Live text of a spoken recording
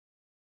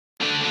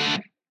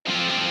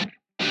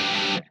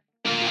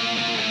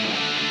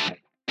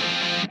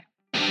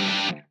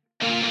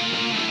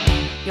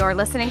You're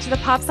listening to the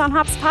Pops on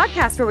Hops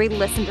podcast, where we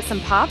listen to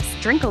some pops,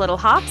 drink a little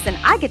hops, and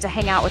I get to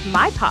hang out with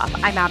my pop.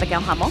 I'm Abigail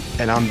Hummel.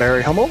 And I'm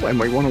Barry Hummel, and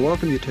we want to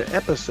welcome you to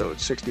episode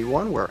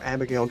 61, where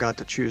Abigail got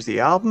to choose the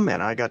album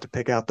and I got to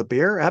pick out the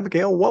beer.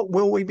 Abigail, what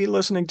will we be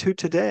listening to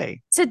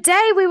today?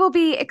 Today, we will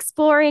be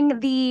exploring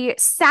the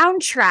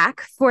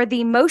soundtrack for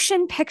the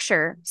motion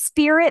picture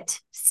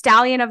Spirit,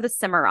 Stallion of the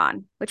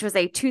Cimarron, which was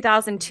a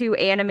 2002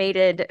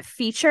 animated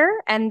feature,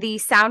 and the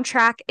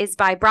soundtrack is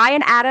by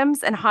Bryan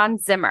Adams and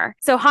Hans Zimmer.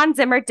 So Hans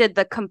Zimmer did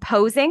the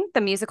composing, the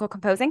musical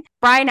composing.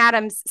 Bryan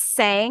Adams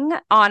sang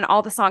on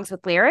all the songs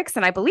with lyrics,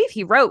 and I believe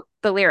he wrote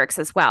the lyrics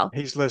as well.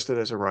 He's listed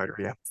as a writer,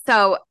 yeah.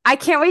 So I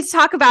can't wait to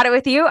talk about it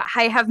with you.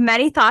 I have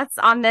many thoughts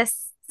on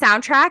this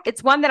soundtrack.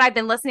 It's one that I've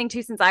been listening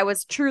to since I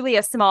was truly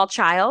a small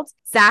child.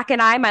 Zach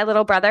and I, my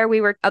little brother,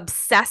 we were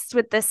obsessed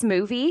with this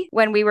movie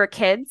when we were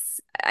kids.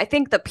 I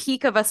think the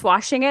peak of us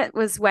watching it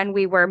was when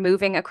we were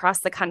moving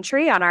across the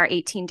country on our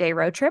 18-day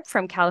road trip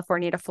from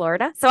California to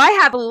Florida. So I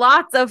have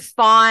lots of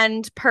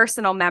fond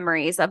personal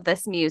memories of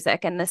this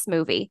music and this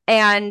movie.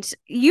 And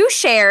you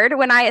shared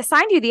when I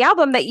assigned you the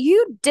album that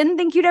you didn't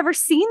think you'd ever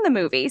seen the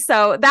movie.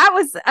 So that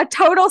was a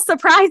total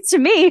surprise to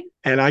me.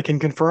 And I can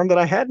confirm that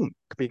I hadn't,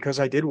 because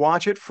I did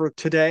watch it for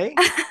today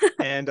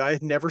and I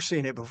had never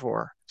seen it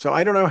before. So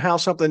I don't know how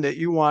something that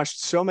you watched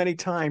so many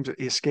times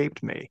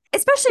escaped me.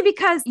 Especially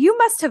because you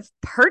must have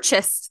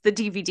purchased the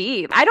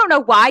DVD. I don't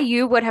know why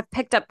you would have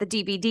picked up the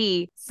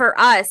DVD for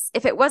us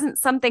if it wasn't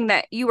something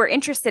that you were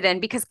interested in,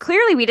 because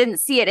clearly we didn't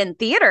see it in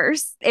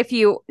theaters if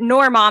you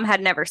nor mom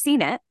had never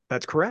seen it.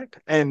 That's correct.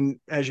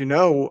 And as you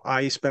know,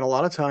 I spent a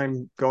lot of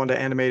time going to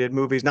animated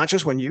movies, not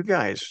just when you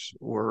guys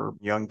were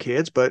young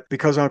kids, but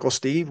because Uncle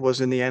Steve was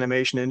in the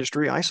animation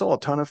industry. I saw a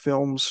ton of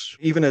films,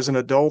 even as an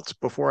adult,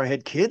 before I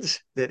had kids,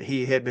 that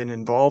he had been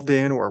involved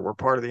in or were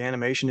part of the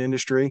animation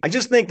industry. I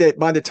just think that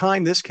by the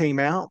time this came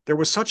out, there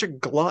was such a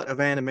glut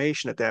of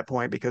animation at that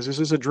point, because this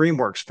is a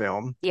DreamWorks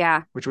film,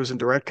 which was in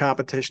direct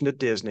competition to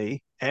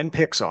Disney and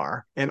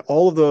Pixar. And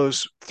all of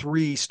those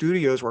three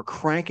studios were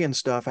cranking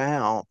stuff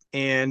out.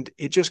 And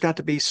it just got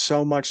to be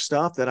so much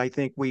stuff that I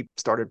think we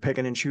started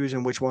picking and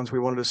choosing which ones we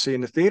wanted to see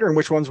in the theater and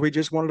which ones we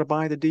just wanted to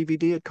buy the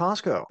DVD at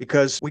Costco,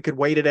 because we could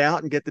wait it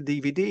out and get the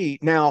DVD.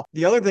 Now,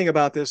 the other thing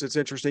about this that's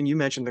interesting, you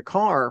mentioned the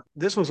car.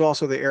 This was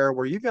also the era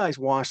where you guys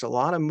watched a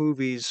lot of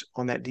movies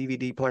on that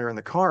DVD player in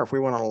the car if we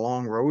went on a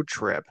long road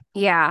trip.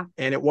 Yeah.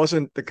 And it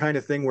wasn't the kind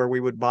of thing where we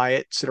would buy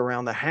it, sit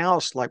around the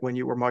house like when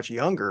you were much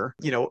younger.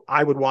 You know,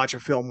 I would watch a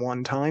film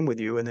one time with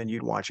you and then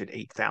you'd watch it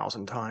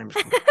 8,000 times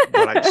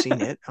when I'd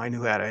seen it. I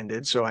knew how it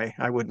ended, so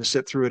I wouldn't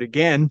sit through it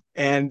again.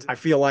 And I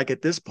feel like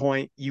at this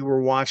point, you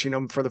were watching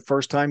them for the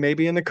first time,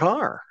 maybe in the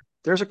car.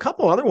 There's a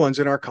couple other ones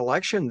in our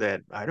collection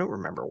that I don't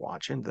remember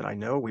watching that I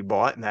know we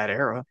bought in that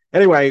era.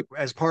 Anyway,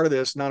 as part of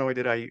this, not only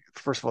did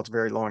first of all, it's a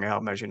very long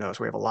album, as you know,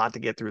 so we have a lot to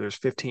get through. There's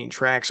 15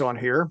 tracks on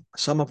here,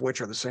 some of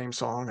which are the same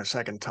song a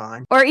second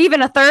time. Or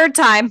even a third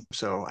time.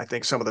 So I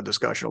think some of the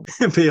discussion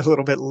will be a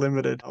little bit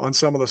limited on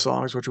some of the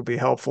songs, which will be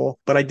helpful.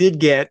 But I did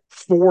get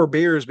 4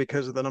 beers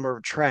because of the number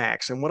of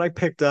tracks. And what I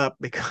picked up,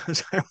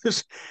 because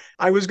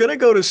I was going to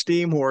go to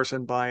Steam Horse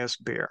and buy us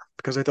beer,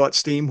 because I thought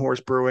Steam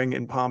Horse Brewing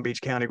in Palm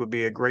Beach County would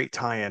be a great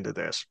tie-in to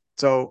this.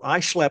 So I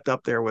schlepped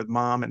up there with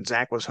mom, and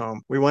Zach was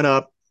home. We went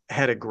up,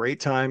 had a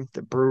great time.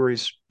 The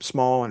brewery's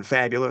small and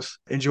fabulous.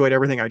 Enjoyed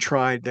everything I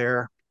tried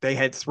there. They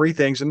had 3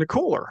 things in the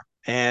cooler,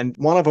 and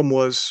one of them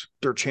was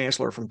their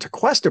chancellor from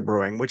Tequesta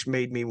Brewing, which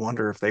made me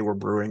wonder if they were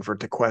brewing for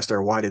Tequesta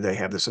or why did they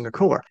have this in the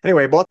cooler.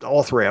 Anyway, I bought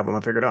all 3 of them. I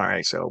figured, all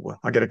right, so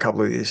I'll get a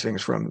couple of these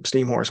things from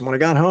Steam Horse. And when I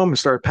got home and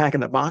started packing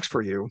the box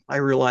for you, I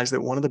realized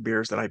that one of the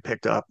beers that I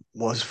picked up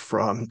was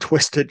from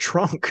Twisted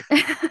Trunk,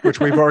 which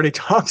we've already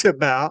talked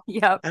about.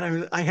 Yep.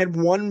 And I had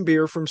 1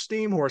 beer from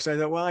Steam Horse. I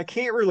thought, well, I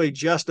can't really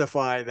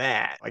justify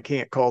that. I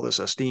can't call this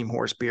a Steam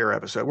Horse beer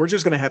episode. We're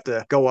just going to have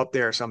to go up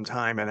there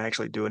sometime and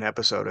actually do an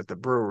episode at the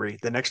brewery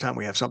the next time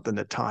we have something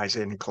that ties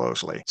in closely.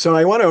 So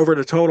I went over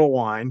to Total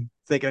Wine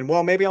thinking,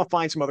 well, maybe I'll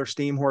find some other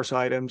Steam Horse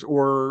items,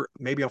 or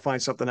maybe I'll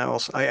find something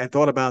else. I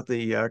thought about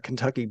the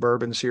Kentucky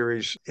Bourbon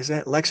Series. Is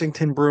that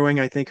Lexington Brewing,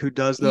 I think, who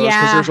does those?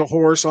 Because there's a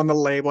horse on the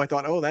label. I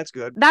thought, oh, that's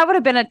good. That would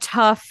have been a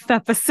tough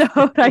episode,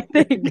 I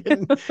think.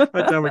 By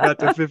the time we got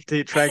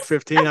to track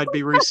 15, I'd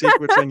be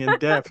resequencing in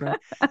depth.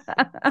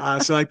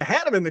 Right? So I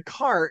had them in the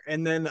cart,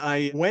 and then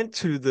I went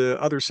to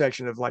the other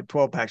section of like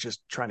 12 packs,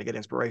 just trying to get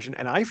inspiration,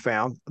 and I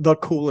found the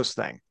coolest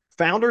thing.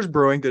 Founders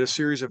Brewing did a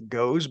series of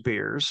Goes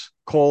beers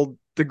called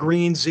the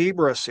Green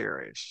Zebra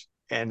series.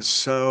 And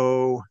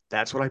so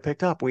that's what I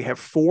picked up. We have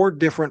 4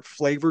 different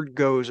flavored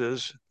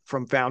Goses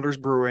from Founders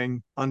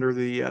Brewing under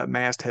the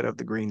masthead of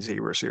the Green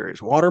Zebra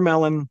series: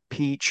 watermelon,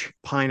 peach,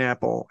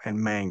 pineapple, and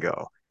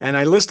mango. And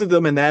I listed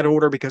them in that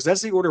order because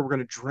that's the order we're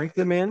going to drink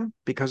them in,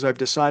 because I've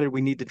decided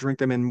we need to drink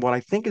them in what I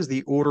think is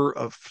the order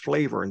of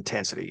flavor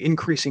intensity,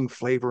 increasing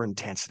flavor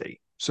intensity.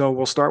 So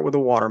we'll start with the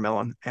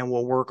watermelon and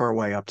we'll work our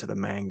way up to the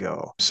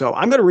mango. So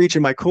I'm going to reach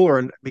in my cooler,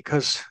 and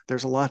because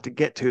there's a lot to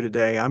get to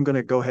today, I'm going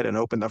to go ahead and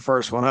open the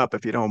first one up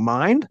if you don't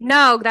mind.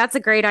 No, that's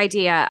a great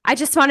idea. I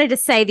just wanted to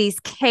say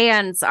these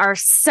cans are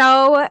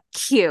so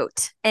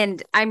cute,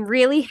 and I'm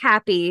really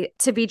happy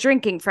to be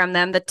drinking from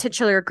them. The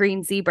titular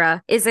green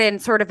zebra is in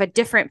sort of a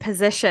different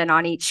position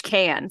on each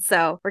can.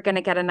 So we're going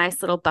to get a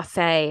nice little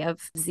buffet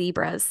of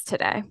zebras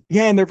today.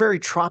 Yeah, and they're very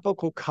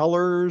tropical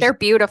colors. They're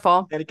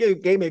beautiful. And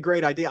it gave me a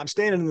great idea. I'm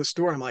standing in the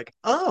store. And I'm like,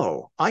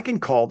 oh, I can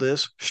call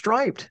this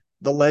Striped,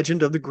 the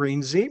Legend of the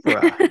Green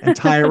Zebra, and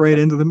tie it right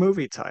into the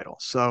movie title.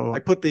 So I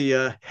put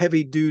the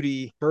heavy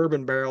duty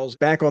bourbon barrels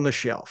back on the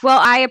shelf. Well,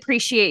 I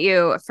appreciate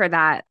you for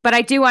that. But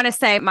I do want to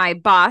say my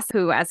boss,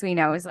 who, as we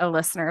know, is a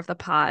listener of the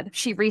pod,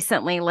 she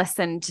recently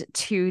listened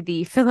to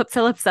the Philip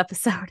Phillips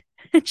episode.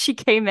 And she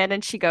came in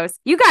and she goes,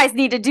 "You guys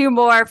need to do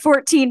more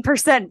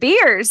 14%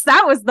 beers.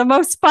 That was the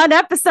most fun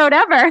episode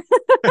ever."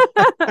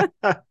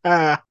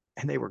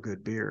 And they were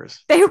good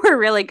beers. They were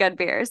really good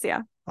beers.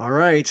 Yeah. All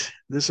right.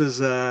 This is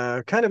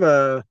kind of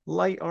a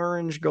light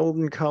orange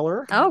golden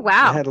color. Oh,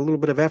 wow. It had a little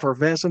bit of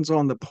effervescence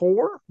on the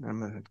pour. I'm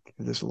going to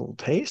give this a little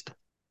taste.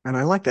 And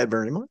I like that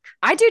very much.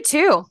 I do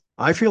too.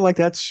 I feel like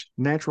that's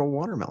natural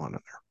watermelon in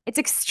there. It's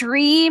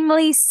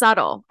extremely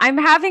subtle. I'm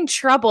having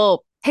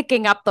trouble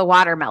picking up the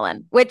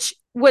watermelon, which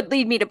would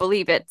lead me to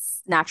believe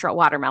it's natural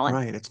watermelon.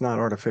 Right. It's not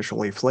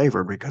artificially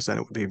flavored, because then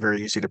it would be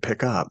very easy to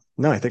pick up.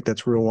 No, I think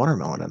that's real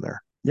watermelon in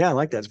there. Yeah, I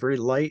like that. It's very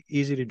light,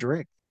 easy to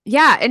drink.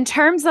 Yeah, in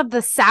terms of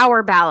the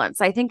sour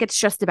balance, I think it's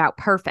just about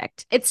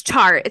perfect. It's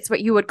tart. It's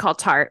what you would call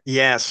tart.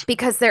 Yes.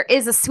 Because there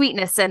is a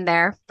sweetness in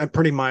there. And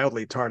pretty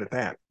mildly tart at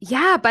that.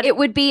 Yeah, but it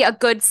would be a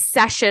good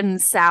session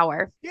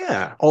sour.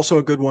 Yeah. Also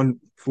a good one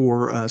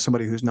for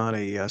somebody who's not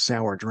a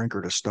sour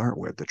drinker to start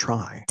with, to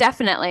try.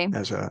 Definitely.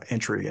 As an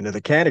entry into the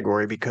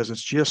category, because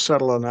it's just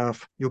subtle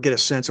enough. You'll get a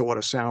sense of what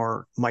a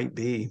sour might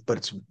be, but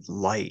it's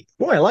light.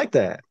 Boy, I like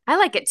that. I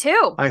like it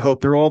too. I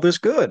hope they're all this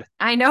good.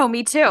 I know,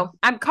 me too.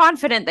 I'm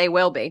confident they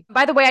will be.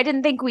 By the way, I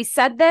didn't think we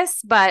said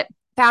this, but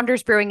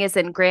Founders Brewing is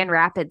in Grand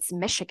Rapids,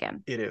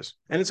 Michigan. It is.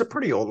 And it's a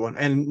pretty old one,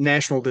 and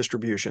national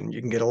distribution.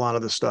 You can get a lot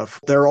of the stuff.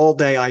 Their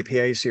all-day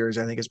IPA series,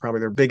 I think, is probably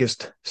their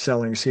biggest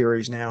selling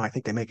series now. I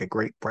think they make a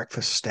great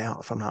breakfast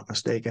stout, if I'm not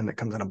mistaken, that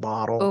comes in a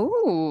bottle.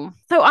 Oh.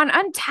 So on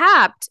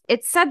Untapped,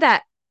 it said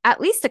that at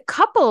least a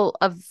couple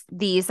of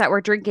these that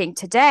we're drinking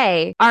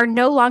today are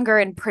no longer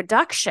in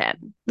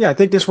production. Yeah, I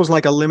think this was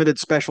like a limited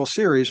special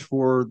series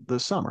for the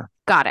summer.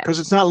 Got it. Because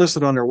it's not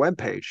listed on their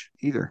webpage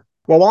either.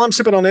 Well, while I'm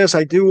sipping on this,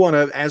 I do want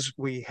to, as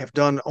we have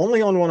done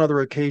only on one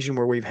other occasion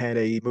where we've had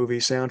a movie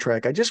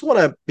soundtrack, I just want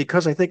to,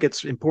 because I think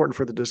it's important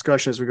for the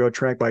discussion as we go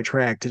track by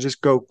track, to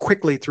just go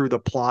quickly through the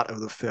plot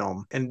of the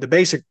film. And the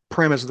basic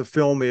premise of the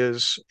film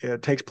is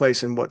it takes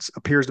place in what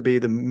appears to be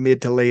the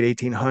mid to late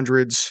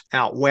 1800s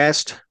out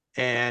west.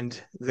 And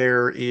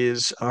there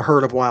is a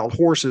herd of wild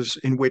horses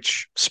in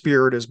which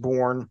Spirit is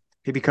born.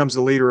 He becomes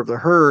the leader of the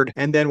herd.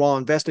 And then while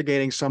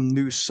investigating some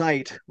new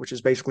site, which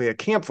is basically a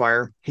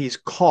campfire, he's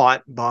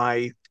caught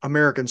by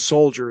American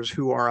soldiers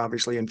who are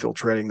obviously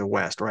infiltrating the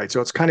West, right?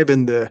 So it's kind of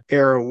in the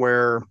era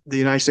where the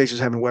United States is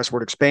having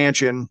westward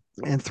expansion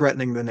and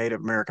threatening the Native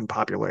American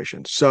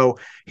population. So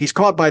he's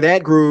caught by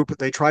that group.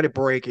 They try to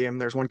break him.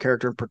 There's one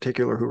character in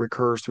particular who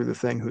recurs through the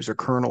thing who's a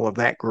colonel of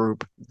that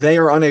group. They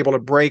are unable to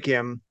break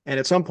him. And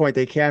at some point,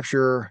 they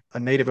capture a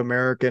Native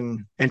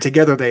American, and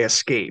together they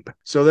escape.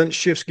 So then it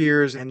shifts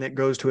gears, and it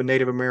goes to a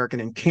Native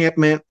American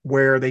encampment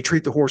where they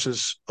treat the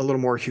horses a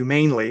little more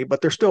humanely, but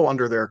they're still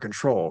under their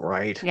control,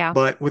 right? Yeah.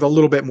 But with a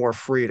little bit more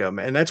freedom.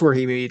 And that's where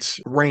he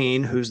meets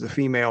Rain, who's the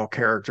female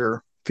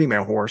character,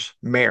 female horse,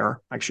 mare.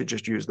 I should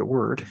just use the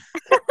word.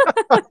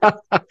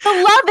 The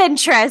love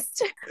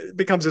interest. It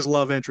becomes his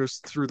love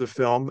interest through the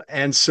film.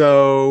 And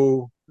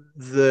so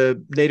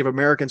the Native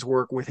Americans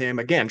work with him,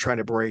 again, trying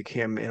to break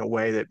him in a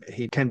way that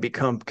he can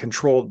become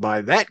controlled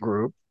by that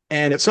group.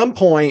 And at some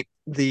point,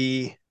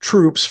 the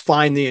troops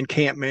find the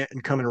encampment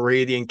and come and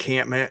raid the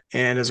encampment.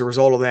 And as a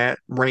result of that,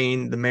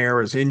 Rain, the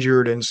mare, is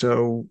injured. And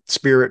so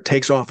Spirit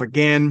takes off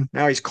again.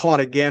 Now he's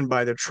caught again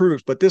by the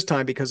troops. But this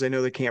time, because they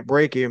know they can't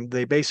break him,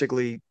 they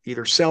basically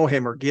either sell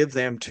him or give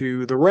them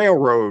to the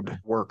railroad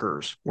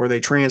workers, where they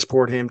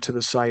transport him to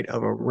the site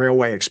of a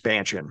railway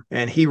expansion.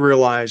 And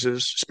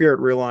Spirit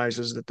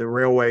realizes that the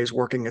railway is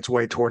working its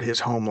way toward his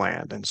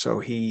homeland. And so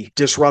he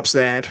disrupts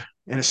that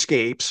and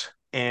escapes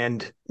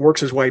and works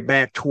his way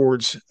back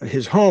towards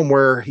his home,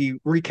 where he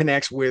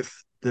reconnects with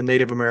the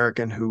Native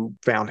American who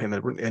found him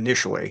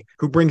initially,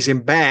 who brings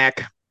him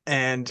back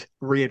and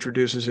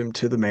reintroduces him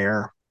to the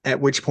mayor, at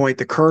which point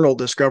the colonel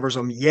discovers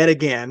him yet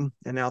again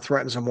and now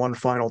threatens him one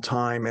final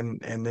time.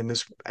 And in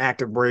this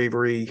act of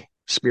bravery,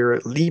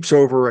 Spirit leaps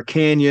over a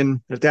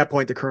canyon. At that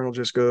point, the colonel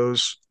just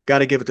goes, got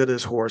to give it to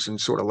this horse, and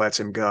sort of lets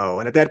him go.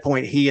 And at that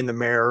point, he and the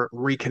mayor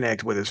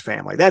reconnect with his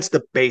family. That's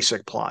the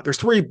basic plot. There's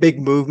three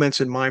big movements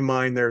in my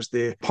mind. There's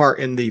the part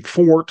in the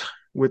fort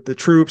with the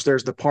troops,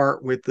 there's the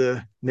part with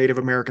the Native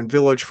American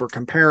village for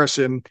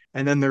comparison,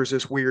 and then there's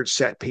this weird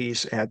set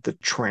piece at the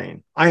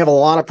train. I have a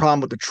lot of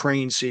problem with the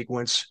train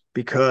sequence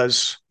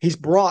because he's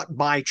brought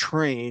by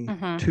train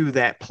Mm-hmm. to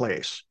that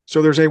place.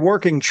 So there's a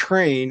working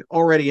train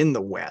already in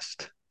the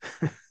West.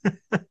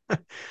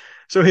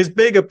 So his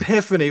big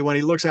epiphany when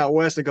he looks out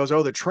west and goes,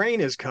 "Oh, the train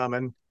is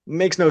coming,"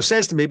 makes no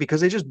sense to me because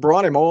they just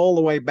brought him all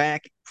the way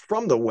back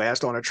from the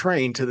West on a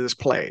train to this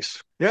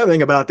place. The other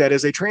thing about that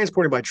is they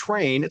transport him by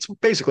train. It's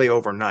basically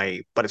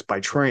overnight, but it's by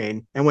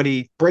train. And when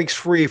he breaks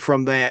free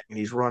from that and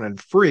he's running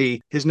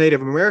free, his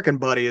Native American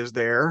buddy is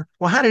there.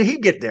 Well, how did he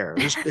get there?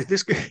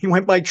 He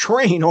went by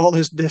train all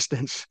this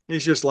distance.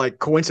 He's just like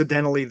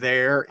coincidentally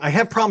there. I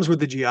have problems with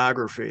the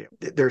geography.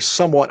 There's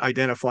somewhat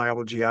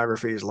identifiable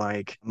geographies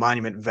like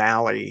Monument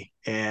Valley,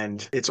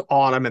 and it's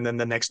autumn and then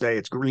the next day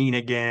it's green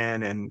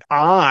again. And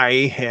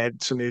I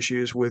had some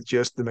issues with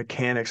just the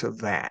mechanics of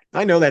that.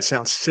 I know that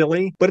sounds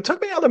silly, but it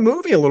took me out of the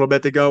movie a little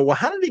bit to go, well,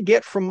 how did he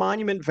get from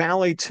Monument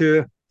Valley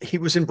to he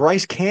was in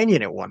Bryce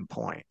Canyon at one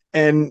point?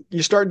 And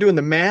you start doing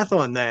the math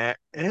on that,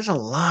 and there's a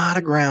lot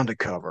of ground to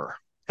cover.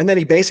 And then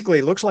he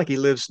basically looks like he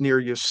lives near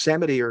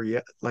Yosemite or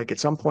like at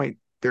some point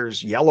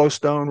there's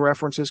Yellowstone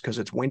references because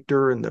it's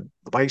winter and the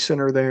bison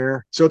are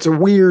there. So it's a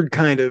weird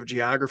kind of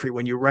geography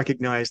when you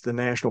recognize the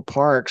national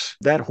parks.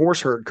 That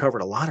horse herd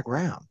covered a lot of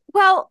ground.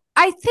 Well,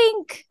 I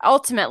think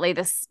ultimately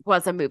this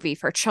was a movie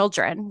for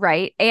children,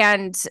 right?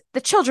 And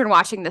the children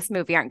watching this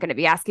movie aren't going to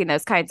be asking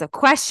those kinds of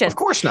questions. Of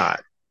course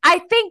not. I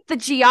think the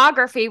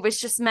geography was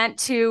just meant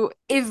to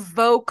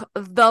evoke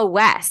the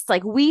West.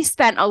 Like we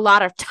spent a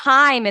lot of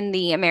time in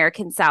the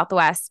American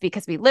Southwest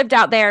because we lived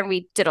out there and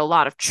we did a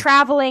lot of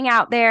traveling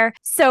out there.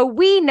 So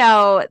we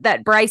know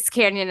that Bryce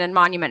Canyon and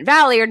Monument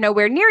Valley are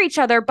nowhere near each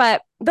other,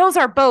 but those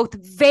are both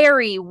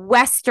very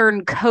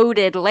Western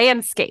coded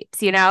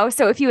landscapes, you know?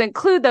 So if you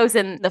include those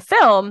in the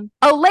film,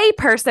 a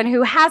layperson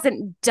who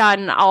hasn't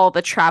done all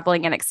the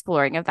traveling and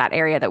exploring of that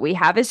area that we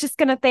have is just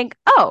going to think,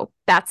 oh,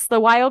 that's the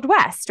Wild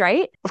West,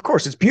 right? Of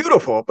course, it's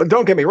beautiful, but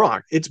don't get me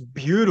wrong. It's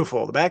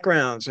beautiful. The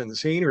backgrounds and the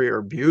scenery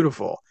are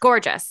beautiful.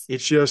 Gorgeous.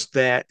 It's just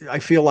that I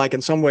feel like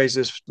in some ways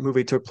this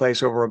movie took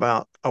place over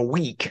about a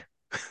week.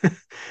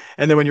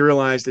 And then when you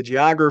realize the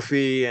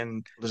geography,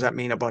 and does that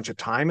mean a bunch of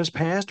time has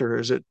passed or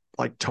is it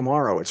like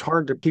tomorrow? It's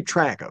hard to keep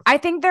track of. I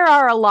think there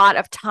are a lot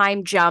of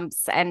time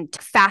jumps and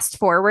fast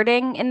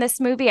forwarding in this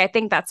movie. I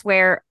think that's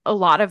where a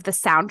lot of the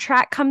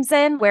soundtrack comes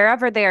in.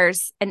 Wherever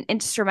there's an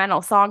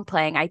instrumental song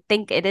playing, I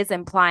think it is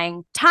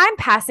implying time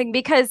passing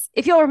because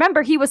if you'll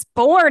remember, he was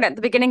born at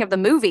the beginning of the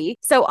movie.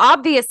 So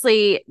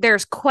obviously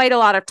there's quite a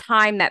lot of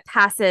time that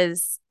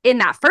passes in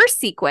that first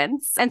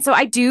sequence. And so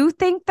I do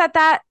think that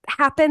that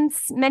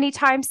happens many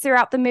times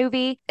throughout the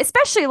movie,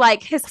 especially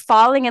like his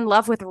falling in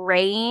love with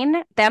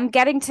Rain, them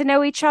getting to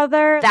know each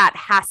other. That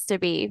has to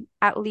be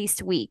at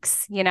least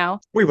weeks, you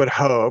know? We would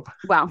hope.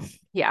 Well,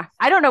 yeah.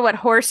 I don't know what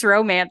horse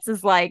romance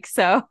is like,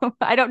 so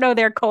I don't know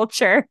their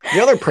culture.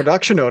 The other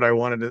production note I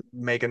wanted to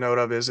make a note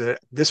of is that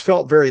this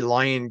felt very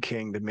Lion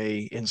King to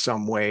me in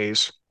some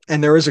ways.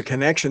 And there is a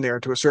connection there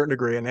to a certain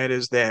degree, and that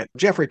is that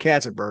Jeffrey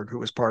Katzenberg, who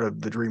was part of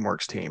the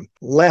DreamWorks team,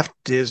 left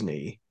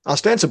Disney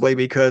ostensibly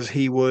because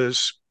he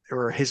was,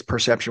 or his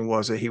perception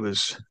was that he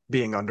was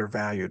being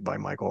undervalued by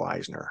Michael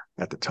Eisner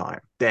at the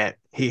time, that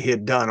he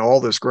had done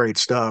all this great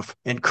stuff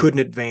and couldn't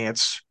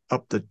advance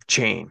up the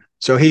chain.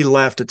 So he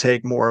left to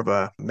take more of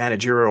a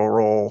managerial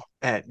role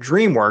at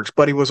DreamWorks,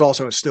 but he was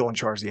also still in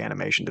charge of the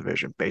animation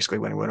division, basically,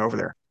 when he went over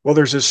there. Well,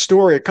 there's this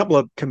story, a couple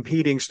of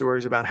competing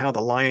stories about how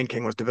The Lion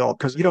King was developed,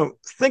 because you don't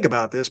think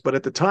about this, but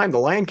at the time, The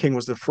Lion King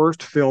was the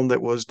first film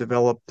that was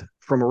developed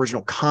from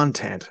original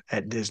content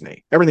at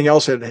Disney. Everything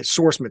else had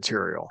source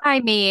material. I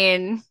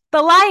mean,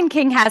 The Lion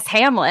King has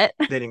Hamlet.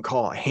 They didn't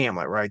call it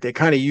Hamlet, right? They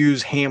kind of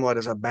use Hamlet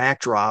as a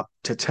backdrop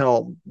to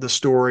tell the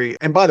story.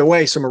 And by the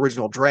way, some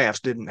original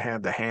drafts didn't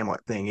have the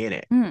Hamlet thing in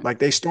it. Like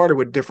they started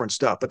with different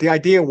stuff. But the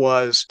idea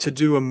was to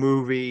do a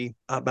movie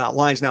about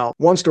lions. Now,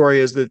 one story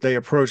is that they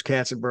approached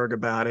Katzenberg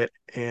about it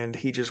and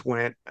he just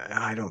went,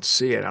 I don't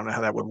see it. I don't know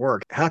how that would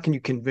work. How can you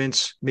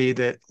convince me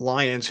that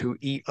lions who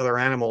eat other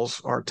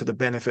animals are to the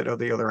benefit of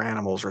the other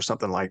animals or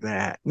something like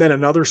that? Then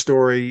another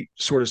story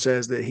sort of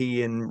says that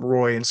he and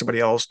Roy and somebody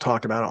else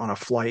talked about it on a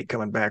flight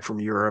coming back from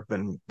Europe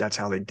and that's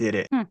how they did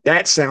it.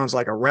 That sounds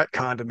like a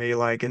retcon to me.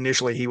 Like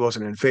initially he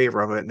wasn't in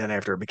favor of it. And then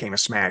after it became a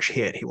smash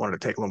hit, he wanted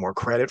to take a little more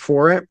credit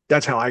for it.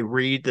 That's how I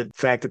read the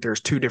fact that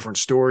there's two different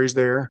stories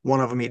there.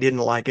 One of them he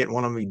didn't like it,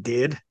 one of them he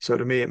did. So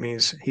to me, it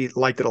means he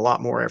liked it a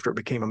lot more after it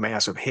became a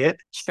massive hit.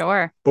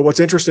 Sure. But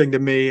what's interesting to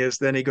me is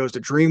then he goes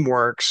to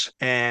DreamWorks,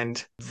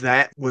 and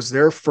that was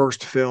their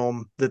first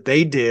film that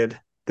they did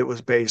that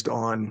was based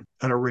on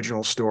an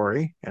original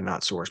story and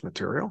not source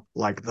material,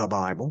 like the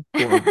Bible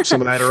or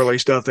some of that early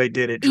stuff they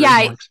did at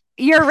Yeah, DreamWorks.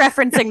 you're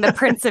referencing the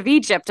Prince of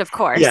Egypt, of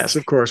Yes, course.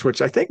 of course,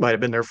 which I think might have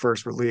been their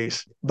first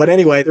release. But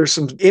anyway, there's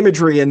some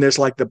imagery in this,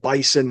 like the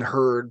bison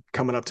herd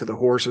coming up to the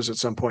horses at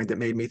some point, that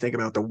made me think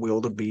about the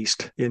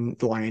wildebeest in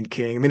The Lion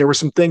King. I mean, there were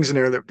some things in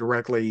there that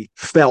directly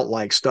felt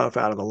like stuff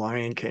out of The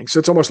Lion King. So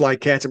it's almost like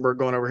Katzenberg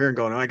going over here and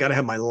going, oh, I got to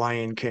have my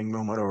Lion King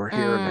moment over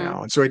here Mm,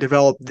 now. And so he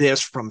developed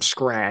this from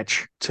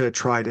scratch to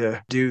try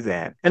to do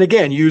that. And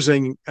again,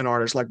 using an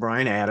artist like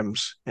Bryan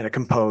Adams and a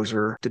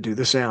composer to do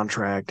the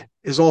soundtrack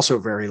is also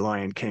very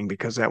Lion King,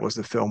 because that was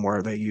the film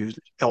where they used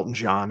Elton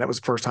John. That was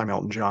the first time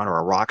Elton John or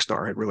a rock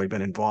star had really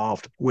been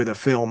involved with a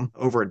film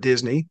over at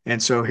Disney.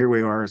 And so here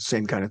we are,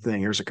 same kind of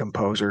thing. Here's a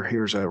composer,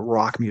 here's a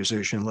rock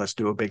musician. Let's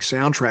do a big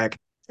soundtrack.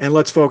 And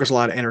let's focus a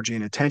lot of energy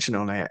and attention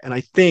on that. And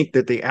I think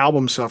that the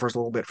album suffers a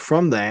little bit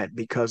from that,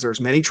 because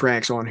there's many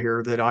tracks on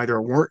here that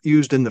either weren't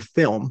used in the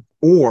film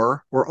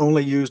or were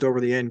only used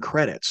over the end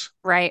credits.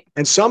 right.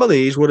 And some of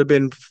these would have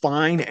been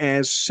fine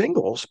as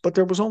singles, but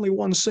there was only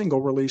one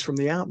single released from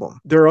the album.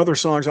 There are other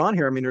songs on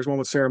here. I mean, there's one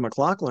with Sarah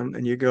McLachlan,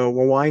 and you go,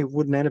 well, why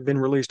wouldn't that have been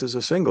released as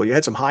a single? You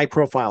had some high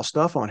profile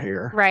stuff on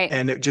here, Right.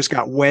 and it just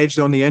got wedged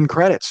on the end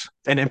credits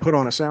and then put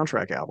on a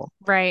soundtrack album.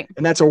 Right.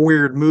 And that's a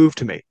weird move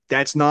to me.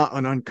 That's not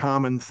an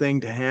uncommon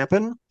thing to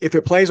happen. If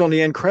it plays on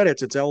the end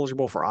credits, it's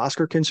eligible for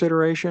Oscar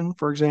consideration,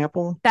 for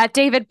example. That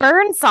David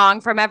Byrne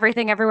song from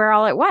Everything Everywhere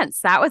All at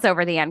Once, that was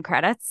over the end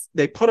credits.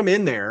 They put them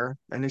in there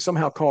and they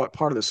somehow call it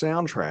part of the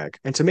soundtrack.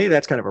 And to me,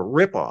 that's kind of a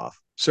ripoff.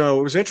 So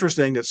it was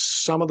interesting that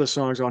some of the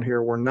songs on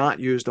here were not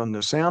used on the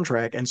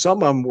soundtrack, and some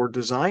of them were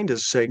designed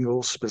as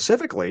singles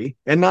specifically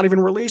and not even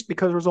released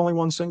because there was only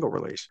one single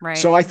release. Right.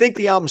 So I think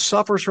the album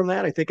suffers from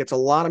that. I think it's a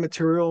lot of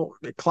material.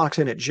 It clocks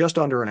in at just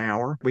under an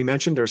hour. We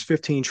mentioned there's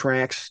 15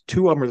 tracks.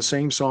 2 of them are the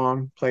same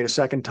song played a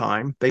second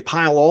time. They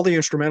pile all the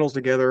instrumentals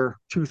together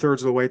 2/3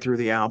 of the way through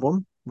the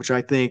album, which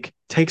I think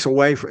takes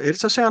away from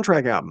it's a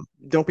soundtrack album.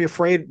 Don't be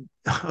afraid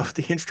of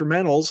the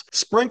instrumentals.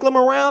 Sprinkle them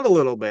around a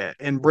little bit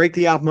and break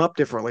the album up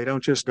differently.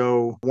 Don't just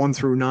go 1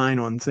 through 9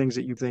 on things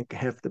that you think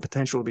have the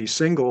potential to be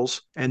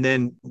singles and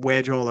then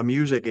wedge all the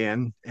music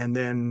in and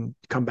then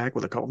come back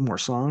with a couple more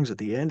songs at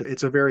the end.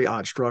 It's a very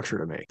odd structure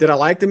to me. Did I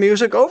like the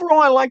music? Overall,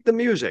 I like the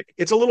music.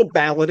 It's a little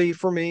ballady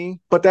for me,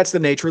 but that's the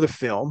nature of the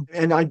film.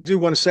 And I do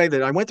want to say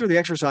that I went through the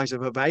exercise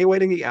of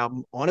evaluating the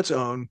album on its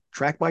own,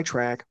 track by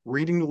track,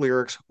 reading the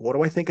lyrics. What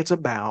do I think it's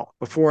about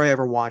before I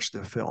ever watched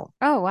the film?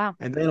 Oh, wow.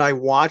 And then I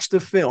watched the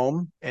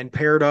film and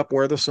paired up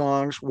where the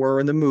songs were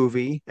in the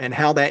movie and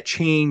how that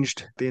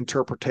changed the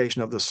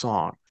interpretation of the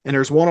song. And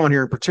there's one on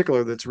here in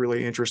particular that's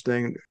really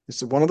interesting.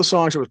 It's one of the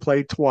songs that was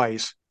played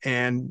twice,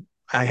 and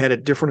I had a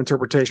different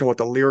interpretation of what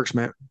the lyrics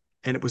meant.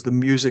 And it was the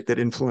music that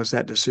influenced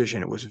that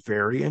decision. It was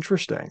very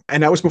interesting.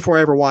 And that was before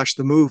I ever watched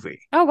the movie.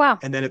 Oh, wow.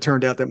 And then it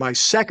turned out that my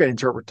second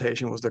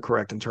interpretation was the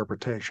correct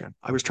interpretation.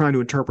 I was trying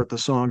to interpret the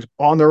songs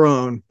on their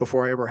own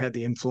before I ever had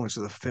the influence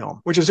of the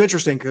film, which is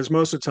interesting because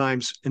most of the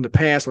times in the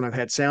past when I've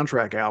had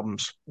soundtrack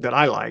albums that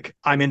I like,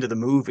 I'm into the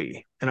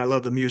movie and I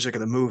love the music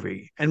of the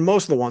movie. And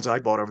most of the ones I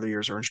bought over the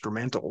years are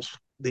instrumentals.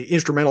 The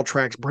instrumental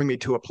tracks bring me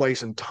to a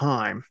place in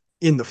time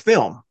in the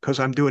film because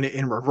I'm doing it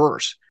in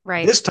reverse.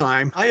 Right. This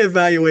time I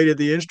evaluated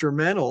the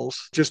instrumentals,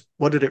 just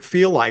what did it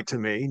feel like to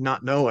me,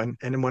 not knowing.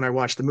 And then when I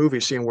watched the movie,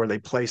 seeing where they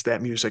placed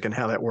that music and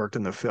how that worked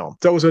in the film.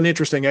 So it was an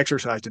interesting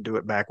exercise to do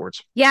it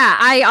backwards. Yeah,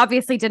 I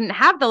obviously didn't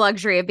have the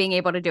luxury of being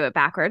able to do it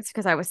backwards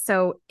because I was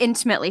so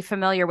intimately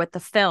familiar with the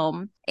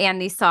film.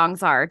 And these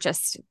songs are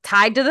just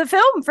tied to the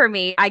film for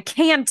me. I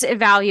can't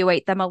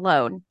evaluate them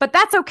alone, but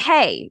that's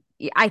okay.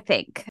 I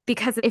think,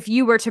 because if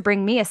you were to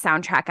bring me a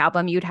soundtrack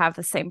album, you'd have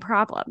the same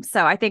problem.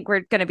 So I think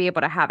we're going to be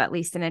able to have at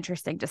least an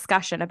interesting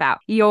discussion about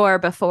your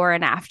before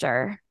and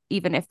after,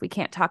 even if we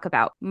can't talk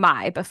about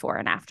my before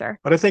and after.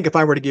 But I think if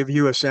I were to give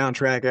you a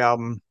soundtrack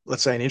album,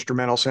 let's say an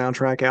instrumental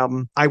soundtrack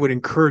album, I would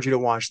encourage you to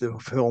watch the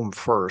film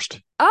first.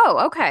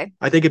 Oh, okay.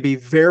 I think it'd be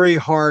very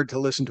hard to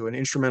listen to an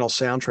instrumental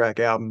soundtrack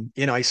album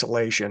in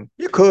isolation.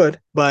 You could,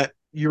 but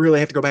you really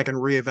have to go back and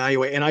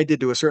reevaluate. And I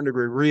did, to a certain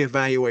degree,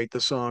 reevaluate the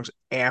songs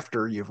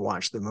after you've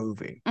watched the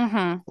movie.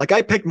 Mm-hmm. Like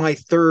I picked my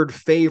third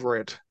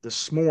favorite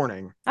this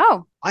morning.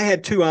 Oh. I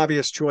had 2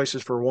 obvious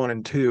choices for 1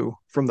 and 2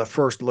 from the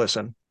first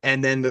listen.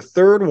 And then the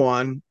third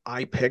one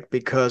I picked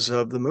because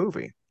of the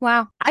movie.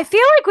 Wow. I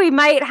feel like we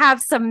might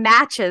have some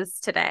matches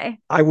today.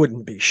 I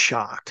wouldn't be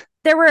shocked.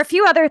 There were a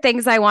few other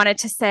things I wanted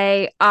to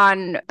say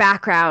on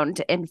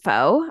background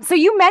info. So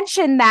you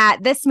mentioned that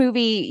this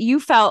movie you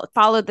felt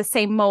followed the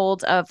same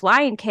mold of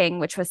Lion King,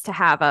 which was to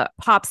have a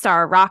pop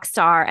star, rock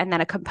star, and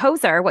then a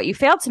composer. What you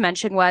failed to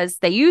mention was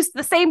they used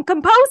the same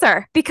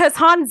composer because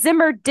Hans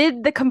Zimmer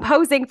did the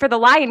composing for The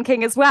Lion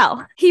King as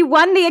well. He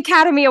won the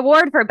Academy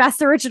Award for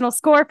Best Original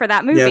Score for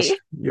that movie. Yes,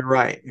 you're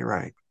right. You're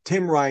right.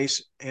 Tim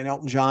Rice and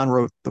Elton John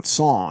wrote the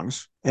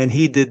songs, and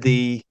he did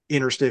the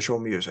interstitial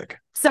music.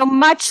 So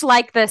much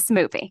like this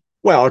movie.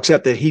 Well,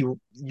 except that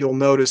you'll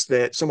notice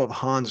that some of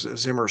Hans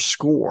Zimmer's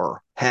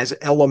score has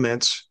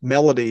elements,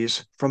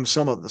 melodies from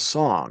some of the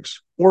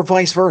songs, or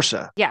vice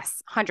versa.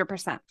 Yes,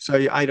 100%.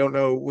 So I don't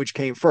know which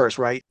came first,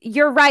 right?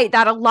 You're right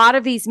that a lot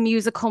of these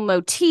musical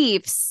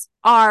motifs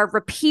are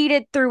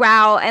repeated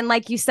throughout. And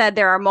like you said,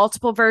 there are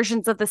multiple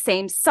versions of the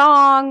same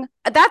song.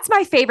 That's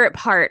my favorite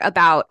part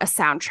about a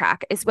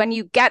soundtrack is when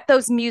you get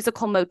those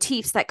musical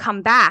motifs that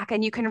come back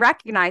and you can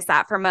recognize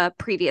that from a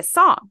previous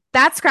song.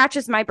 That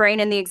scratches my brain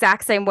in the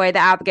exact same way the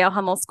Abigail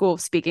Hummel School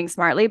of Speaking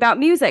Smartly About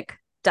Music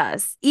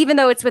does. Even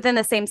though it's within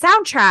the same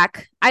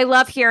soundtrack, I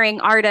love hearing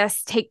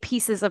artists take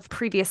pieces of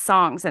previous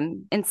songs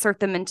and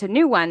insert them into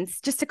new ones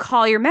just to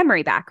call your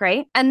memory back,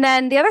 right? And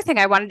then the other thing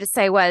I wanted to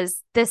say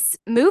was this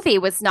movie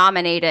was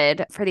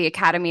nominated for the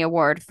Academy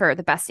Award for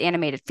the Best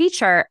Animated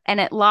Feature, and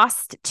it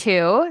lost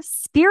to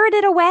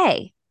Spirited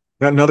Away.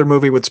 Another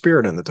movie with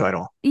spirit in the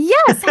title.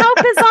 Yes, how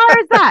bizarre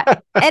is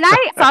that? And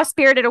I saw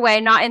Spirited Away,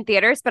 not in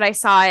theaters, but I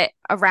saw it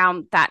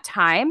around that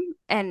time.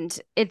 And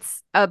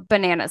it's a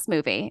bananas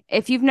movie.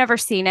 If you've never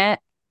seen it,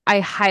 I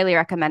highly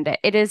recommend it.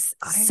 It is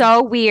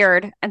so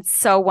weird and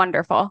so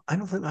wonderful. I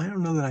don't think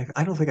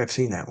I've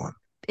seen that one.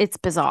 It's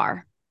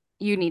bizarre.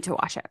 You need to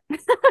watch it.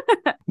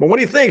 Well, what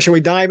do you think? Shall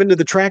we dive into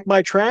the track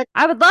by track?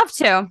 I would love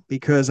to.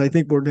 Because I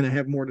think we're going to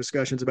have more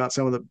discussions about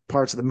some of the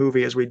parts of the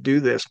movie as we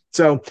do this.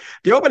 So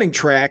the opening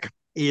track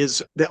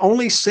is the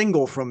only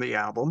single from the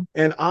album.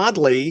 And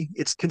oddly,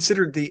 it's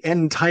considered the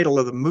end title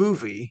of the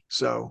movie.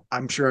 So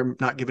I'm sure I'm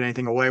not giving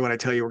anything away when I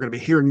tell you we're going to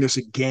be hearing this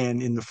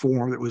again in the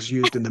form that was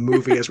used in the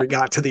movie as we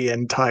got to the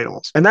end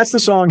titles. And that's the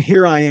song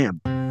Here I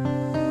Am.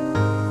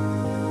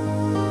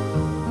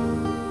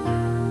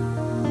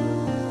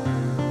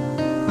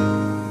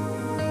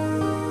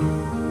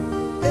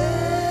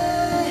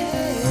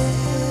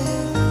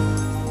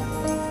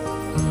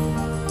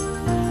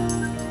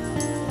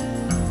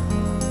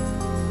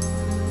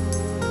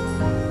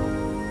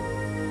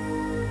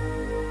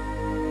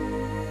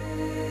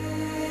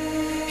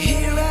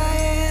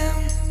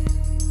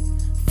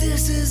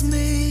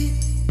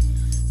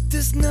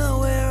 There's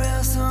nowhere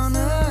else on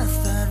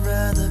earth I'd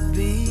rather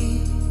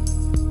be.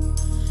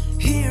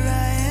 Here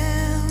I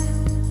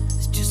am,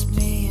 it's just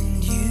me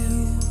and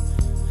you.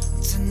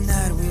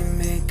 Tonight we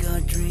make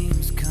our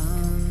dreams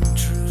come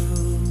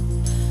true.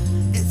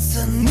 It's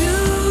a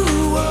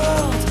new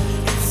world,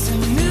 it's a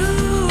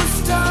new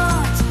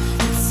start.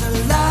 It's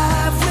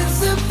alive with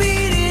the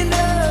beating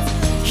of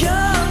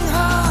young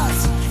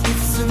hearts.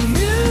 It's a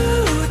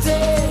new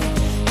day,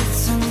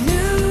 it's a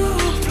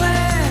new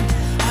plan.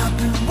 I've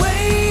been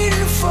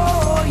waiting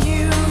for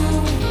you.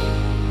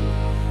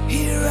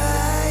 Here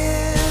I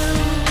am.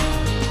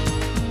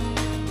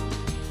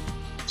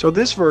 So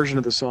this version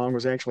of the song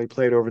was actually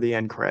played over the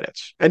end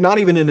credits, and not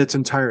even in its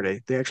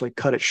entirety. They actually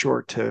cut it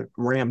short to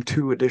ram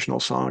 2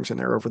 additional songs in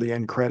there over the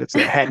end credits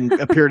that hadn't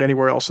appeared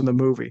anywhere else in the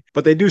movie.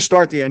 But they do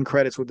start the end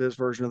credits with this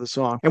version of the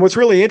song. And what's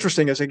really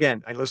interesting is,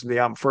 again, I listened to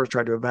the album first,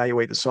 tried to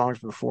evaluate the songs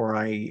before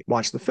I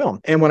watched the film.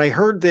 And when I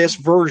heard this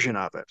version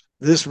of it,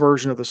 this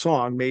version of the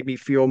song made me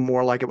feel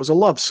more like it was a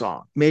love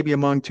song, maybe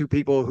among 2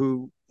 people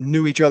who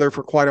knew each other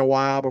for quite a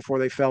while before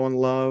they fell in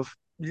love.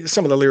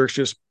 Some of the lyrics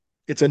just,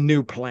 it's a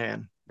new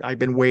plan. I've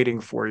been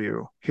waiting for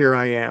you. Here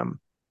I am.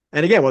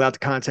 And again, without the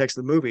context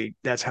of the movie,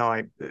 that's how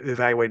I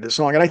evaluated the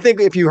song. And I think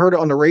if you heard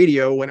it on the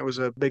radio when it was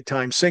a big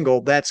time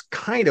single, that's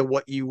kind of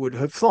what you would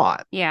have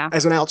thought. Yeah.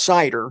 As an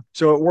outsider.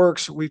 So it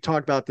works. We've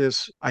talked about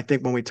this, I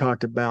think, when we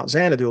talked about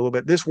Xanadu a little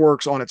bit. This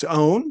works on its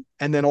own.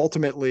 And then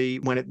ultimately,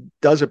 when it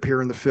does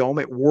appear in the film,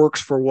 it works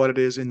for what it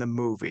is in the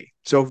movie.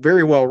 So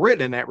very well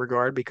written in that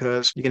regard,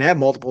 because you can have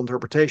multiple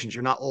interpretations.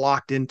 You're not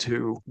locked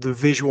into the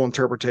visual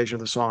interpretation of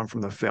the song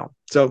from the film.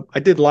 So I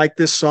did like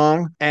this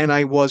song, and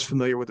I was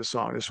familiar with the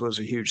song. This was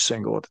a huge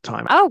single at the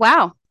time. Oh,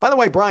 wow. By the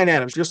way, Bryan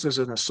Adams, just as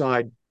an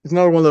aside, he's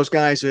another one of those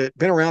guys that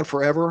been around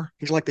forever.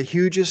 He's like the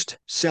hugest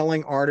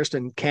selling artist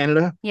in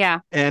Canada. Yeah.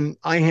 And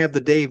I have the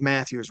Dave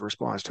Matthews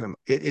response to him.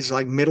 It's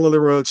like middle of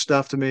the road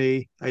stuff to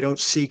me. I don't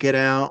seek it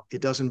out.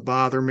 It doesn't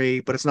bother me,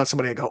 but it's not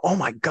somebody I go, oh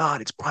my God,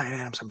 it's Bryan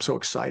Adams. I'm so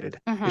excited.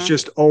 Mm-hmm. It's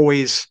just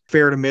always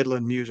fair to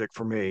Midland music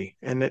for me.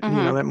 And that,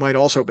 that might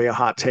also be a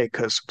hot take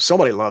because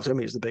somebody loves him.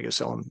 He's the biggest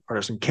selling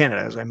artist in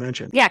Canada, as I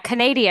mentioned. Yeah,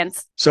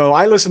 Canadians. So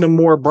I listen to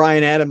more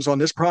Bryan Adams on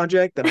this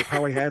project than I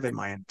probably have in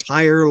my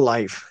entire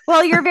life.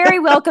 Well, you're very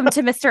welcome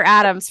to Mr.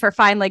 Adams for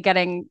finally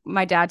getting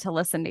my dad to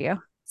listen to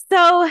you.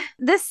 So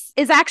this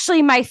is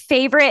actually my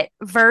favorite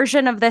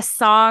version of this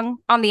song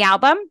on the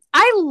album.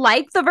 I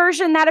like the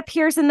version that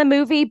appears in the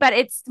movie, but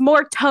it's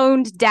more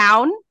toned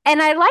down.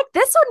 And I like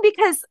this one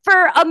because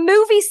for a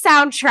movie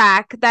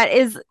soundtrack that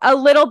is a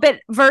little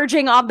bit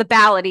verging on the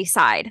ballady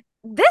side,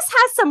 this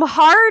has some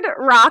hard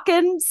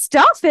rockin'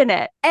 stuff in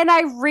it. And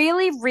I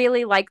really,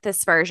 really like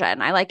this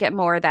version. I like it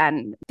more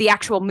than the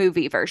actual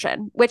movie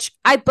version, which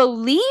I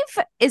believe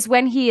is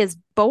when he is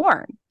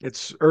born.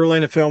 It's early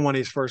in the film when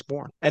he's first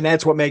born. And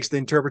that's what makes the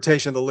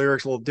interpretation of the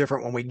lyrics a little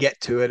different when we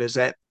get to it, is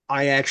that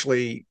I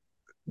actually,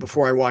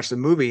 before I watched the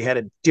movie, had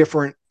a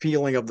different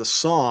feeling of the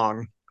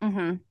song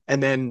Mm-hmm.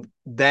 And then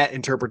that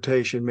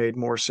interpretation made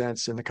more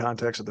sense in the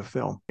context of the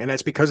film. And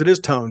that's because it is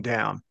toned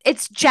down.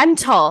 It's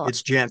gentle.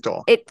 It's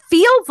gentle. It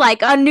feels like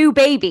a new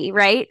baby,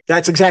 right?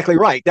 That's exactly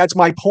right. That's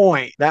my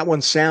point. That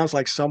one sounds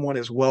like someone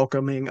is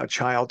welcoming a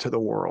child to the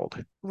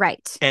world.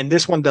 Right. And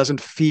this one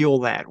doesn't feel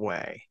that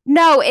way.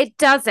 No, it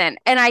doesn't.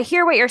 And I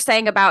hear what you're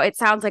saying about it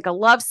sounds like a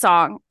love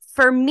song.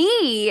 For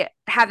me,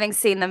 having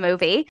seen the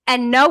movie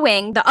and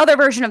knowing the other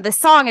version of the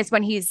song is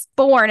when he's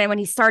born and when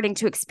he's starting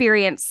to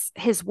experience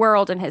his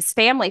world and his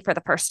family for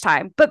the first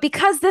time. But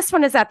because this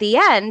one is at the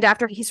end,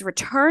 after he's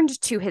returned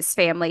to his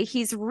family,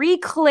 he's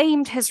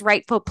reclaimed his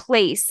rightful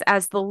place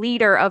as the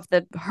leader of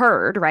the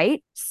herd,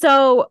 right?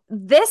 So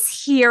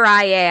this Here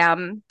I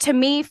Am, to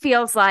me,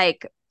 feels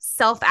like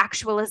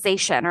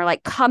self-actualization or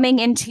like coming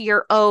into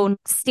your own,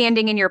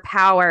 standing in your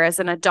power as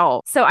an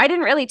adult. So I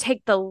didn't really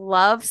take the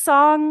love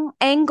song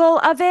angle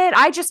of it.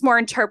 I just more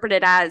interpret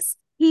it as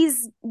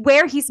he's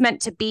where he's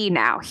meant to be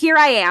now. Here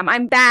I am.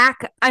 I'm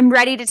back. I'm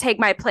ready to take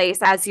my place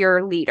as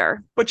your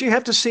leader. But you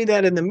have to see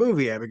that in the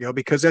movie, Abigail,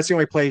 because that's the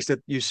only place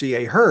that you see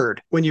a herd.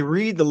 When you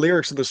read the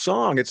lyrics of the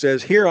song, it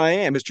says, here I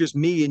am. It's just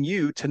me and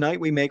you. Tonight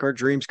we make our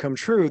dreams come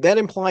true. That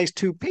implies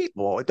two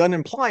people. It doesn't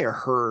imply a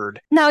herd.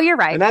 No, you're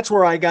right. And that's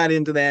where I got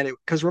into that.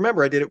 Because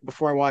remember, I did it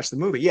before I watched the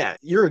movie. Yeah,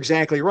 you're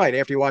exactly right.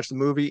 After you watch the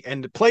movie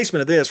and the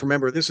placement of this,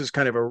 remember, this is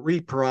kind of a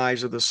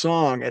reprise of the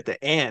song at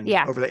the end,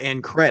 over the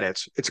end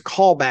credits. It's a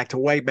callback to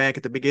way back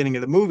at the beginning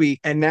of the movie.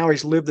 And now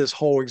he's lived this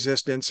whole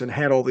existence and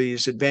had all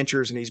these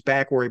adventures and he's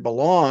back where he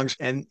belongs.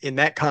 And in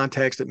that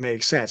context, it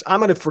makes sense.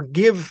 I'm going to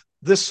forgive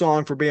this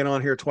song for being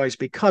on here twice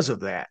because of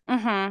that.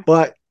 Mm-hmm.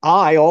 But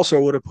I also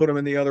would have put them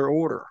in the other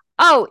order.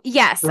 Oh,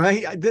 yes.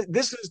 Right?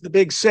 This is the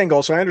big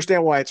single, so I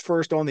understand why it's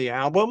first on the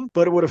album,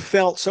 but it would have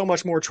felt so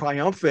much more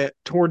triumphant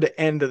toward the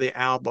end of the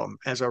album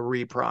as a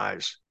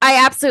reprise.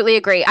 I absolutely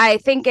agree. I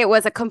think it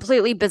was a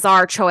completely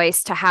bizarre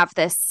choice to have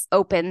this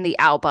open the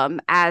album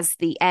as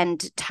the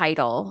end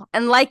title.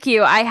 And like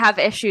you, I have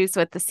issues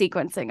with the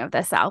sequencing of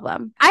this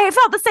album. I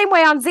felt the same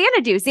way on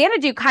Xanadu.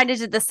 Xanadu kind of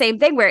did the same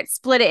thing where it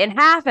split it in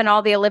half and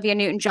all the Olivia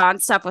Newton-John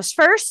stuff was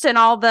first and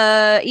all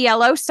the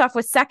ELO stuff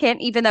was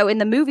second, even though in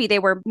the movie they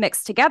were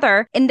mixed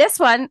together. In this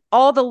one,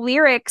 all the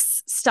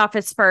lyrics stuff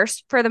is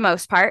first for the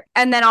most part,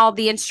 and then all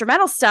the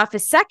instrumental stuff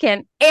is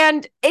second.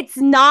 And it's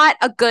not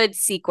a good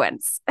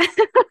sequence.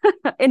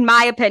 In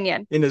my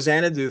opinion. In the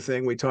Xanadu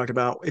thing we talked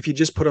about, if you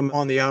just put them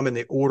on the album in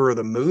the order of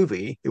the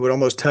movie, it would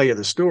almost tell you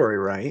the story,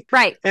 right?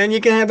 Right. And you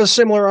can have a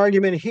similar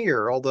argument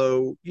here,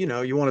 although, you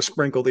know, you want to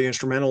sprinkle the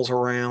instrumentals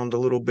around a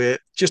little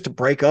bit just to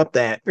break up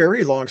that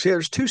very long. See,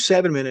 there's 2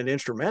 7-minute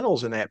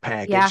instrumentals in that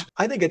package. Yeah.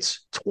 I think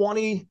it's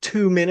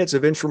 22 minutes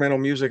of instrumental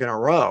music in a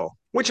row.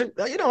 Which, you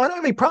know, I don't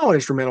have any problem with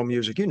instrumental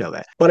music. You know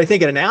that. But I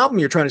think in an album,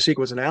 you're trying to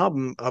sequence an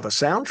album of a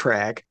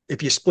soundtrack.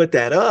 If you split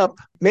that up,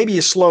 maybe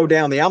you slow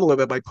down the album a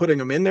little bit by putting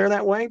them in there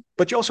that way,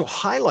 but you also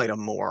highlight them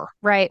more.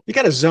 Right. You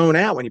got to zone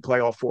out when you play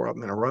all 4 of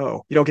them in a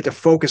row. You don't get to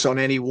focus on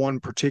any one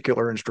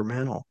particular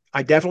instrumental.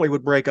 I definitely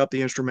would break up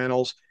the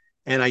instrumentals,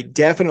 and I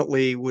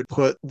definitely would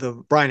put the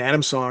Bryan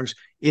Adams songs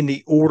in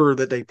the order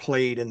that they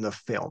played in the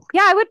film.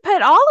 Yeah, I would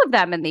put all of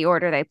them in the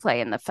order they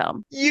play in the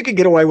film. You could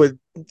get away with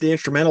the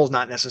instrumentals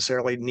not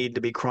necessarily need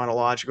to be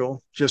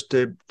chronological, just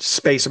to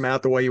space them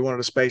out the way you wanted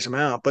to space them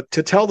out. But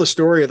to tell the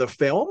story of the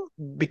film,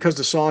 because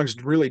the songs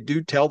really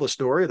do tell the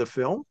story of the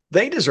film,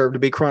 they deserve to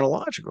be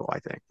chronological, I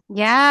think.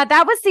 Yeah,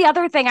 that was the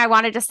other thing I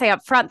wanted to say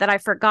up front that I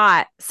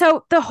forgot.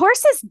 So the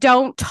horses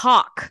don't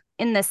talk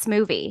in this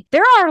movie.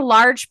 There are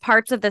large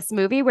parts of this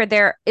movie where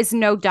there is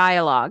no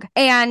dialogue.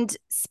 And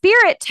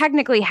Spirit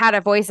technically had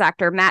a voice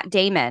actor, Matt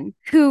Damon,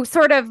 who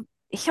sort of,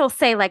 he'll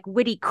say like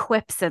witty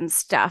quips and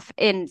stuff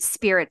in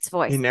Spirit's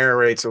voice. He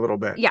narrates a little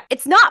bit. Yeah,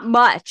 it's not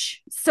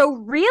much. So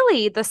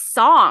really the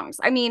songs,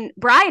 I mean,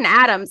 Bryan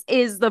Adams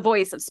is the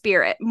voice of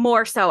Spirit,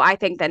 more so I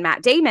think than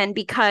Matt Damon,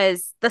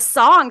 because the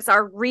songs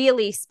are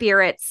really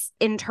Spirit's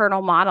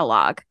internal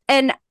monologue.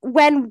 And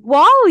when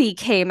Wall-E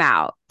came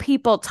out,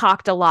 people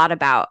talked a lot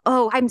about,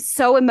 oh, I'm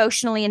so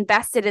emotionally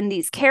invested in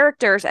these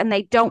characters and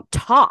they don't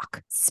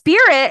talk.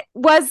 Spirit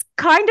was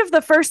kind of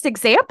the first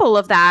example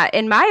of that,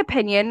 in my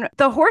opinion.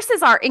 The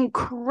horses are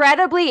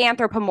incredibly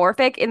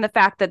anthropomorphic in the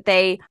fact that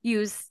they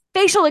use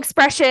facial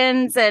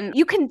expressions and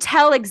you can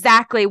tell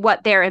exactly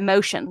what their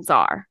emotions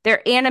are.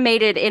 They're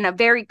animated in a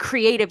very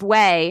creative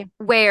way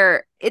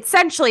where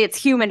essentially it's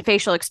human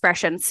facial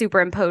expression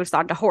superimposed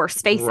onto horse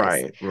faces.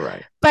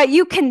 Right. But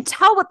you can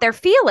tell what they're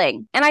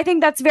feeling. And I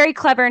think that's very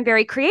clever and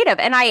very creative.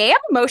 And I am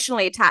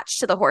emotionally attached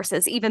to the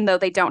horses, even though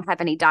they don't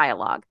have any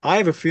dialogue. I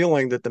have a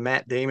feeling that the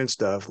Matt Damon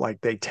stuff, like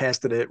they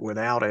tested it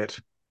without it,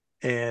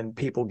 and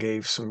people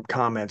gave some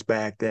comments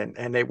back then,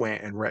 and they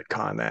went and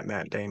retconned that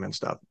Matt Damon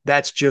stuff.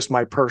 That's just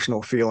my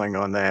personal feeling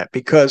on that,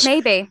 because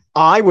maybe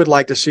I would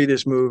like to see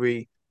this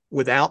movie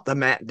without the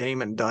Matt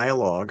Damon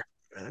dialogue.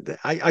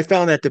 I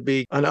found that to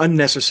be an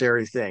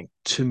unnecessary thing.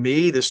 To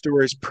me, the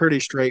story is pretty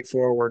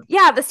straightforward.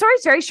 Yeah, the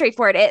story's very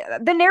straightforward.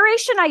 The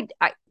narration,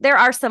 there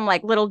are some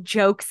like little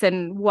jokes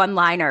and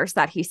one-liners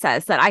that he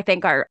says that I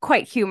think are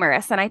quite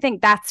humorous, and I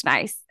think that's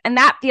nice. And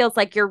that feels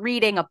like you're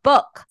reading a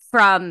book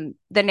from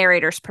the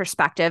narrator's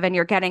perspective and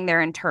you're getting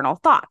their internal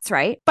thoughts,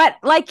 right? But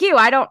like you,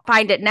 I don't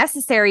find it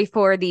necessary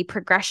for the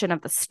progression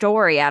of the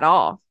story at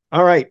all.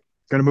 All right,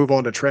 going to move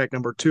on to track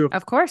number 2.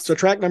 Of course. So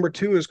track number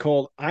 2 is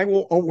called I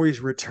Will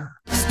Always Return.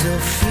 Still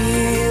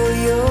feel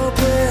your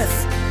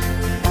breath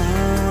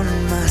on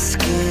my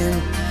skin.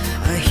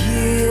 I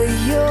hear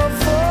your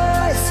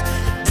voice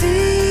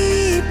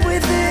deep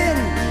within.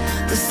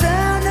 The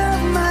sound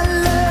of my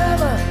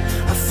lover,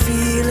 I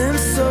feel him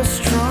so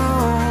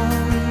strong.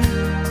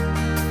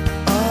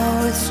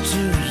 Oh, it's to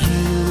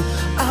you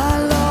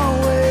I'll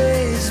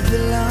always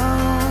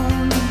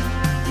belong.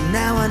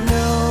 Now I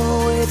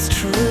know it's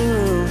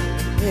true,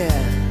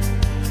 yeah.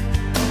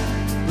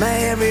 My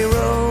every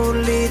road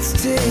leads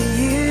to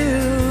you.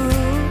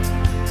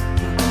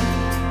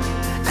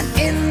 And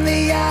in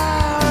the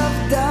hour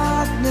of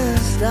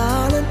darkness,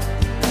 darling,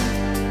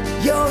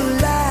 your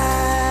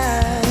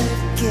light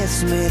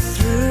gets me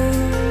through.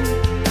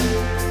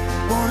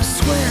 Wanna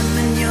swim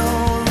in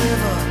your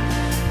river,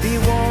 be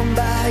warmed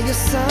by your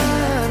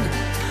sun,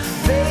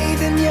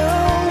 bathe in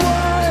your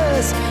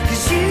waters,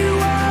 'cause you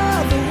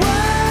are the one.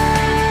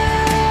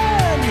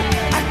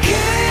 I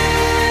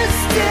can't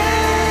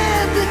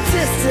stand the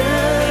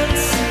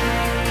distance,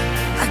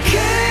 I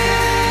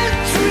can't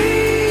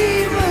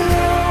dream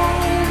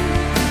alone,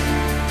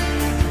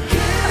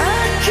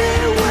 I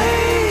can't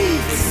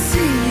wait to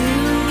see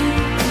you.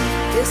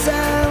 Yes,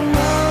 I'm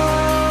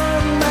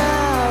on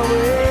my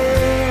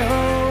way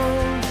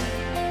home.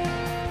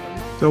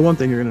 So one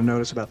thing you're going to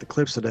notice about the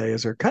clips today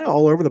is they're kind of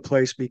all over the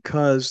place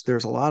because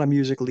there's a lot of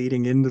music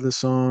leading into the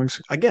songs.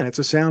 Again, it's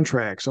a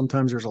soundtrack.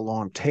 Sometimes there's a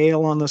long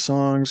tail on the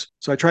songs.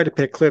 So I tried to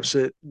pick clips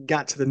that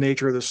got to the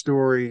nature of the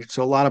story.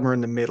 So a lot of them are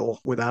in the middle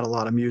without a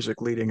lot of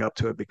music leading up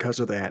to it because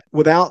of that.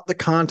 Without the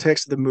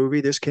context of the movie,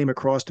 this came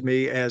across to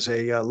me as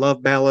a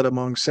love ballad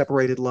among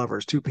separated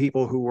lovers, two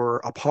people who were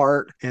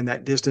apart, and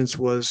that distance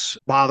was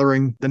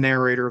bothering the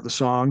narrator of the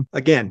song.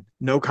 Again,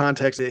 no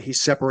context that he's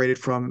separated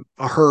from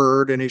a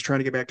herd and he's trying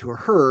to get back to a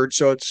herd.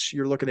 So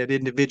you're looking at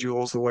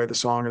individuals the way the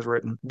song is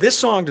written. This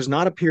song does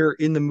not appear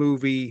in the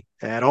movie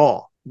at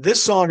all.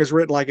 This song is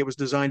written like it was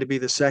designed to be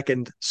the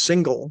second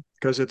single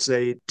because it's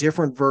a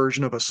different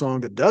version of a song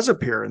that does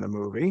appear in the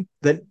movie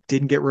that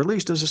didn't get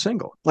released as a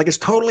single. Like, it's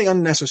totally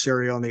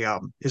unnecessary on the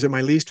album. Is it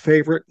my least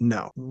favorite?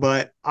 No.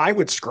 But I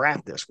would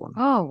scrap this one.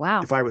 Oh,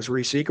 wow. If I was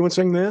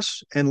resequencing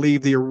this and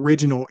leave the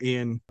original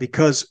in,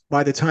 because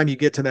by the time you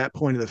get to that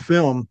point of the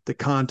film, the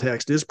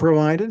context is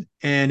provided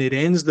and it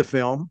ends the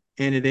film.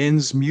 And it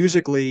ends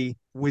musically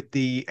with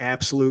the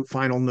absolute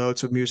final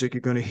notes of music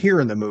you're going to hear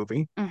in the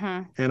movie.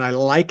 Mm-hmm. And I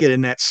like it in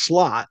that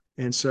slot.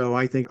 And so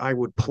I think I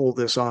would pull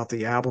this off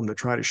the album to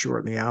try to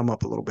shorten the album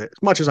up a little bit.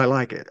 As much as I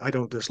like it, I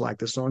don't dislike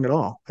this song at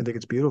all. I think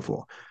it's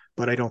beautiful,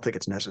 but I don't think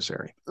it's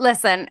necessary.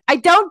 Listen, I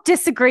don't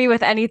disagree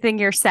with anything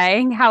you're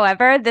saying.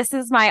 However, this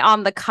is my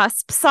on the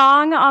cusp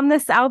song on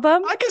this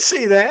album. I can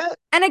see that.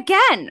 And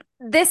again,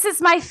 this is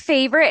my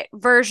favorite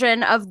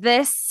version of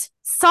this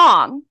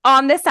song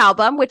on this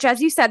album, which, as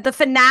you said, the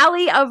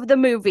finale of the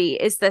movie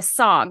is this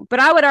song. But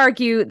I would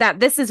argue that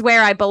This Is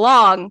Where I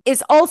Belong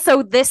is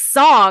also this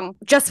song,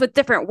 just with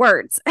different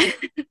words.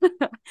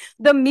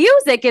 The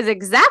music is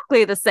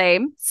exactly the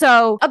same.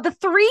 So of the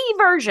 3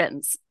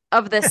 versions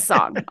of this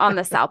song on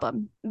this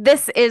album,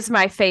 this is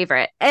my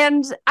favorite.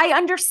 And I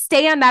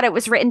understand that it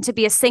was written to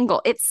be a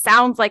single. It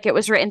sounds like it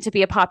was written to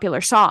be a popular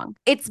song.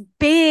 It's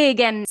big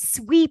and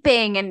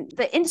sweeping, and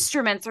the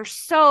instruments are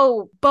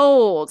so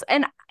bold,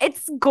 and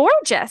it's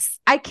gorgeous.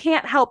 I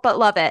can't help but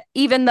love it,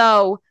 even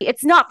though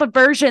it's not the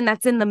version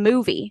that's in the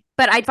movie.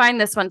 But I find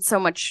this one so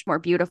much more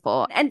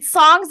beautiful. And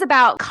songs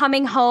about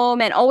coming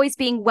home and always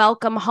being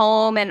welcome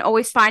home and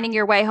always finding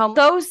your way home,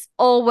 those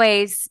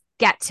always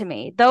get to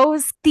me.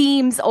 Those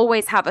themes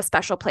always have a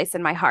special place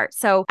in my heart.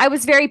 So I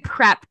was very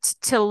prepped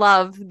to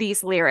love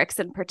these lyrics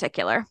in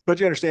particular.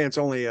 But you understand it's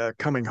only a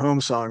coming home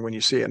song when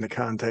you see it in the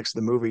context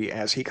of the movie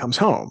as he comes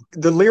home.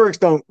 The lyrics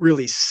don't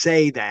really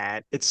say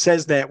that. It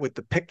says that with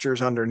the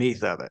pictures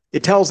underneath of it.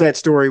 It tells that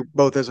story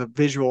both as a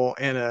visual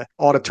and an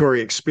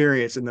auditory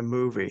experience in the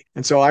movie.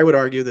 And so I would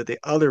argue that the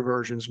other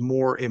version's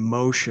more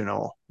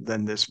emotional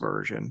than this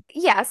version.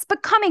 Yes,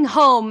 but coming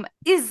home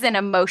is an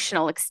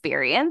emotional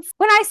experience.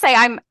 When I say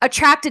I'm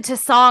attracted to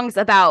songs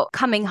about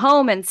coming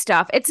home and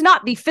stuff, it's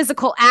not the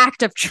physical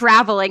act of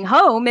traveling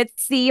home.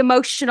 It's the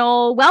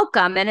emotional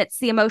welcome and it's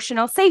the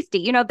emotional safety.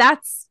 You know,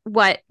 that's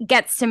what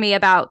gets to me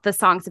about the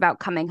songs about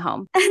coming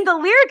home. And the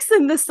lyrics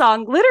in the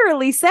song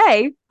literally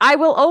say, I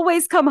will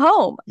always come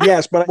home.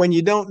 Yes, but when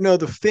you don't know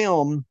the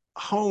film,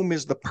 home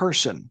is the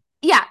person.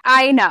 Yeah,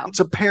 I know. It's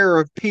a pair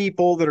of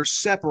people that are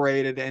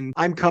separated, and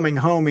I'm coming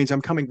home means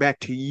I'm coming back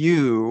to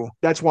you.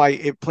 That's why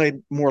it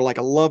played more like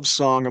a love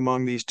song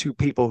among these two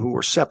people who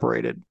were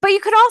separated. But you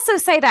could also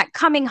say that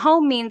coming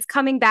home means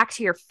coming back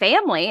to your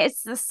family.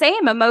 It's the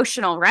same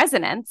emotional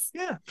resonance.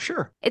 Yeah,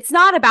 sure. It's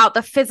not about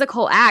the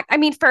physical act. I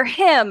mean, for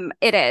him,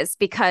 it is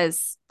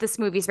because this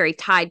movie's very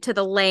tied to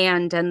the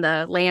land and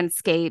the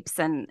landscapes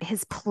and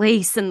his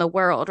place in the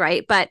world,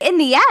 right? But in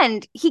the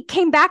end, he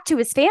came back to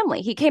his family.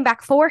 He came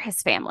back for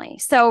his family.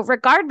 So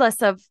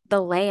regardless of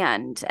the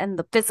land and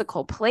the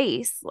physical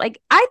place,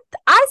 like I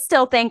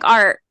still think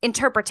our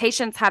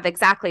interpretations have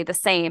exactly the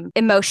same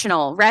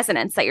emotional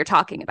resonance that you're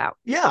talking about.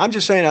 Yeah, I'm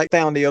just saying I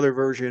found the other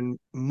version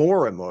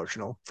more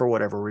emotional for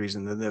whatever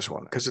reason than this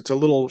one because it's a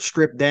little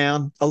stripped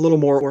down, a little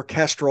more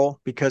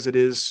orchestral because it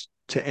is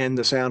to end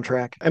the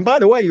soundtrack. And by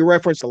the way, you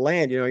referenced the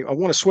land, you know, I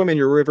want to swim in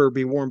your river,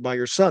 be warmed by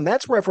your sun.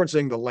 That's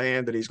referencing the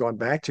land that he's gone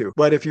back to.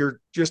 But if you're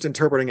just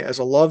interpreting it as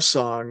a love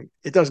song,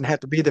 it doesn't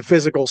have to be the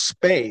physical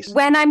space.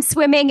 When I'm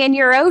swimming in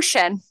your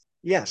ocean.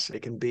 Yes,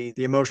 it can be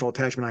the emotional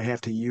attachment I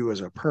have to you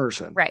as a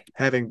person. Right.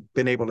 Having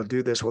been able to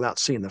do this without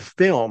seeing the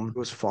film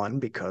was fun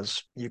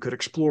because you could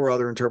explore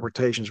other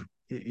interpretations.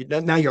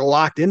 Now you're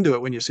locked into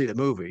it when you see the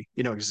movie.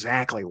 You know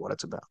exactly what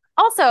it's about.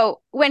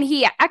 Also, when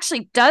he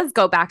actually does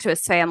go back to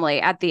his family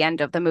at the end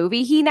of the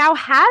movie, he now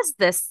has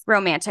this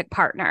romantic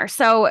partner.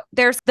 So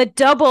there's the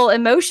double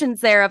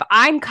emotions there of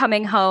I'm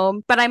coming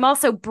home, but I'm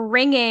also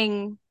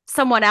bringing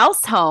someone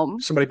else home.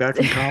 Somebody back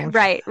from college.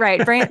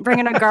 Right.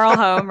 Bringing a girl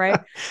home, right?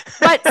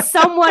 But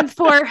someone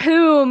for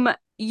whom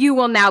you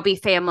will now be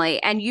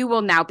family and you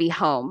will now be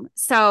home.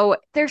 So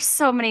there's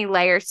so many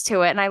layers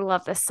to it. And I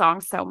love this song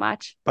so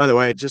much. By the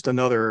way, just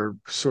another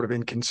sort of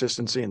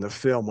inconsistency in the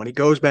film. When he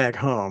goes back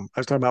home, I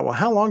was talking about, well,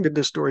 how long did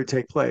this story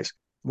take place?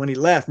 When he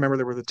left, remember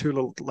there were the two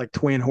little like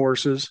twin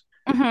horses?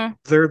 Mm-hmm.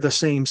 They're the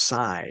same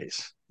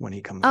size when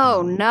he comes home.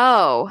 Oh,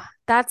 no.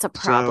 That's a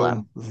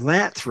problem. So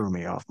that threw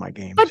me off my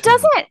game. But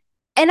doesn't,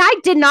 and I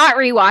did not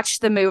rewatch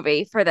the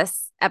movie for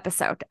this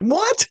episode.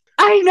 What?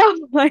 I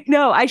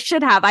know. I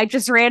should have. I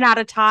just ran out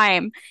of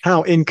time.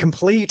 How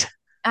incomplete.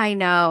 I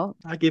know.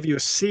 I give you a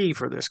C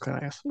for this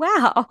class.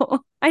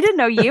 Wow. I didn't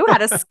know you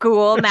had a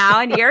school now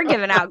and you're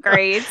giving out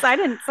grades. I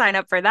didn't sign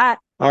up for that.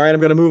 All right, I'm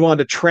going to move on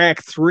to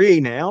track 3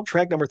 now.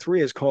 Track number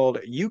 3 is called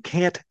You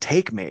Can't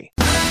Take Me.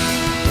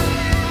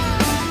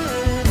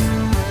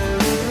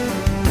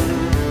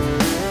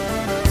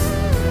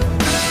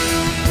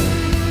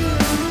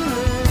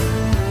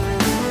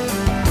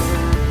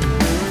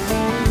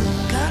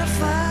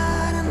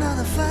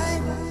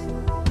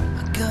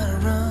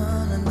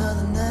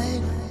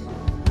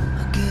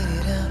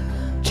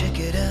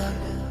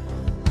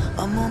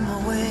 I'm on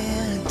my way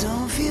and it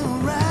don't feel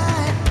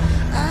right.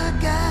 I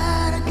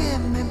gotta get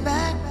me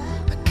back.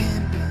 I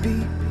can't be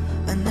beat,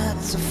 and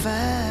that's a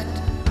fact.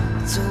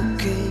 It's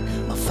okay,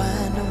 I'll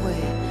find a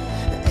way.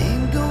 It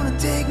ain't gonna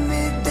take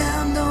me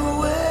down, no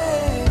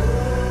way.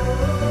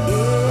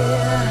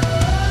 Yeah.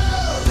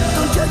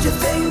 Don't judge a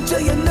thing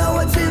till you know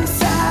what's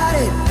inside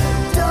it.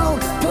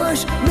 Don't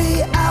push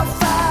me, I'll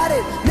fight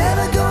it.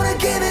 Never gonna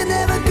give it,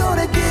 never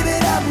gonna give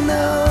it up,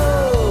 no.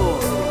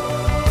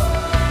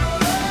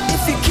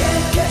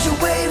 Catch a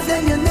wave,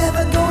 then you're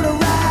never gonna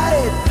ride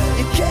it.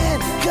 You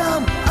can't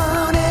come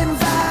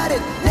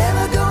uninvited.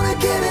 Never gonna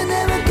give it,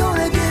 never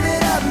gonna give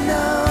it up,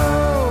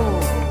 no.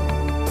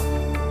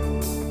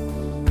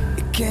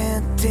 You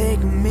can't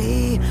take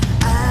me,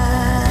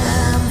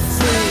 I'm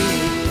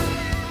free.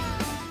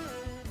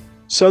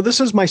 So this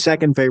is my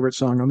second favorite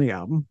song on the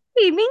album.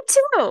 Me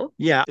too.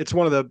 Yeah, it's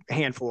one of the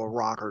handful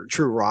of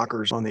true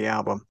rockers on the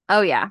album. Oh,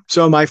 yeah.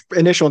 So my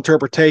initial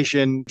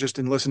interpretation, just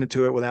in listening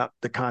to it without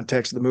the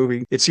context of the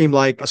movie, it seemed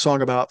like a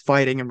song about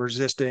fighting and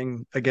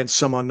resisting against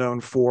some unknown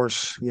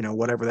force, you know,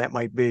 whatever that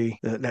might be,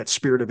 that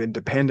spirit of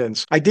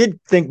independence. I did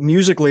think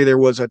musically there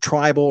was a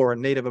tribal or a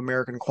Native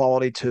American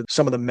quality to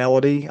some of the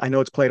melody. I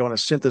know it's played on a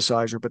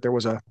synthesizer, but there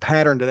was a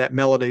pattern to that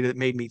melody that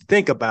made me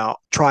think about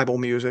tribal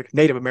music,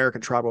 Native American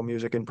tribal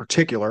music in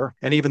particular.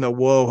 And even the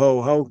whoa,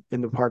 ho, ho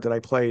in the part that I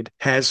played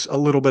has a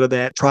little bit of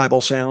that tribal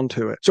sound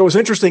to it. So it was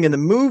interesting in the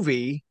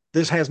movie.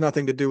 This has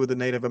nothing to do with the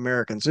Native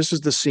Americans. This is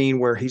the scene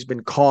where he's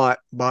been caught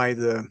by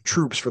the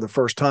troops for the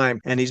first time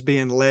and he's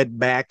being led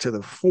back to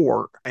the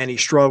fort and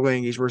he's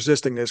struggling. He's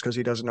resisting this because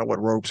he doesn't know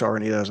what ropes are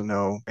and he doesn't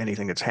know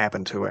anything that's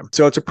happened to him.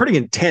 So it's a pretty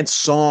intense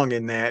song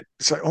in that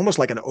it's almost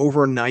like an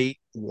overnight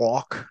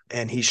walk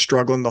and he's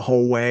struggling the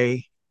whole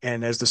way.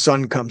 And as the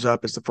sun comes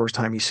up, it's the first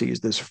time he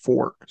sees this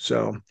fort.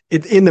 So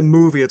in the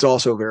movie, it's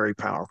also very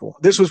powerful.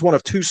 This was one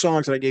of 2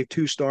 songs that I gave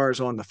 2 stars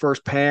on the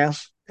first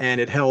pass. And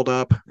it held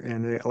up.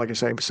 And like I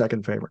say,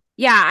 second favorite.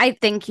 Yeah, I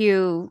think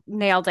you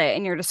nailed it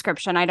in your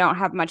description. I don't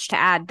have much to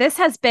add. This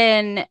has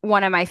been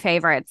one of my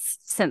favorites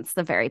since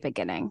the very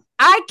beginning.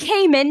 I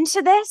came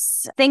into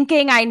this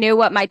thinking I knew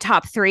what my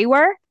top 3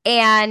 were,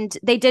 and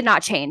they did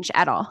not change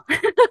at all.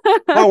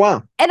 Oh,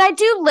 wow. And I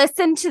do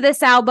listen to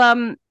this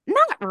album,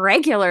 not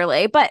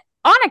regularly, but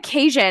On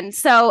occasion.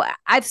 So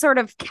I've sort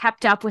of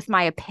kept up with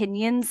my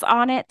opinions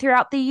on it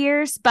throughout the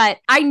years, but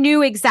I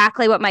knew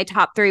exactly what my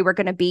top three were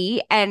going to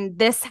be. And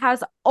this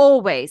has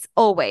always,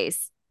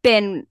 always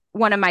been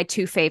one of my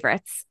two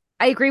favorites.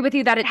 I agree with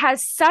you that it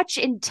has such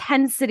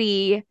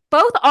intensity,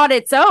 both on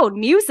its own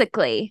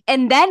musically,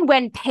 and then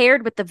when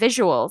paired with the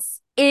visuals,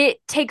 it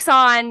takes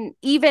on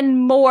even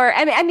more.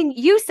 I mean,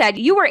 you said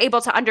you were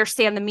able to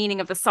understand the meaning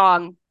of the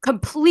song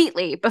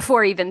completely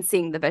before even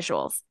seeing the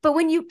visuals. But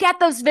when you get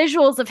those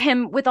visuals of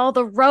him with all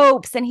the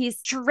ropes and he's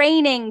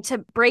straining to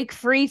break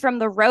free from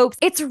the ropes,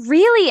 it's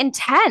really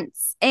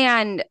intense.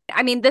 And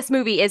I mean, this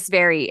movie is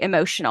very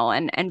emotional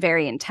and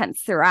very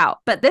intense throughout.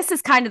 But this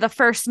is kind of the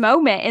first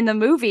moment in the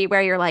movie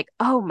where you're like,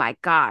 oh my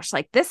gosh,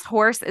 like this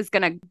horse is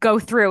going to go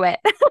through it.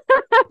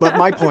 But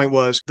my point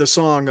was the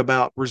song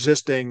about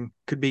resisting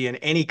could be in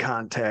any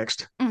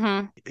context.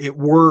 Mm-hmm. It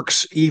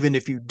works even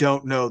if you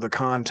don't know the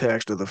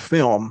context of the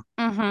film.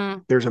 Mm-hmm.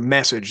 There's a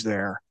message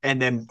there.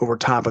 And then over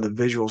top of the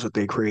visuals that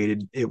they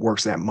created, it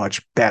works that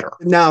much better.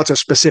 Now it's a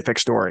specific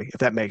story, if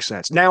that makes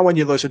sense. Now when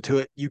you listen to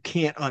it, you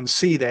can't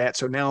unsee that.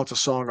 So now it's a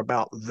song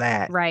about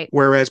that. Right.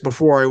 Whereas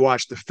before I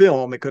watched the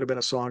film, it could have been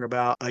a song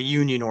about a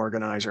union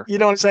organizer. You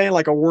know what I'm saying?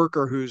 Like a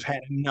worker who's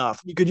had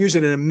enough. You could use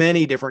it in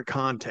many different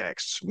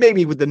contexts,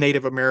 maybe with the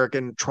Native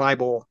American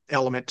tribal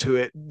element to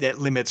it that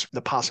limits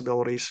the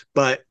possibilities.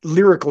 But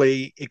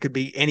lyrically, it could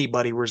be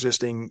anybody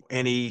resisting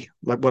any,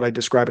 like what I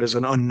describe it as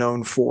an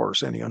unknown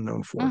force, any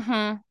unknown force.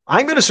 Mm-hmm.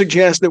 I'm going to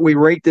suggest that we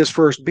rate this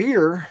first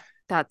beer.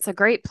 That's a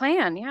great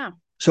plan. Yeah.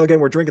 So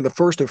again, we're drinking the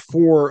first of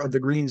 4 of the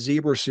Green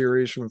Zebra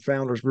series from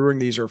Founders Brewing.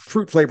 These are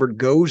fruit-flavored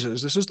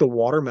gozes. This is the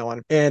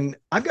watermelon. And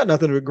I've got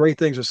nothing but great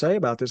things to say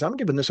about this. I'm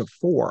giving this a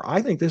 4. I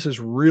think this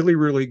is really,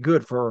 really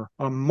good for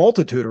a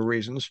multitude of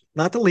reasons,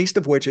 not the least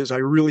of which is I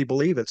really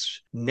believe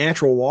it's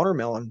natural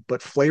watermelon,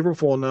 but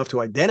flavorful enough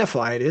to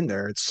identify it in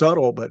there. It's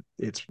subtle, but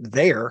it's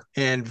there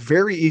and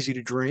very easy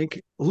to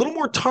drink. A little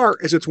more tart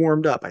as it's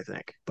warmed up, I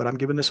think. But I'm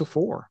giving this a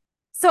 4.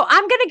 So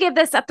I'm going to give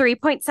this a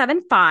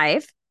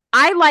 3.75.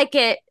 I like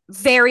it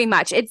very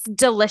much. It's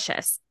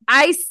delicious.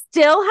 I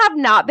still have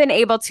not been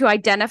able to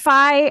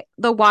identify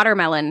the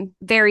watermelon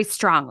very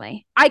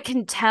strongly. I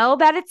can tell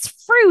that it's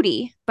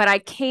fruity, but I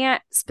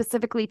can't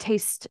specifically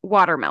taste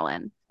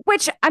watermelon,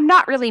 which I'm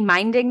not really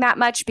minding that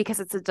much because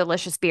it's a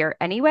delicious beer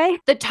anyway.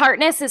 The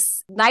tartness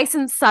is nice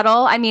and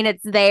subtle. I mean,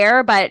 it's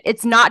there, but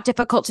it's not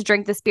difficult to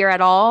drink this beer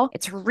at all.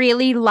 It's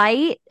really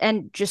light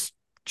and just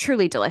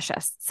truly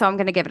delicious. So I'm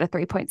going to give it a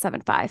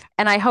 3.75.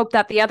 And I hope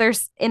that the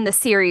others in the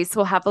series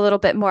will have a little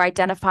bit more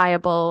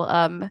identifiable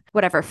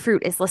whatever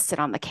fruit is listed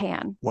on the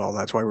can. Well,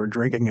 that's why we're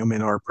drinking them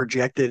in our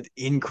projected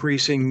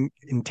increasing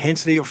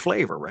intensity of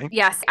flavor, right?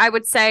 Yes, I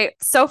would say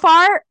so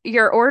far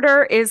your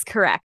order is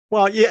correct.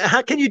 Well, yeah,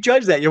 how can you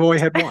judge that? You've only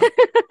had one.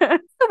 The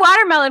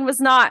watermelon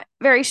was not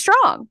very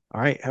strong.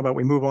 All right, how about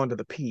we move on to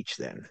the peach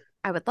then?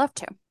 I would love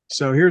to.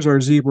 So here's our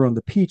zebra on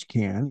the peach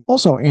can.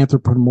 Also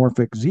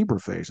anthropomorphic zebra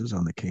faces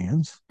on the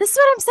cans. This is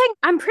what I'm saying.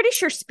 I'm pretty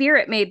sure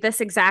Spirit made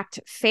this exact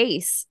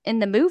face in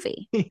the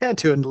movie. He had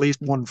to in at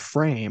least one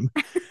frame.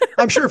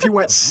 I'm sure if you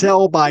went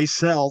cell by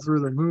cell through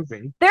the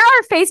movie. There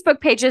are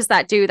Facebook pages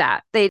that do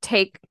that. They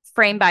take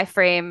frame by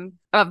frame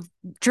of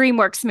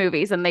DreamWorks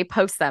movies and they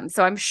post them.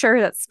 So I'm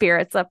sure that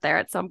Spirit's up there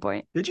at some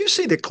point. Did you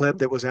see the clip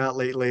that was out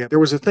lately? There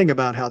was a thing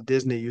about how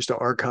Disney used to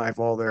archive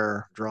all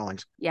their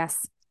drawings.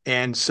 Yes.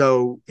 And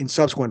so in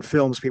subsequent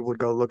films, people would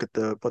go look at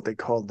the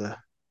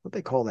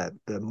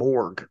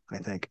morgue, I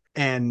think,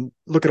 and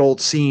look at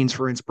old scenes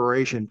for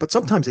inspiration. But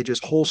sometimes they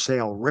just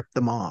wholesale rip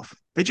them off.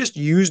 They just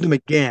used them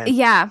again.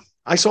 Yeah.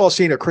 I saw a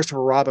scene of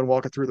Christopher Robin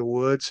walking through the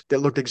woods that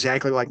looked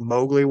exactly like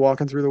Mowgli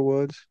walking through the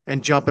woods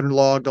and jumping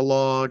log to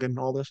log and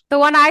all this. The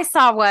one I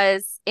saw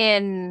was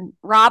in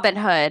Robin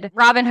Hood.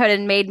 Robin Hood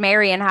and Maid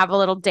Marian have a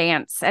little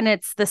dance, and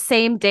it's the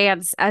same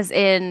dance as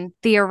in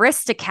the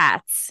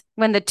Aristocats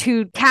when the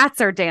two cats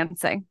are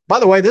dancing. By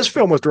the way, this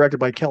film was directed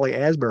by Kelly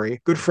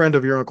Asbury, good friend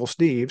of your Uncle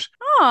Steve's.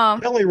 Oh.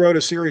 Kelly wrote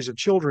a series of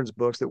children's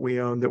books that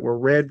we owned that were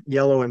red,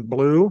 yellow, and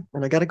blue.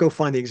 And I got to go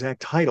find the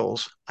exact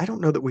titles. I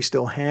don't know that we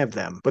still have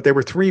them, but there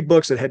were 3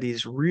 books that had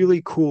these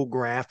really cool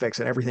graphics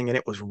and everything in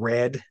it was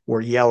red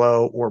or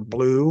yellow or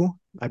blue.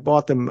 I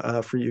bought them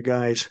for you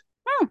guys.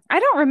 I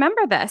don't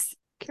remember this.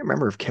 Can't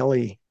remember if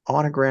Kelly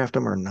autographed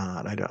them or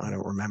not. I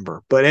don't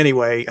remember. But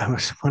anyway,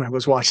 when I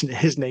was watching it,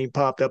 his name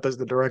popped up as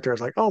the director. I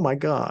was like, oh my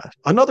God,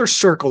 another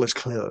circle is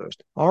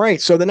closed. All right.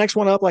 So the next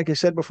one up, like I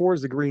said before,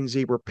 is the Green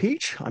Zebra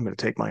Peach. I'm going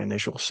to take my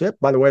initial sip.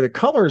 By the way, the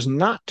color is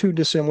not too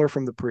dissimilar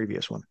from the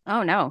previous one.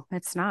 Oh, no,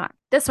 it's not.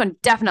 This one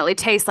definitely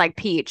tastes like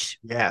peach.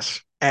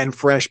 Yes. And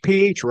fresh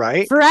peach,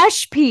 right?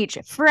 Fresh peach.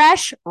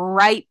 Fresh,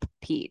 ripe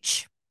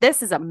peach.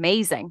 This is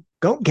amazing.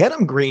 Don't get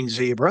them, Green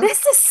Zebra.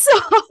 This is so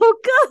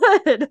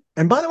good.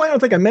 And by the way, I don't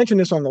think I mentioned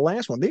this on the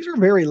last one. These are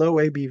very low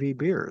ABV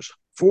beers.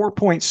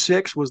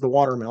 4.6 was the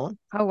watermelon.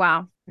 Oh,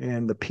 wow.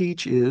 And the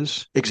peach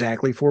is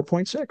exactly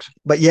 4.6.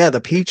 But yeah, the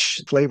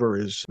peach flavor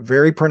is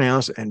very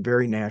pronounced and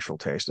very natural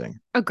tasting.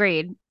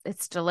 Agreed.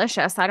 It's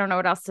delicious. I don't know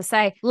what else to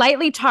say.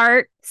 Lightly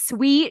tart,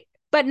 sweet,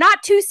 but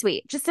not too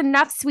sweet, just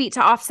enough sweet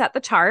to offset the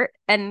tart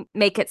and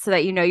make it so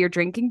that you know you're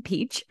drinking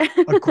peach.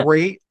 A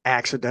great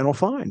accidental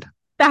find.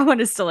 That one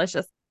is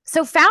delicious.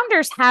 So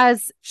Founders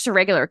has just a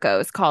regular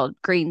goes called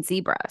Green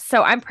Zebra.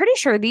 So I'm pretty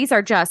sure these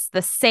are just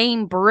the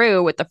same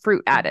brew with the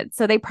fruit added.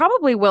 So they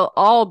probably will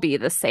all be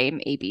the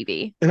same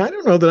ABV. And I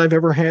don't know that I've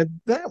ever had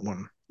that one.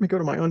 Let me go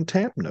to my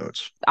Untapped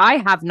notes. I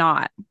have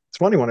not. It's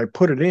funny, when I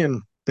put it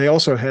in, they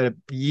also had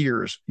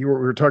years. We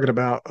were talking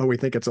about, we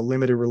think it's a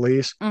limited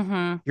release.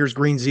 Mm-hmm. Here's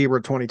Green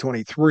Zebra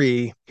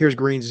 2023. Here's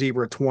Green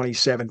Zebra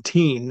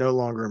 2017, no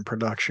longer in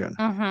production.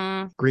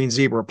 Mm-hmm. Green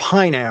Zebra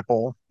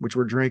Pineapple, which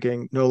we're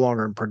drinking, no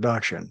longer in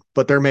production.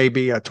 But there may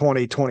be a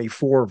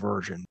 2024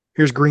 version.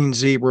 Here's Green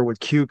Zebra with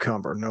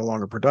Cucumber, no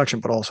longer production,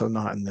 but also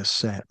not in this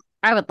set.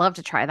 I would love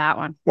to try that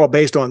one. Well,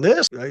 based on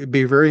this, it'd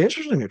be very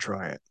interesting to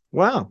try it.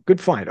 Wow, good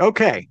find.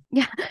 Okay.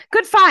 Yeah,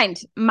 good find.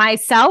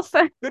 Myself.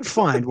 Good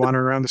find,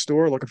 wandering around the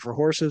store looking for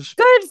horses.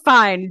 Good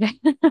find.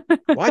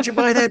 Why'd you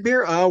buy that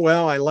beer? Oh,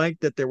 well, I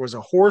liked that there was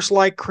a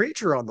horse-like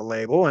creature on the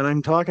label, and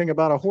I'm talking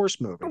about a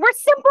horse movie. We're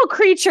simple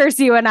creatures,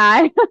 you and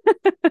I.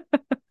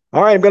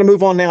 All right, I'm going to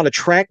move on now to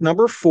track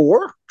number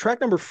 4.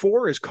 Track number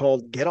 4 is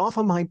called Get Off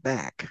of My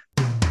Back.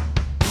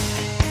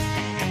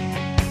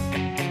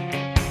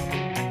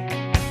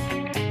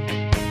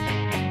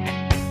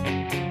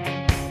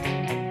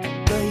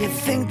 You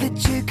think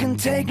that you can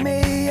take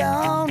me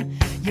on?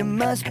 You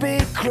must be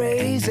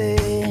crazy.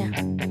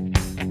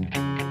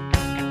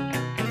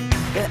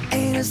 There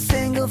ain't a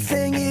single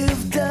thing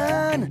you've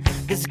done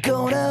that's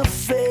gonna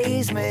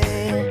faze me.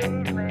 Oh,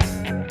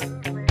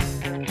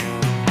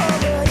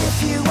 but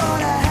if you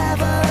wanna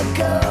have a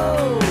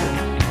go,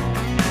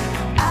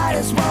 I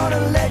just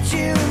wanna let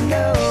you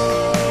know.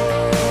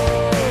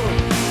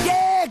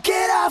 Yeah,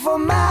 get off of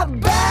my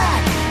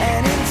back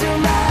and into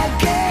my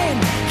game.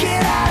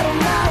 Get out of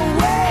my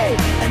way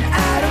and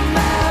out of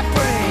my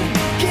brain.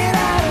 Get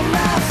out of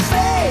my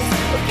face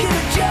or give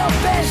it your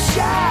best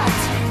shot.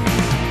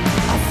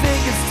 I think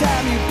it's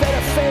time you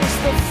better face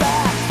the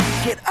fact.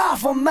 Get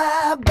off of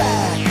my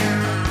back.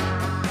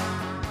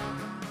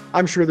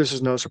 I'm sure this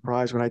is no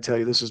surprise when I tell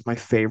you this is my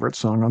favorite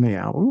song on the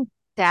album.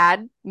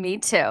 Dad, me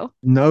too.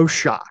 No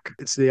shock.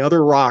 It's the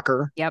other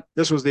rocker. Yep.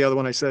 This was the other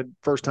one I said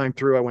first time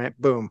through. I went,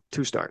 boom,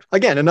 2 stars.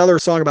 Again, another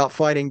song about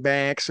fighting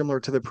back, similar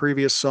to the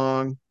previous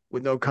song.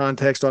 With no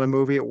context on a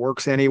movie, it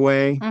works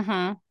anyway.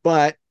 Mm-hmm.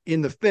 But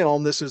in the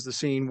film, this is the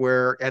scene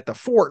where at the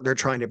fort, they're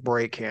trying to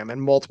break him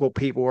and multiple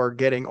people are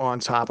getting on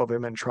top of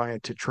him and trying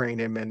to train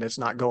him, and it's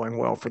not going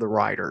well for the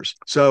riders.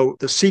 So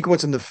the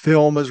sequence in the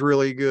film is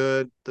really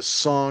good. The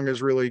song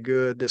is really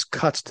good. This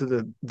cuts to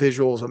the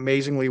visuals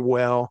amazingly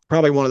well.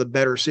 Probably one of the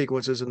better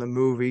sequences in the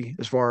movie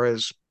as far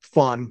as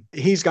fun.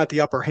 He's got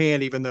the upper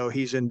hand, even though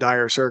he's in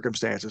dire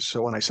circumstances.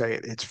 So when I say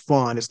it's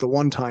fun, it's the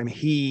one time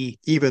he,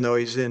 even though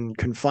he's in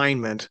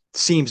confinement,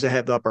 seems to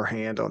have the upper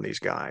hand on these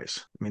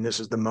guys. I mean, this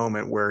is the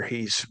moment where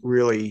he's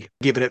really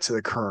giving it to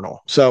the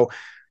colonel. So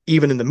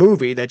even in the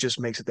movie, that just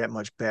makes it that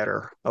much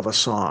better of a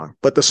song.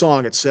 But the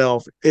song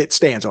itself, it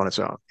stands on its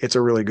own. It's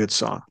a really good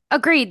song.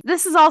 Agreed.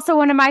 This is also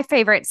one of my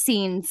favorite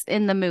scenes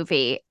in the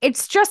movie.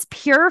 It's just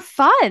pure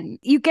fun.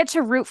 You get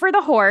to root for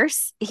the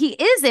horse. He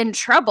is in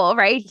trouble,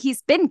 right?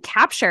 He's been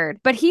captured,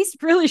 but he's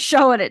really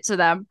showing it to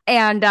them.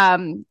 And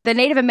the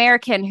Native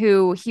American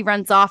who he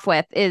runs off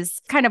with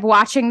is kind of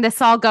watching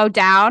this all go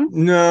down.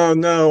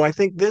 No. I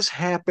think this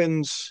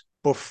happens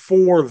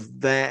before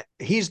that.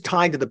 He's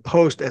tied to the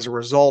post as a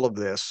result of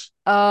this.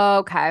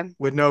 Okay.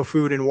 With no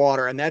food and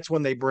water. And that's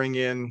when they bring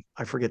in,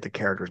 I forget the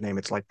character's name.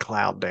 It's like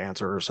Cloud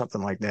Dancer or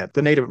something like that.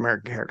 The Native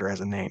American character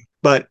has a name.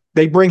 But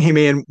they bring him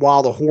in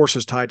while the horse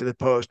is tied to the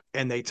post,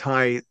 and they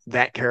tie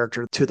that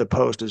character to the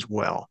post as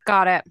well.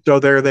 Got it. So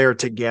they're there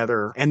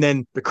together. And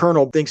then the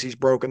colonel thinks he's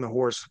broken the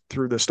horse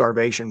through the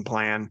starvation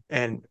plan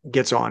and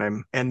gets on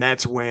him. And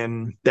that's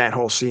when that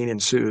whole scene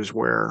ensues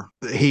where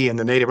he and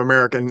the Native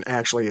American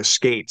actually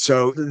escape.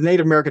 So the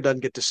Native American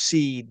doesn't get to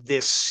see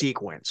this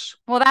sequence.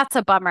 Well, that's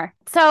a bummer.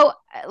 So,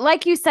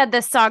 like you said,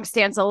 this song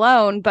stands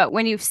alone, but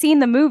when you've seen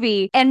the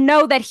movie and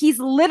know that he's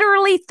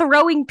literally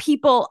throwing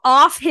people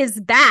off his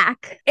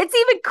back, it's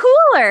even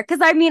cooler. Because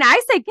I mean,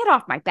 I say get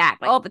off my back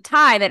all the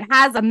time. It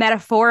has a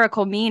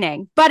metaphorical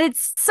meaning, but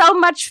it's so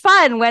much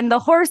fun when the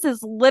horse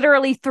is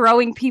literally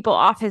throwing people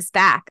off his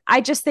back.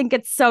 I just think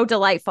it's so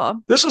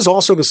delightful. This is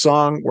also the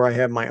song where I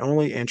have my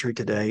only entry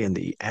today in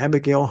the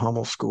Abigail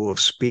Hummel School of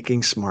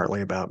Speaking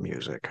Smartly About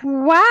Music.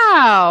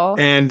 Wow.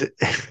 And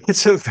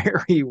it's a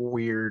very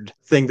weird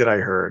thing that I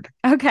heard.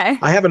 Okay.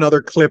 I have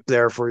another clip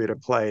there for you to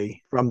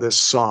play from this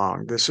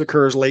song. This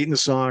occurs late in the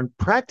song,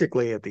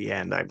 practically at the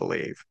end, I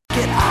believe.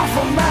 Get off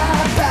of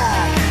my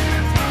back.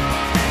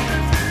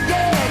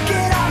 Yeah,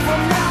 get off of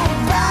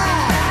my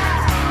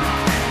back.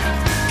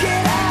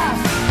 Get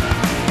off.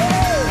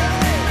 Hey.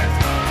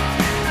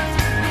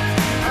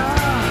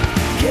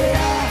 Get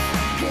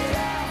off.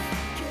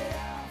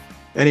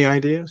 Any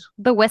ideas?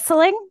 The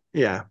whistling?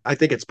 Yeah, I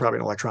think it's probably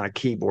an electronic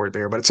keyboard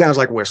there, but it sounds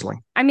like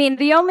whistling. I mean,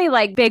 the only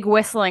like big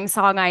whistling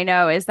song I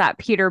know is that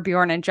Peter,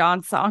 Bjorn, and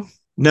John song.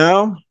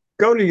 No,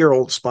 Go to your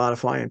old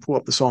Spotify and pull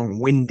up the song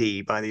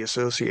Windy by The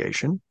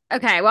Association.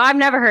 Okay, well, I've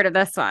never heard of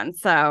this one,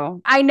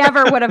 so I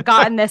never would have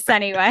gotten this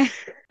anyway.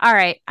 All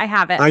right, I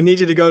have it. I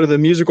need you to go to the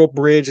musical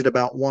bridge at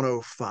about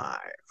 105.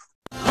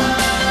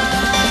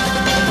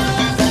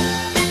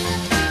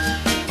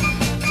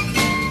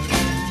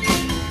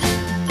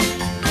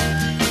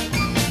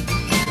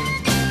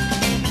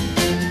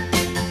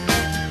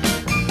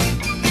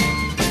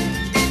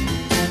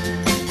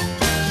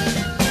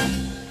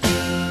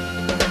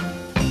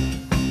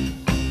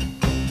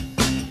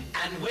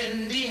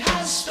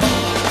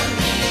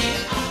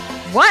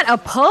 What a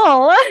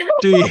pull.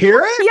 Do you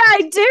hear it? Yeah,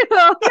 I do.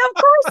 Yeah, of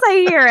course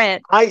I hear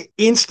it. I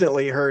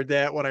instantly heard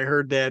that when I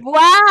heard that.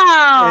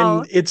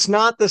 Wow. And it's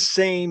not the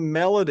same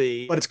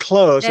melody, but it's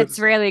close. It's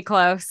really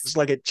close. It's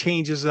like it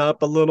changes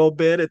up a little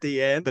bit at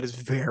the end, but it's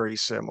very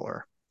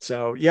similar.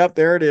 So, yep,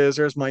 there it is.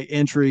 There's my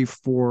entry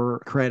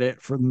for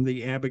credit from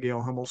the Abigail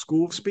Hummel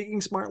School of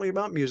Speaking Smartly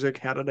About Music.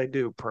 How did I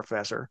do,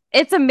 Professor?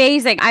 It's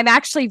amazing. I'm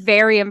actually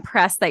very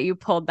impressed that you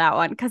pulled that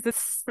one because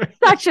it's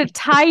such a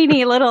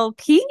tiny little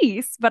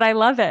piece, but I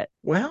love it.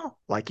 Well,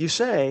 like you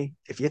say,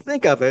 if you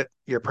think of it,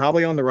 you're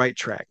probably on the right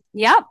track.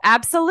 Yep,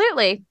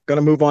 absolutely. Going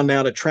to move on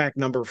now to track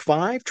number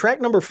 5. Track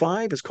number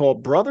 5 is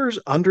called Brothers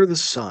Under the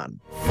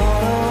Sun.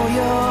 Follow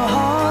your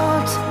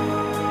heart,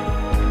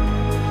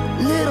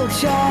 little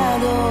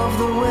child of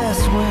the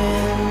west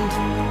wind.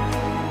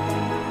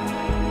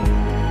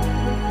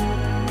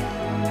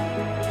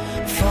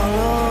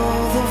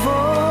 Follow the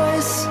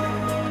voice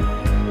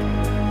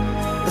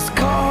that's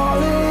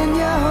calling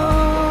you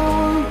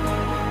home.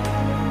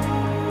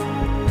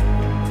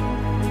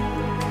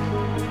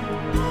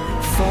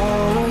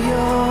 Follow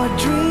your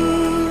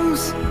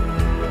dreams,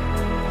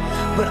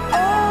 but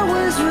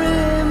always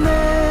remember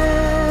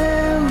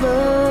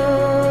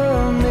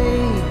me.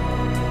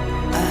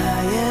 I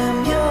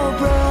am your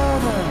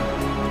brother,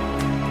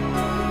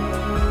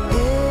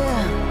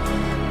 yeah,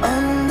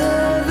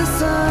 under the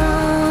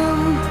sun.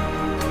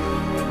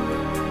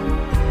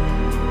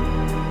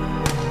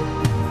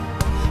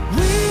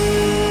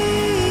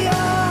 We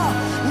are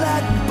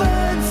like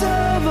birds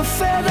of a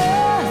feather.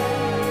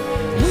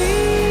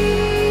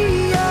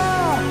 We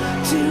are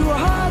two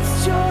hearts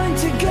joined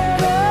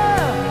together.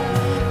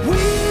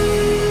 We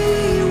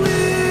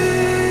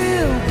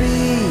will be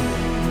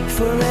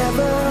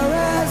forever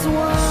as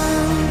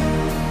one.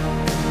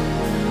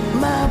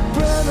 My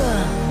brother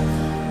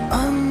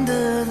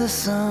under the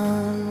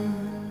sun.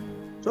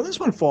 So this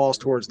one falls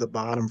towards the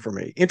bottom for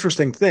me.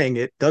 Interesting thing,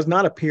 it does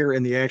not appear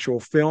in the actual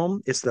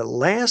film. It's the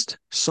last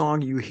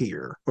song you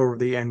hear over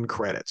the end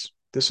credits.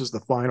 This is the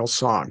final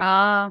song.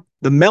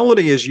 The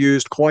melody is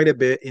used quite a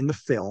bit in the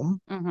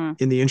film,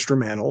 in the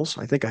instrumentals.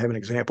 I think I have an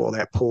example of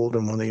that pulled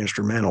in one of the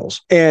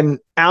instrumentals. And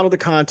out of the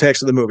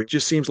context of the movie, it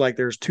just seems like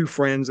there's two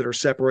friends that are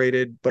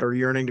separated but are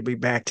yearning to be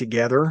back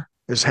together,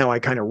 is how I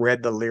kind of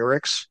read the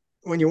lyrics.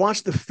 When you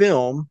watch the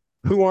film,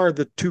 who are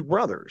the two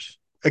brothers?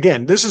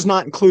 Again, this is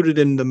not included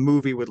in the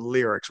movie with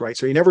lyrics, right?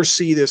 So you never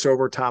see this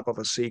over top of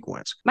a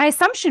sequence. My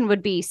assumption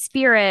would be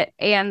Spirit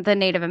and the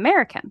Native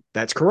American.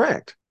 That's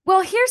correct.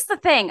 Well, here's the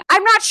thing.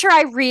 I'm not sure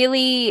I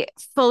really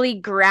fully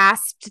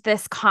grasped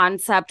this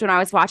concept when I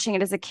was watching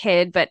it as a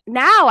kid, but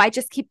now I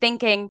just keep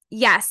thinking,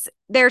 yes,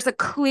 there's a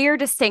clear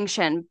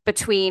distinction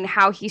between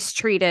how he's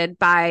treated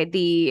by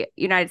the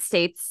United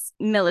States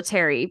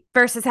military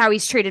versus how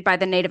he's treated by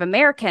the Native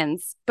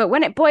Americans. But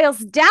when it boils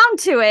down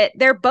to it,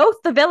 they're both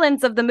the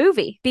villains of the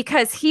movie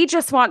because he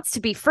just wants to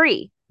be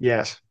free.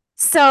 Yes.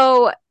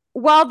 So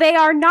while they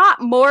are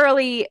not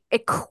morally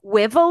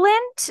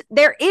equivalent,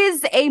 there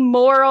is a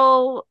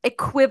moral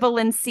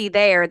equivalency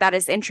there that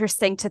is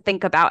interesting to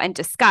think about and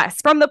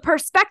discuss from the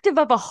perspective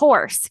of a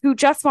horse who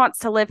just wants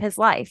to live his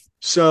life.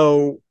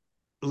 So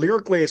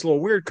lyrically, it's a little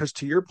weird because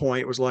to your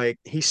point, it was like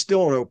he's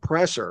still an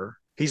oppressor.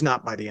 He's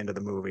not by the end of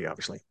the movie,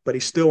 obviously, but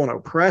he's still an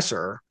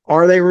oppressor.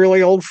 Are they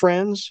really old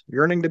friends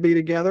yearning to be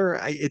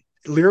together?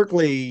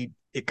 Lyrically,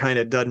 it kind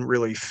of doesn't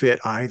really fit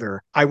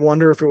either. I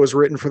wonder if it was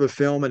written for the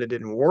film and it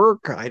didn't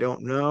work. I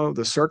don't know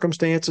the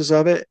circumstances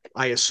of it.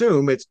 I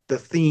assume it's the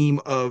theme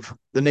of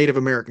the Native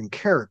American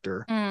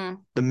character.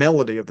 The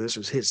melody of this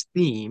is his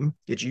theme.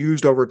 It's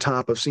used over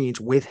top of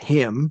scenes with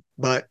him.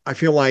 But I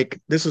feel like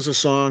this is a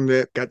song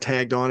that got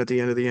tagged on at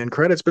the end of the end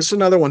credits. But it's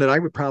another one that I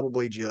would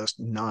probably just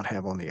not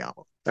have on the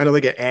album. I don't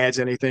think it adds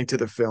anything to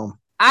the film.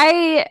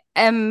 I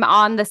am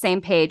on the same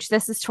page.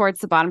 This is towards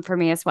the bottom for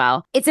me as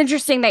well. It's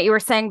interesting that you were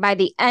saying by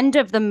the end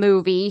of the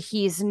movie,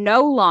 he's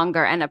no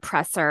longer an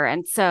oppressor.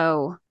 And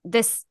so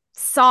this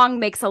song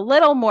makes a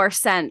little more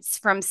sense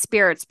from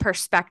Spirit's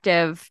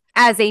perspective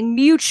as a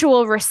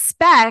mutual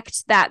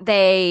respect that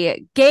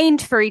they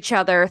gained for each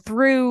other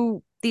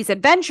through these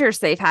adventures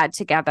they've had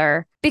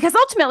together. Because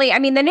ultimately, I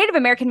mean, the Native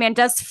American man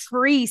does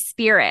free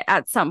Spirit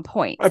at some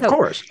point. Of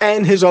course.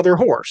 And his other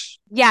horse.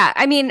 Yeah.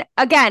 I mean,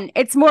 again,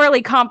 it's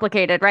morally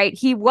complicated, right?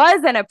 He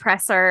was an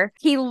oppressor.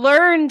 He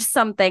learned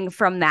something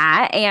from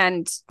that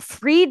and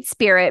freed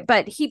Spirit,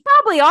 but he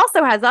probably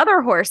also has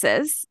other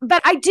horses.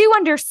 But I do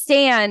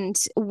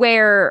understand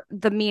where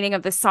the meaning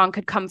of this song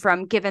could come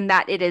from, given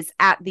that it is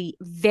at the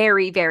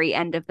very, very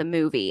end of the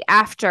movie,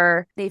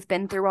 after they've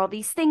been through all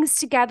these things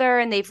together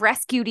and they've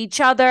rescued each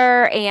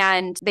other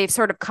and they've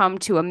sort of come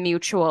to a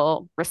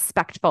mutual,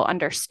 respectful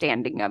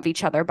understanding of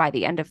each other by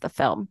the end of the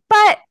film.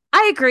 But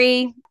I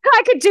agree.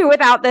 I could do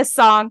without this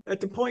song. At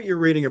the point you're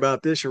reading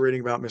about this, you're reading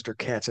about Mr.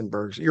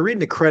 Katzenberg's. You're reading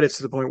the credits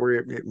to the point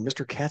where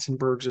Mr.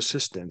 Katzenberg's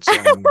assistants.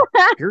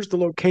 Here's the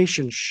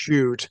location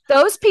shoot.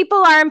 Those people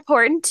are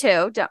important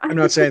too. I'm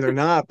not saying they're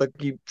not, but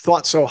you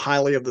thought so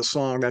highly of the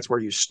song, that's where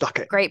you stuck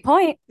it. Great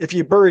point. If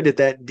you buried it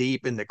that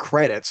deep in the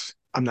credits,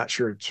 I'm not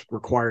sure it's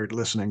required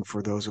listening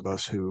for those of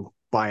us who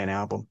buy an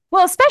album.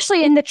 Well,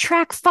 especially in the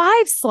track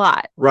 5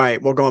 slot.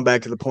 Right. Well, going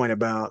back to the point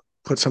about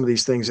put some of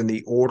these things in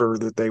the order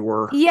that they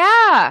were.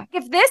 Yeah.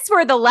 If this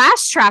were the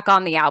last track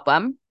on the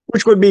album.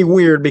 Which would be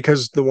weird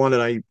because the one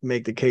that I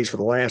make the case for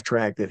the last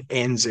track that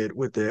ends it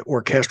with the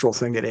orchestral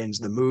thing that ends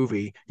the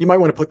movie, you might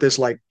want to put this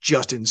like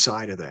just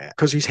inside of that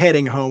because he's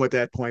heading home at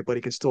that point, but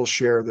he can still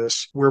share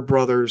this. We're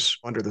brothers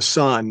under the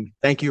sun.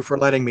 Thank you for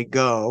letting me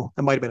go.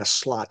 That might have been a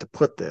slot to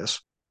put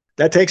this.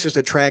 That takes us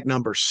to track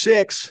number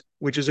 6,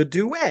 which is a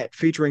duet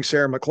featuring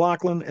Sarah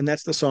McLachlan, and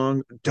that's the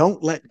song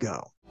Don't Let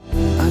Go.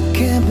 I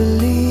can't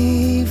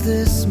believe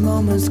this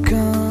moment's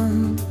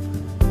come.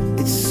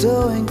 It's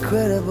so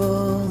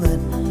incredible that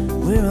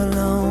we're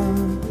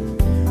alone.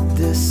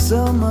 There's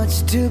so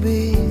much to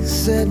be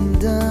said and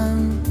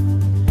done.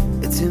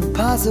 It's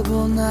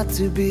impossible not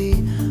to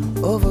be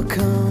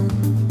overcome.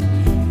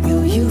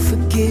 Will you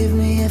forgive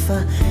me if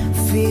I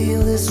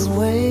feel this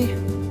way?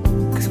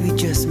 'Cause we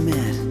just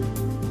met.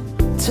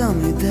 Tell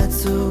me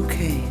that's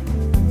okay.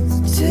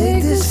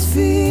 Take this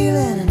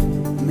feeling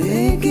and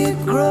make it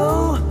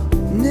grow.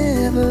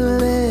 Never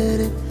let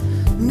it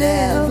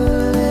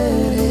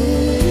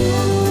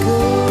go.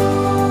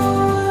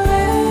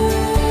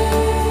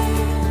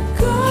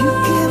 You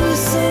give me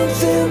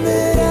something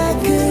that I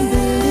can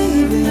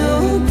believe in.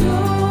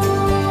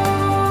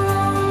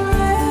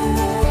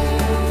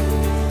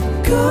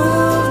 Go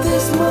of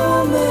this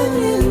moment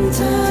in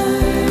time.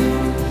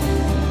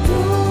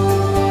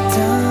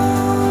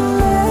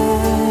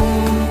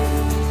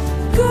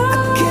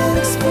 I can't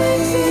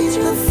explain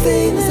the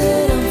things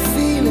that I'm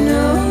feeling.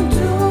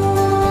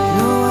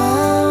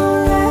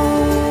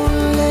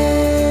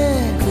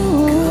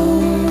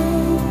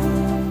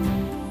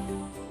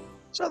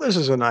 So this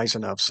is a nice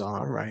enough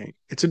song, right?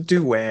 It's a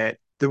duet.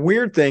 The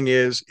weird thing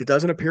is it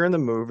doesn't appear in the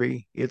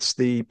movie. It's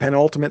the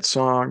penultimate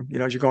song. You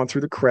know, as you're going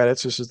through the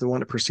credits, this is the one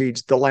that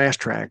precedes the last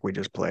track we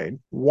just played.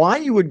 Why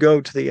you would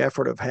go to the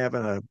effort of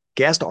having a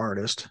guest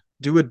artist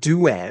do a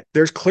duet.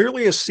 There's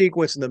clearly a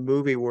sequence in the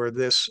movie where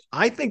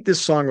I think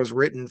this song was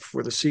written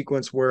for the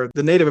sequence where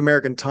the Native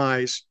American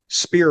ties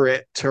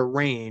Spirit to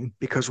Rain,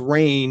 because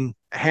Rain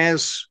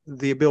has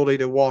the ability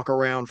to walk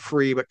around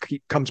free, but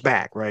comes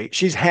back, right?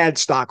 She's had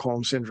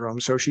Stockholm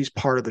syndrome, so she's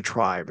part of the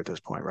tribe at this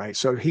point, right?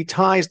 So he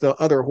ties the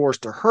other horse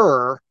to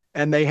her,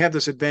 and they have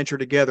this adventure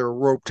together,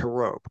 rope to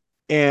rope.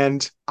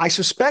 And I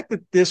suspect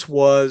that this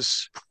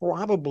was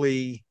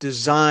probably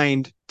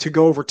designed to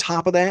go over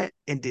top of that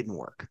and didn't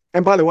work.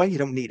 And by the way, you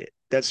don't need it.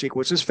 That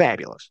sequence is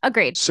fabulous.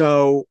 Agreed.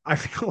 So I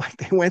feel like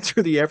they went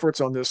through the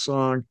efforts on this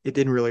song. It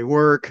didn't really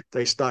work.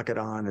 They stuck it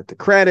on at the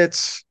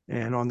credits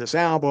and on this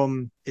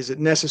album. Is it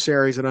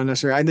necessary? Is it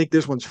unnecessary? I think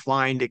this one's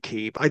fine to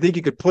keep. I think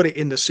you could put it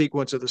in the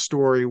sequence of the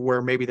story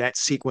where maybe that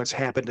sequence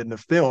happened in the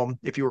film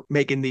if you were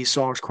making these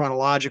songs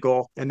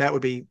chronological, and that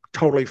would be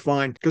totally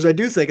fine because I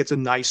do think it's a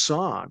nice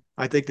song.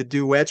 I think the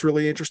duet's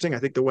really interesting. I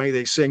think the way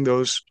they sing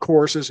those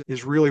choruses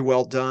is really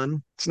well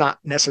done. It's not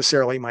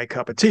necessarily my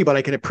cup of tea, but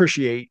I can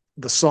appreciate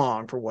the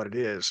song for what it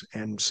is.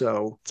 And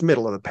so it's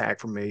middle of the pack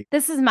for me.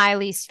 This is my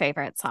least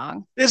favorite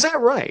song. Is that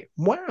right?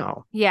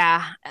 Wow.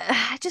 Yeah.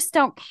 I just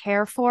don't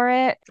care for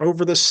it.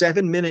 Over the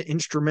 7-minute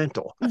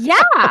instrumental.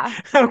 Yeah.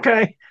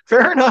 Okay.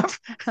 Fair enough.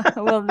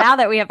 Well, now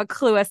that we have a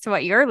clue as to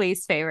what your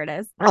least favorite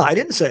is. Oh, I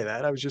didn't say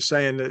that. I was just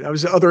saying that I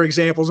was other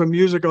examples of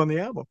music on the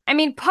album. I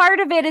mean, part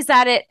of it is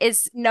that it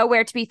is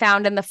nowhere to be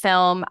found in the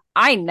film.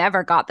 I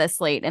never got this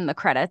late in the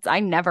credits. I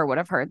never would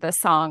have heard this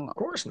song. Of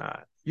course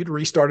not. You'd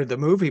restarted the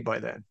movie by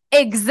then.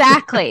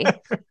 Exactly.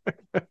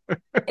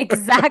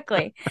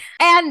 Exactly.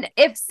 And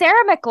if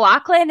Sarah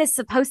McLachlan is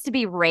supposed to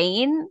be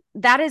Rain,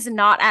 that is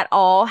not at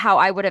all how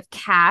I would have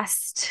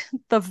cast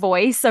the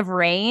voice of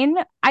Rain.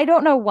 I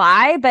don't know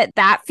why, but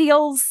that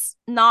feels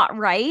not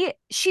right.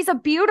 She's a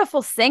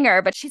beautiful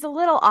singer, but she's a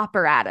little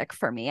operatic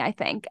for me, I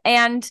think.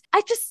 And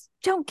I just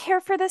don't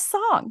care for this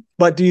song.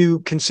 But do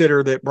you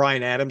consider that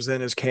Bryan Adams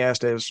then is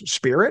cast as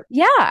Spirit?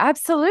 Yeah,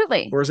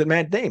 absolutely. Or is it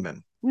Matt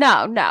Damon?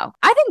 No.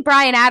 I think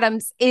Bryan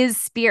Adams is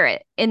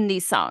Spirit in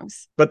these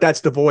songs. But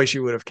that's the voice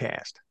you would have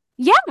cast.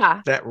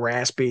 Yeah. That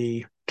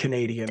raspy,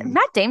 Canadian.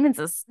 Matt Damon's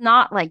is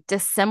not like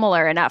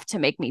dissimilar enough to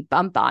make me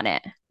bump on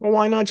it. Well,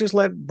 why not just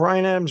let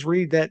Bryan Adams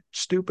read that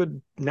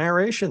stupid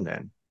narration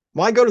then?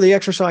 Why go to the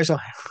exercise of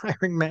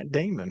hiring Matt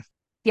Damon?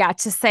 Yeah,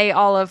 to say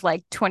all of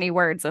like 20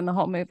 words in the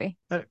whole movie.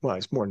 Well,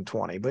 it's more than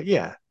 20, but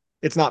yeah,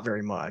 it's not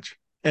very much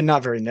and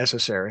not very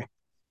necessary.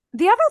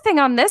 The other thing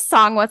on this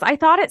song was I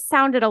thought it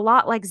sounded a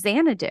lot like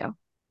Xanadu.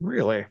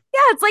 Really?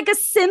 Yeah, it's like a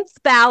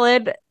synth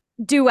ballad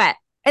duet.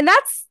 And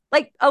that's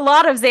like a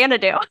lot of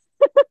Xanadu.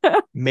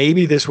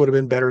 Maybe this would have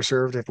been better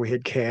served if we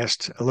had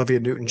cast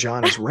Olivia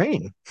Newton-John as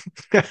Rain.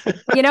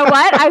 You know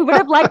what? I would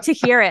have liked to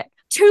hear it.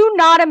 Two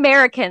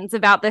not-Americans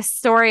about this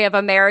story of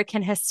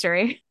American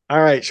history.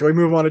 All right, shall we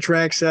move on to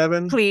track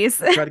 7? Please.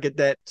 Try to get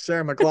that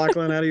Sarah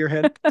McLachlan out of your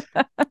head.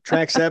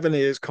 Track 7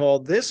 is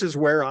called This Is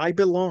Where I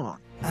Belong.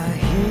 I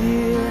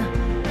hear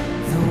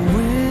the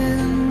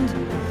wind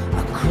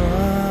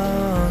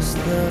across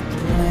the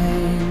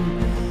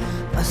plain,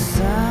 a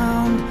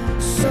sound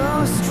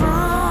so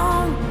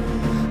strong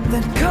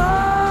that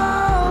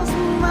calls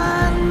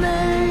my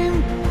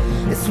name.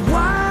 It's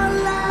wild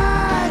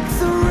like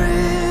the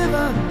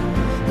river,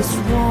 it's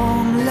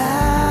warm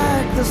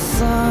like the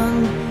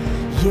sun.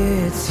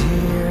 Yeah, it's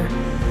here.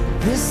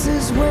 This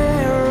is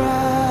where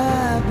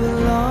I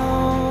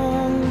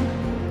belong.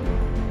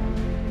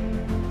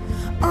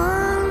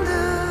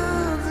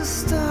 Under the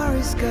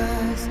starry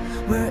skies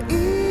where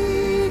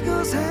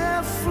eagles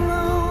have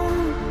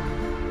flown,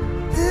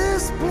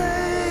 this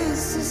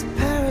place is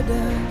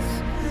paradise.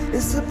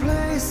 It's the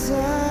place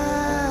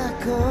I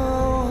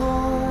call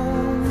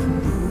home. The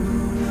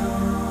moon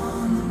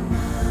on the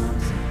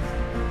mountain,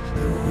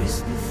 the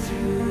whisper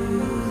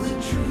through the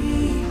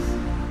trees,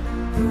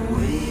 the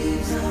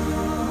waves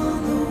on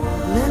the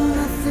wall. Let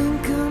nothing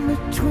come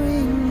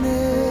between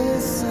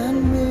this and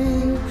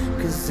me,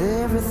 'cause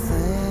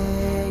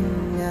everything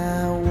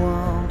I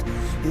want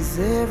is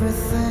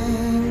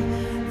everything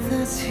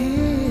that's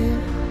here.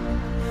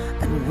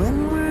 And when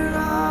we're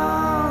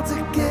all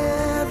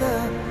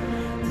together,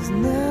 there's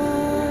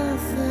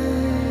nothing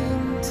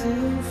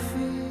to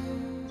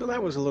fear. So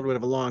that was a little bit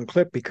of a long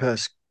clip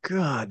because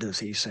God, does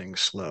he sing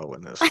slow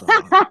in this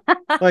song.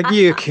 Like,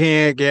 you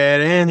can't get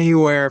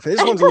anywhere.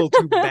 This one's a little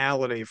too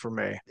ballady for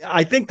me.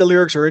 I think the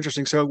lyrics are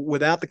interesting. So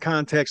without the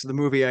context of the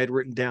movie, I had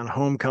written down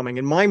Homecoming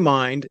in my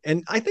mind.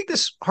 And I think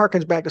this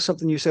harkens back to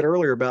something you said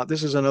earlier about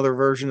this is another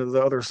version of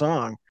the other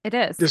song. It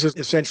is. This is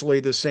essentially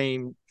the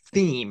same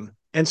theme.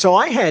 And so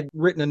I had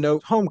written a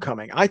note,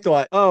 Homecoming. I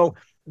thought, oh,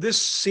 this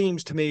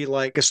seems to me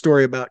like a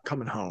story about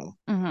coming home.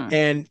 Mm-hmm.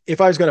 And if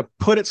I was going to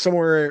put it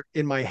somewhere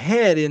in my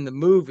head in the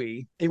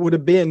movie, it would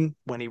have been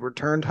when he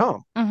returned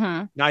home.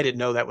 Mm-hmm. I didn't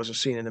know that was a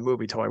scene in the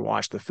movie till I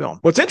watched the film.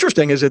 What's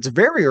interesting is it's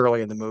very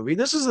early in the movie.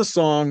 This is a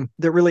song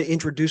that really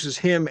introduces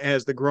him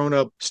as the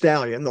grown-up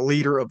stallion, the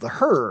leader of the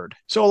herd.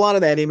 So a lot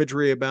of that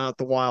imagery about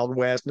the Wild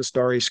West and the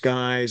starry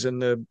skies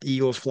and the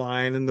eagles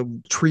flying and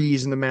the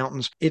trees and the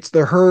mountains. It's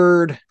the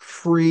herd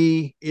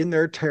free in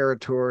their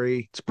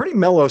territory. It's a pretty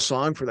mellow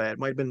song for that. It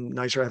might have been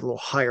nicer to have a little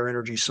higher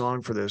energy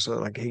song for this.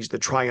 Like he's the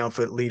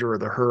triumphant leader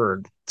of the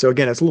herd. So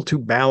again, it's a little too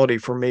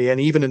ballady for me.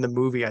 And even in the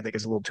movie, I think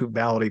it's a little too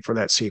ballady for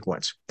that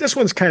sequence. This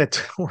one's kind of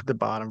toward the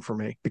bottom for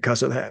me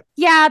because of that.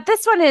 Yeah,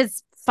 this one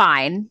is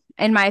fine,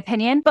 in my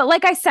opinion. But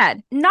like I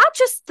said, not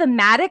just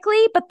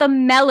thematically, but the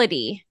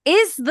melody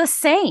is the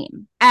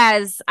same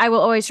as I Will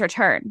Always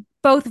Return,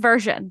 both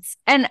versions.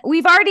 And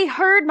we've already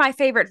heard my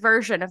favorite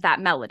version of that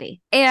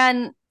melody.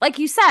 And like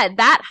you said,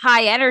 that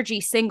high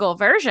energy single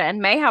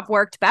version may have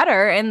worked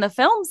better in the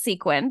film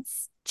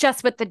sequence,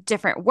 just with the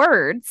different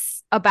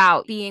words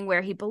about being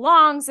where he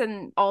belongs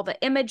and all the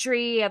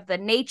imagery of the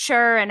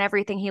nature and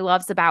everything he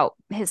loves about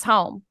his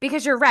home.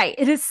 Because you're right,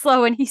 it is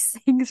slow and he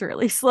sings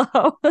really slow.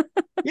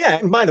 Yeah,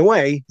 and by the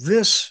way,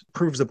 this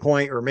proves the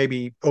point, or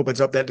maybe opens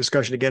up that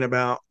discussion again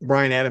about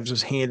Bryan Adams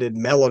has handed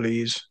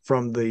melodies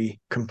from the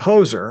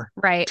composer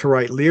Right. to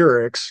write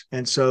lyrics.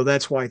 And so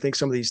that's why I think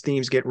some of these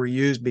themes get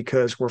reused,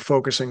 because we're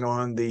focusing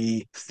on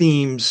the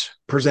themes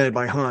presented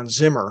by Hans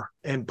Zimmer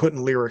and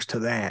putting lyrics to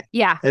that.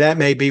 Yeah. And that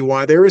may be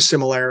why there is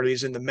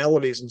similarities in the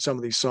melodies in some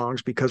of these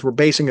songs, because we're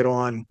basing it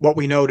on what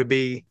we know to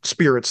be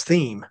Spirit's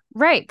theme.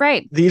 Right.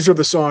 These are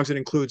the songs that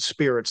include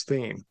Spirit's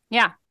theme.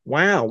 Yeah.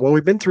 Wow. Well,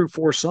 we've been through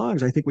 4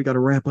 songs. I think we got to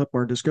wrap up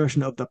our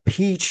discussion of the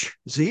Peach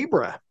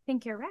Zebra. I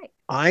think you're right.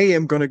 I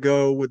am going to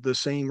go with the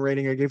same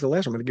rating I gave the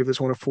last one. I'm going to give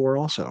this one a 4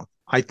 also.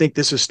 I think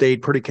this has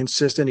stayed pretty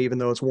consistent, even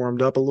though it's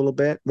warmed up a little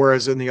bit.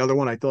 Whereas in the other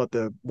one, I thought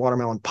the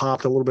watermelon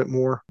popped a little bit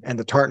more and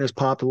the tartness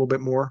popped a little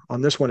bit more.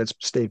 On this one, it's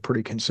stayed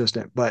pretty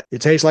consistent, but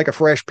it tastes like a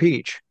fresh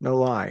peach. No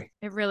lie.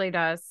 It really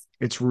does.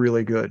 It's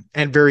really good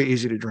and very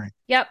easy to drink.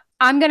 Yep.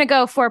 I'm going to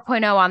go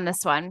 4.0 on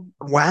this one.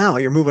 Wow.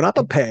 You're moving up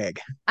a peg.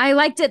 I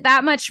liked it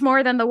that much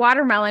more than the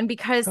watermelon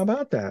because How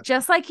about that?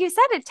 just like you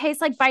said, it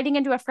tastes like biting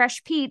into a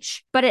fresh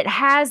peach, but it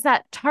has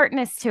that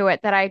tartness to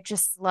it that I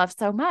just love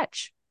so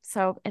much.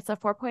 So it's a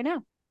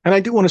 4.0. And I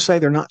do want to say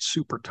they're not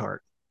super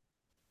tart.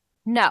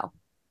 No.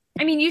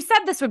 I mean, you said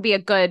this would be a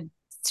good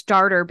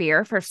starter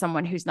beer for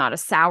someone who's not a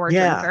sour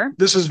drinker.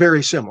 This is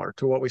very similar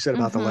to what we said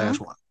about the Mhm.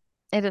 last one.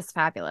 It is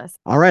fabulous.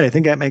 All right, I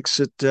think that makes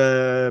it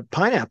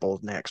pineapple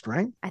next,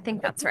 right? I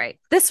think that's right.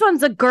 This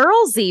one's a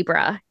girl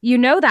zebra. You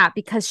know that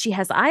because she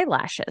has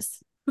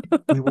eyelashes.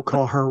 We will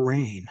call her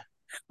Rain.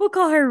 We'll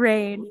call her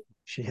Rain.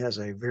 She has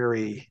a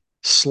very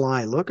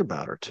sly look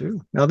about her,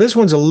 too. Now, this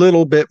one's a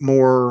little bit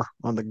more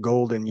on the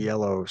golden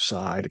yellow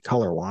side,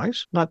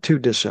 color-wise. Not too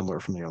dissimilar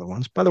from the other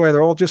ones. By the way,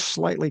 they're all just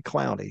slightly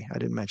cloudy. I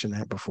didn't mention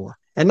that before.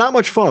 And not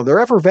much foam. They're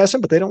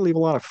effervescent, but they don't leave a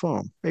lot of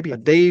foam. Maybe a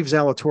Dave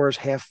Zalatore's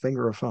half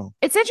finger of foam.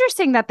 It's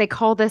interesting that they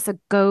call this a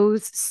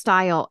Goes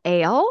style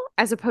ale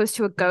as opposed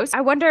to a Ghost.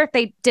 I wonder if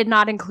they did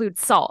not include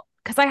salt,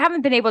 because I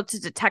haven't been able to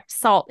detect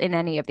salt in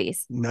any of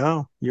these.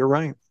 No, you're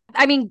right.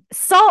 I mean,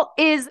 salt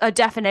is a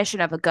definition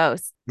of a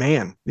Ghost.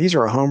 Man, these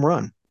are a home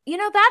run. You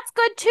know, that's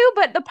good too,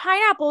 but the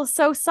pineapple is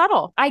so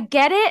subtle. I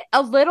get it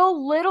a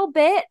little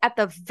bit at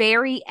the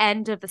very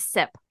end of the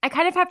sip. I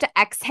kind of have to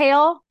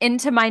exhale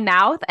into my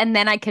mouth and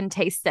then I can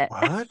taste it.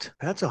 What?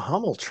 That's a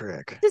Hummel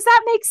trick. Does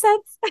that make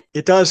sense?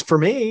 It does for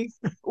me.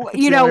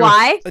 You know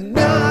why?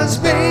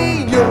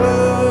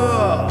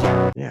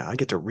 Yeah, I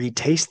get to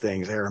retaste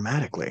things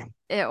aromatically.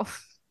 Ew.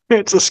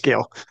 It's a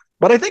skill.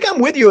 But I think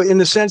I'm with you in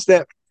the sense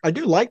that I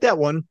do like that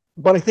one.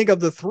 But I think of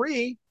the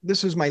three,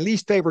 this is my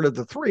least favorite of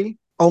the three,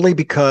 only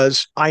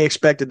because I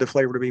expected the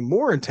flavor to be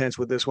more intense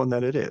with this one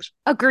than it is.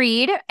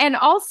 Agreed. And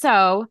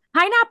also,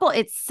 pineapple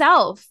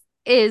itself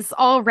is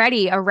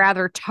already a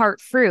rather tart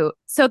fruit.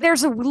 So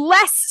there's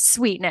less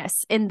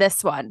sweetness in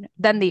this one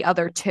than the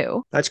other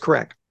two. That's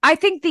correct. I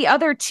think the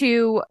other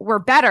two were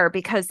better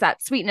because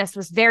that sweetness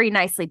was very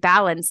nicely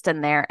balanced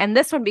in there. And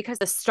this one, because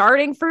the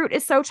starting fruit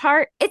is so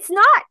tart, it's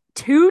not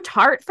too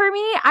tart for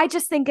me. I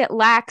just think it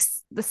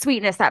lacks the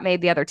sweetness that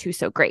made the other two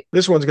so great.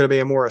 This one's going to be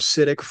a more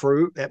acidic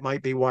fruit. That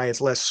might be why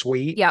it's less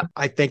sweet. Yep.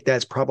 I think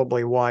that's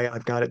probably why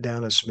I've got it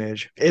down a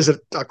smidge. Is it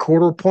a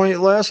quarter point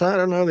less? I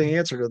don't know the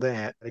answer to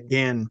that.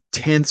 Again,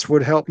 tenths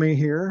would help me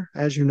here.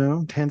 As you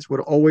know, tenths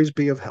would always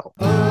be of help.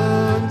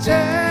 Why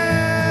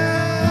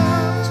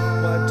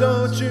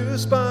don't you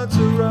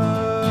sponsor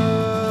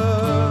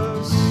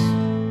us?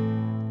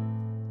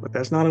 But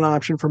that's not an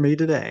option for me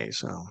today.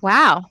 So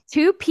Wow.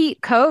 2 Pete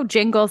Co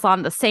jingles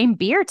on the same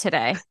beer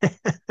today.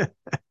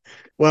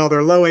 well,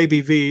 they're low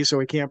ABV, so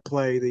we can't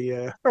play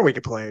the or we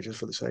could play it just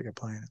for the sake of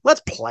playing it.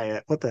 Let's play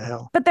it. What the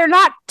hell? But they're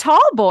not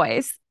tall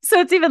boys, so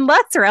it's even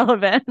less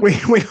relevant. We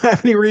don't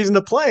have any reason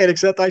to play it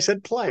except I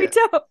said play We it.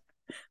 don't.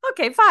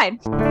 Okay, fine.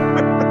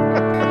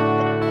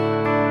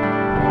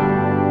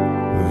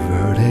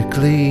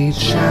 Vertically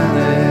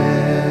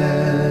challenged.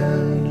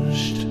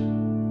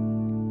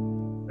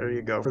 There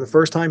you go. For the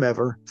first time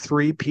ever,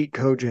 3 Pete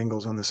Co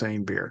jingles on the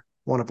same beer,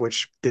 one of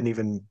which didn't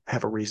even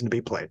have a reason to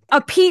be played.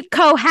 A Pete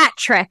Co hat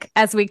trick,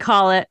 as we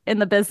call it in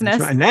the business.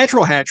 That's right. A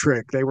natural hat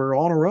trick. They were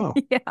all in a row.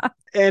 Yeah.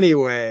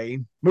 Anyway,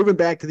 moving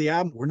back to the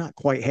album, we're not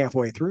quite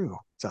halfway through.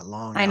 It's a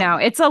long I know.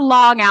 album. It's a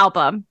long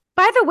album.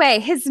 By the way,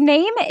 his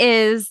name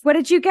is, what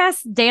did you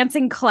guess?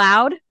 Dancing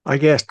Cloud? I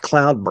guessed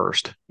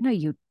Cloudburst. No,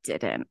 you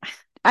didn't.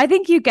 I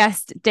think you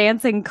guessed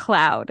Dancing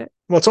Cloud.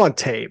 Well, it's on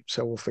tape,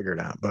 so we'll figure it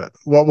out. But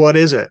what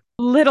is it?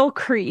 Little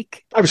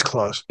Creek. I was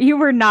close. You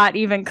were not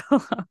even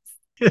close.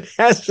 It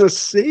has a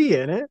C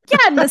in it. Yeah,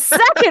 and the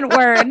second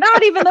word,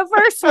 not even the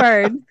first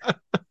word.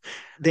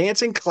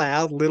 Dancing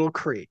Cloud, Little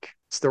Creek.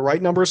 It's the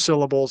right number of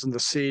syllables and the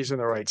C's in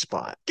the right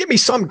spot. Give me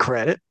some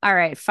credit. All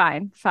right,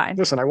 fine.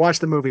 Listen, I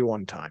watched the movie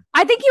one time.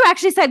 I think you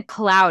actually said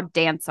Cloud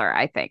Dancer,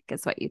 I think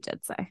is what you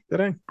did say.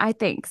 Did I? I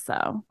think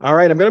so. All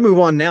right, I'm going to move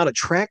on now to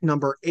track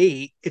number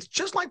 8. It's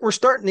just like we're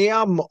starting the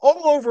album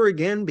all over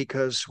again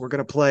because we're going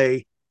to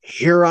play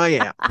Here I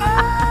Am.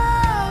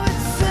 Oh,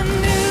 it's a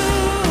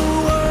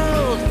new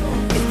world.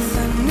 It's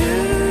a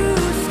new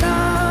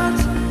start.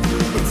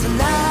 It's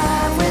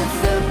alive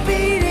with the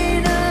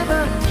beating of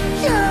a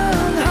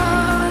young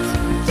heart.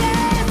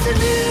 Yeah, it's a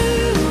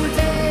new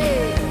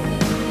day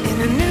in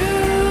a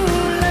new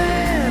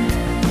land,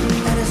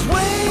 and it's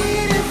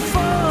waiting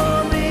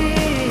for me.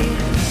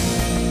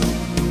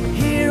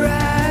 Here I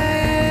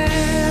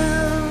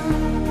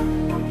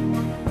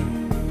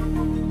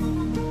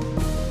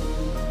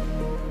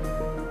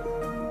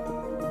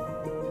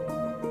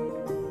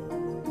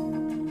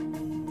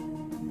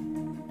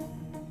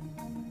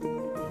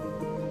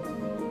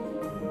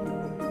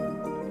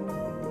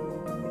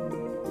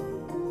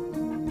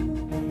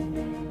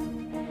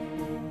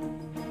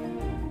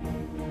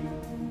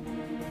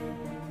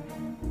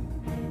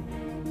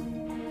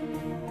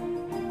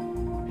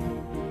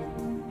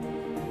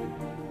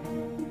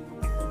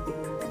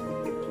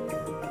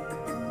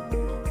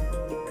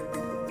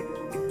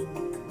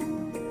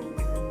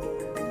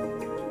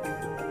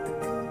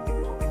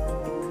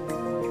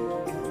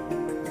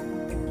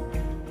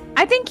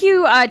I think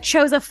you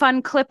chose a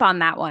fun clip on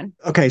that one.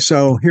 Okay,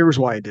 so here's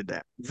why I did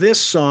that. This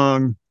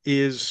song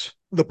is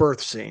the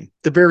birth scene,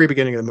 the very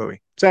beginning of the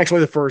movie. It's actually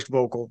the first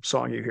vocal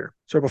song you hear.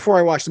 So before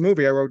I watched the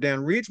movie, I wrote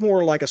down, reads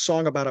more like a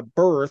song about a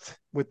birth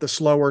with the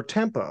slower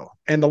tempo.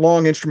 And the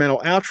long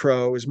instrumental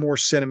outro is more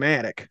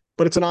cinematic,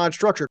 but it's an odd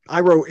structure.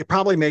 I wrote, it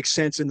probably makes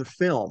sense in the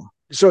film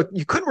So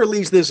you couldn't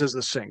release this as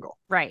a single.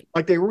 Right.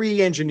 Like they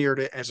re-engineered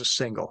it as a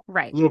single.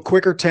 Right. A little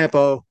quicker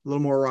tempo, a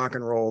little more rock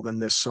and roll than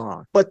this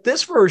song. But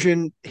this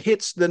version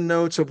hits the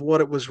notes of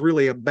what it was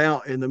really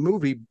about in the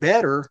movie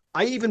better.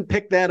 I even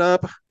picked that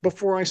up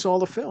before I saw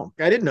the film.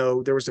 I didn't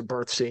know there was a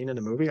birth scene in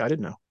the movie. I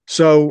didn't know.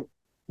 So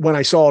when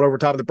I saw it over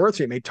top of the birth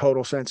scene, it made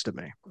total sense to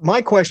me.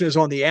 My question is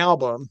on the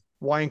album,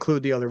 why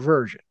include the other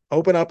version?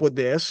 Open up with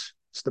this.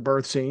 It's the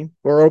birth scene,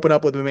 or open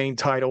up with the main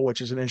title,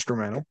 which is an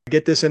instrumental.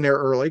 Get this in there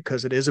early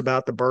because it is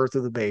about the birth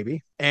of the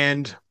baby,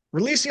 and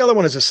release the other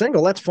one as a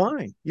single. That's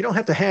fine. You don't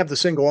have to have the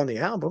single on the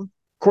album.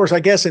 Of course, I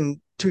guess in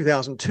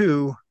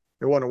 2002,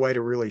 there wasn't a way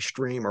to really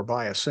stream or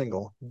buy a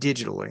single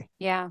digitally.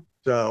 Yeah.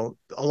 So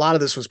a lot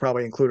of this was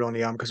probably included on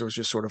the album because it was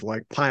just sort of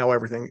like pile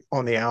everything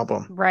on the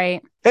album.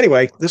 Right.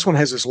 Anyway, this one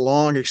has this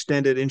long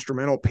extended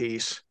instrumental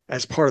piece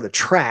as part of the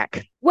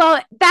track.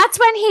 Well, that's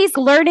when he's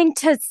learning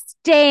to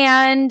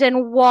stand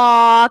and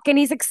walk and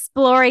he's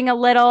exploring a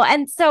little.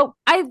 And so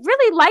I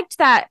really liked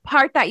that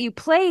part that you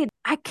played.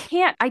 I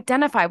can't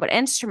identify what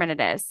instrument it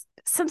is.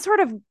 Some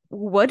sort of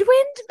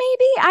woodwind,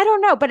 maybe? I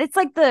don't know, but it's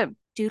like the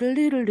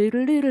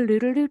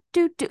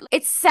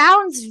it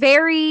sounds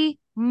very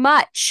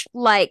much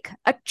like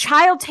a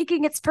child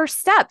taking its first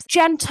steps,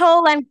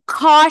 gentle and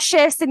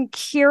cautious and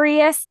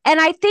curious.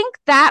 And I think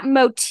that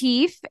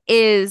motif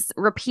is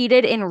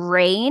repeated in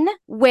Rain,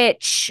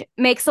 which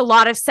makes a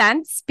lot of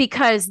sense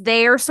because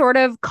they're sort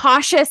of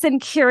cautious and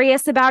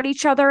curious about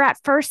each other at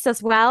first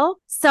as well.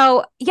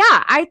 So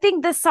yeah, I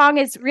think this song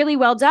is really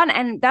well done.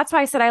 And that's why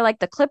I said I like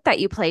the clip that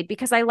you played,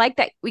 because I like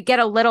that we get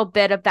a little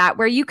bit of that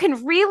where you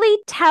can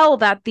really tell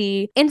that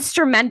the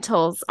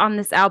instrumentals on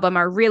this album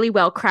are really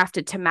well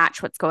crafted to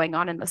match what's going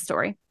on in the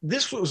story.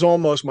 This was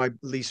almost my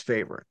least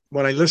favorite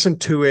when I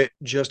listened to it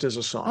just as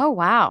a song. Oh,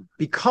 wow.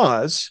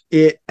 Because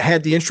it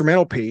had the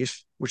instrumental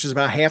piece, which is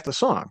about half the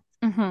song.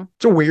 Mm-hmm.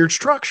 It's a weird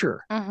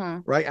structure, Mm-hmm.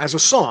 right? As a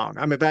song,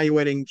 I'm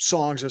evaluating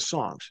songs as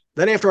songs.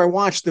 Then after I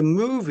watched the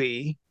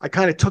movie, I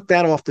kind of took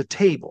that off the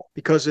table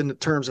because in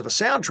terms of a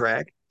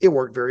soundtrack, it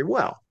worked very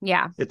well.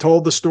 Yeah. It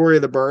told the story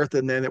of the birth,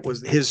 and then it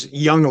was his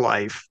young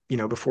life,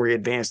 before he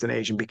advanced in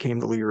age and became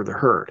the leader of the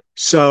herd.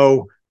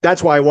 So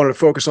that's why I wanted to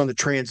focus on the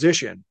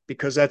transition,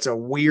 because that's a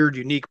weird,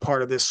 unique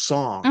part of this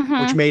song,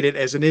 Mm-hmm. which made it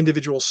as an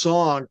individual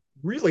song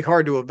really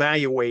hard to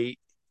evaluate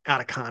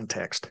out of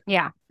context.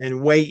 Yeah.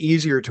 And way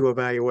easier to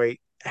evaluate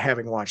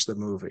having watched the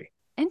movie.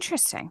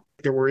 Interesting.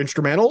 There were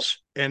instrumentals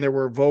and there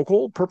were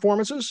vocal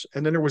performances,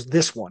 and then there was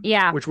this one,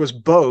 Yeah. which was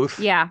both.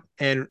 Yeah.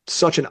 And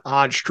such an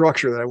odd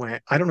structure that I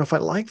went, I don't know if I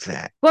like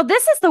that. Well,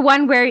 this is the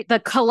one where the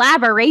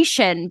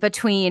collaboration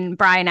between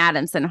Bryan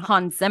Adams and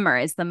Hans Zimmer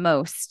is the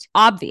most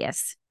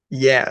obvious.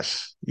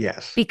 Yes.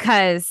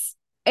 Because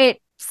it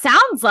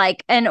sounds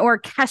like an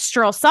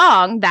orchestral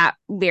song that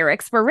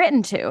lyrics were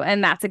written to,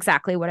 and that's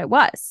exactly what it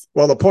was.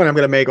 Well, the point I'm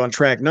going to make on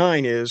track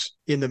 9 is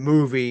in the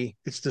movie,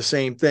 it's the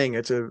same thing.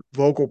 It's a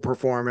vocal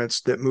performance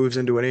that moves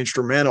into an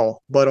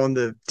instrumental, but on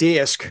the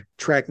disc,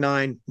 track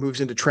 9 moves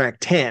into track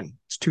 10.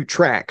 It's 2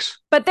 tracks.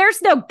 But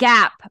there's no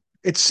gap.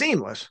 It's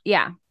seamless.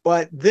 Yeah.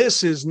 But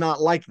this is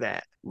not like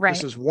that. Right.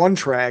 This is one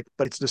track,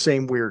 but it's the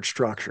same weird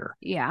structure.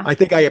 Yeah. I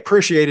think I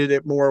appreciated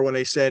it more when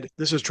they said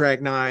this is track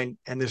 9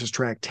 and this is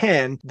track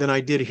 10 than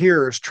I did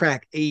here as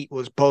track 8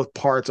 was both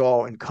parts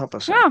all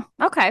encompassing. Oh,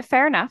 okay.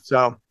 Fair enough.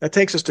 So that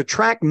takes us to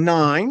track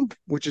 9,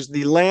 which is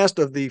the last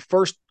of the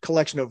first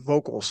collection of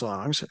vocal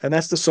songs. And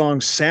that's the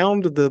song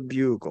Sound the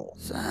Bugle.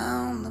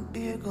 Sound the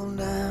bugle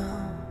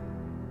now.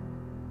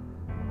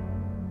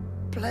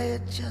 Play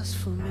it just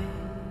for me.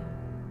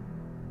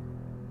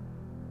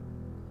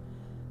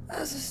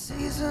 As the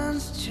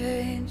seasons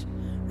change,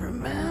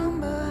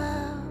 remember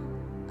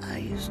how I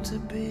used to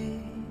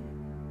be.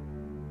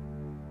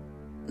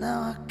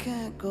 Now I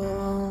can't go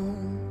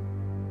on.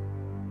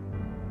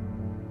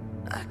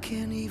 I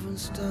can't even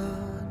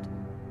start.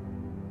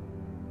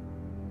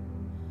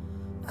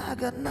 I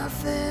got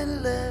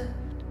nothing left,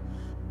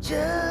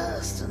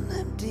 just an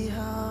empty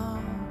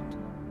heart.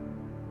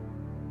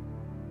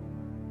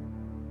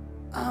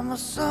 I'm a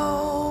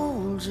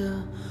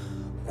soldier,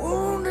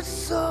 wounded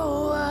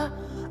so I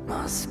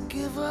must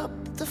give up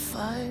the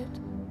fight.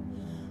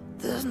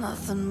 There's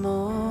nothing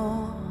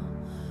more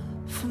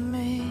for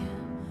me.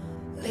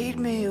 Lead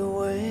me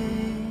away.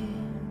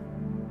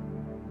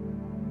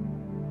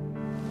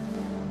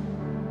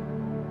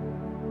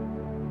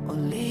 Or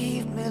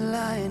leave me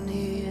lying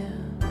here.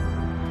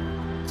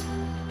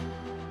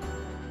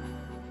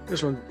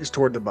 This one is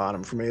toward the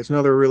bottom for me. It's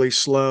another really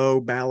slow,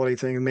 ballady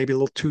thing, and maybe a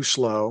little too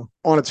slow.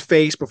 On its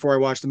face, before I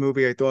watched the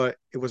movie, I thought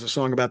it was a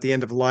song about the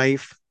end of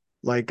life.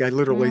 Like I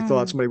literally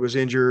thought somebody was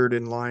injured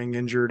and lying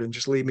injured and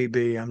just leave me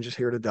be. I'm just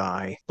here to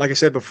die. Like I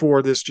said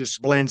before, this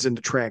just blends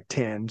into track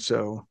 10.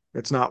 So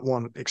It's not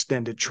one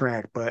extended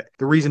track. But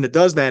the reason it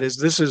does that is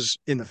this is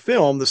in the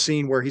film, the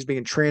scene where he's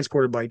being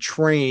transported by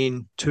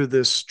train to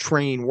this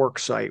train work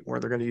site where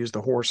they're going to use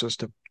the horses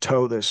to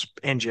tow this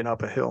engine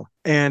up a hill.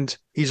 And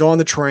he's on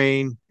the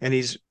train and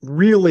he's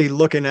really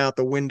looking out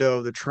the window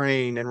of the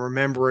train and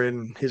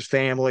remembering his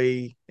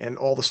family and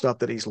all the stuff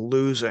that he's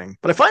losing.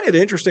 But I find it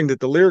interesting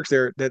that the lyrics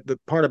there, that the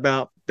part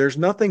about there's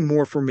nothing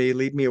more for me,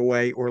 lead me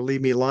away or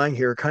leave me lying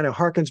here, kind of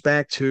harkens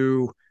back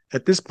to,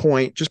 at this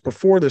point, just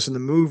before this in the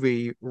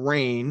movie,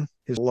 Rain,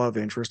 his love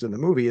interest in the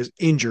movie, is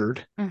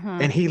injured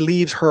and he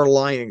leaves her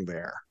lying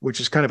there,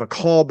 which is kind of a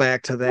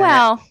callback to that.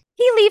 Well,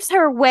 he leaves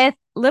her with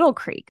Little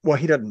Creek. Well,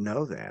 he doesn't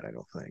know that, I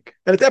don't think.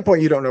 And at that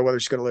point, you don't know whether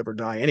she's going to live or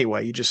die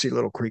anyway. You just see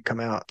Little Creek come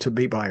out to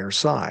be by her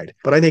side.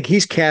 But I think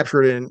he's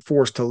captured and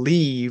forced to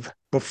leave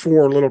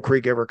before Little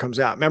Creek ever comes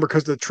out. Remember,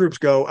 because the troops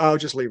go, oh,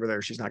 just leave her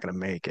there. She's not going to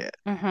make it.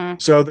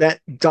 So that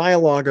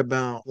dialogue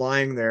about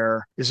lying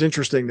there is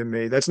interesting to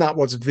me. That's not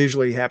what's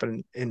visually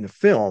happening in the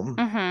film,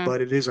 but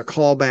it is a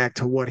callback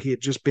to what he had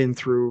just been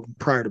through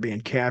prior to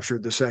being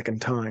captured the second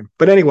time.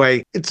 But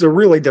anyway, it's a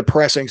really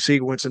depressing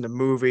sequence in the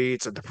movie.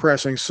 It's a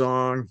depressing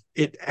song.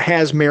 It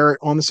has merit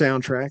on the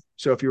soundtrack.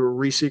 So if you were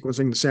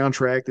resequencing the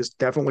soundtrack, this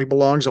definitely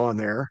belongs on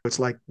there. It's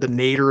like the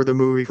nadir of the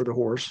movie for the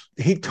horse.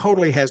 He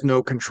totally has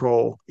no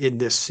control in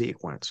this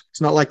sequence. It's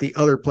not like the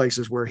other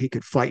places where he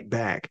could fight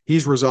back.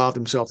 He's resolved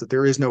himself that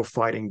there is no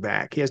fighting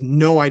back. He has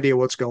no idea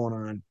what's going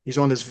on. He's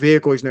on this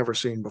vehicle he's never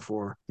seen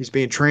before. He's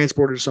being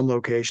transported to some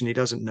location he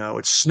doesn't know.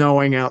 It's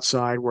snowing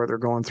outside where they're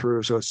going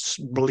through, so it's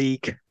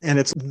bleak. And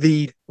it's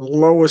the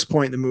lowest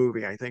point in the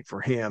movie, I think,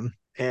 for him.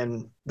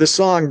 And the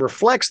song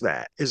reflects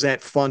that. Is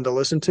that fun to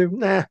listen to?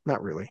 Nah,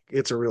 not really.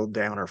 It's a real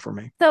downer for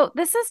me. So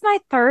this is my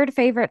third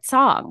favorite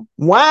song.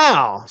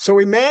 Wow. So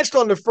we matched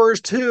on the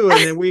first two, and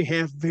then we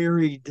have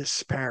very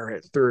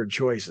disparate third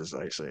choices,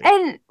 I see.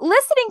 And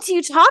listening to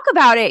you talk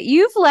about it,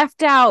 you've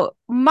left out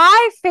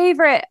my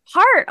favorite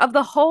part of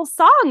the whole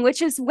song,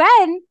 which is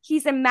when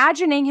he's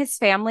imagining his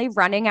family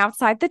running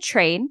outside the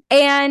train.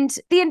 And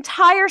the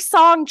entire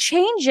song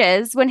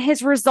changes when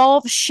his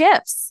resolve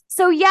shifts.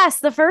 So yes,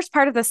 the first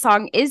part of the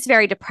song is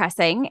very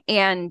depressing,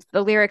 and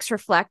the lyrics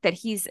reflect that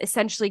he's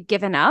essentially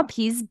given up.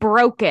 He's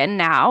broken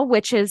now,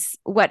 which is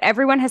what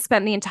everyone has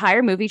spent the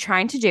entire movie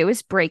trying to do,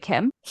 is break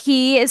him.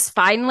 He is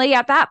finally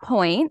at that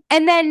point.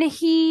 And then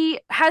he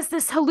has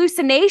this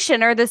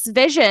hallucination or this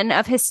vision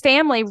of his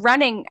family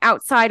running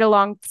outside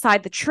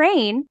alongside the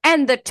train,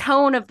 and the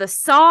tone of the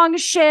song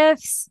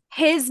shifts.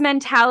 His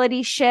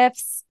mentality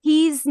shifts.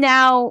 He's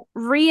now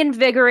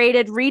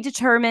reinvigorated,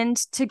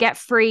 redetermined to get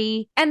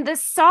free. And the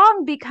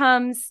song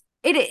becomes,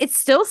 it's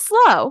still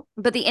slow,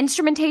 but the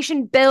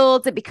instrumentation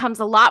builds. It becomes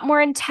a lot more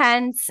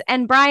intense.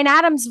 And Bryan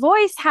Adams'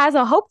 voice has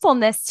a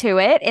hopefulness to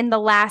it in the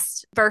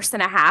last verse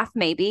and a half,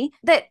 maybe,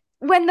 that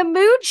when the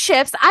mood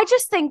shifts, I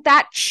just think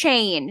that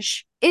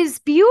change is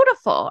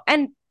beautiful.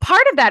 And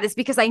part of that is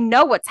because I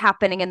know what's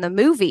happening in the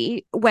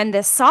movie when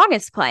this song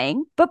is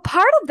playing, but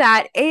part of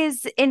that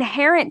is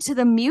inherent to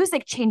the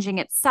music changing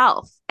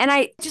itself. And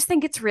I just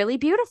think it's really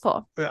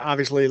beautiful.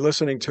 Obviously,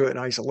 listening to it in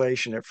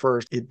isolation at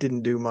first, it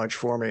didn't do much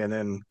for me. And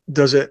then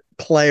does it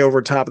play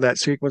over top of that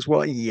sequence?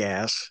 Well,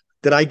 yes.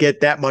 Did I get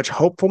that much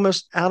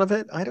hopefulness out of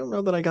it? I don't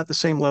know that I got the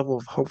same level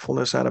of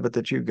hopefulness out of it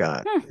that you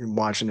got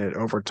watching it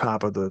over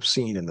top of the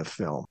scene in the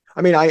film.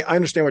 I mean, I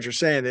understand what you're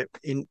saying, that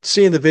in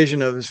seeing the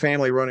vision of his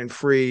family running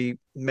free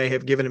may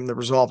have given him the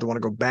resolve to want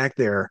to go back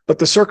there. But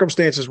the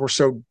circumstances were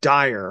so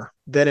dire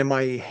that in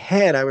my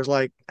head, I was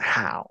like,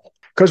 how?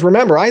 Because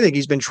remember, I think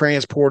he's been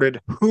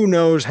transported who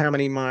knows how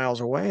many miles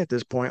away at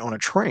this point on a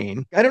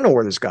train. I don't know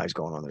where this guy's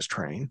going on this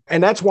train.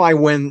 And that's why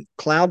when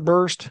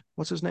Cloudburst,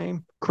 what's his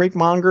name?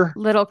 Creekmonger?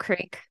 Little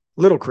Creek.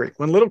 Little Creek.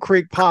 When Little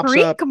Creek pops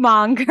up.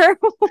 Creekmonger?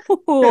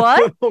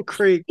 What? Little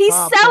Creek. He's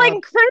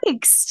selling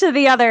creeks to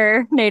the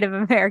other Native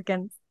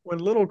Americans. When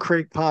Little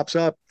Creek pops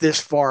up this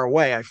far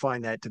away, I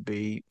find that to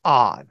be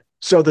odd.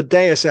 So the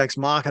Deus Ex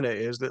Machina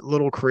is that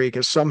Little Creek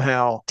is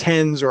somehow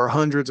tens or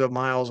hundreds of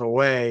miles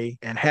away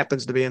and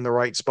happens to be in the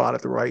right spot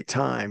at the right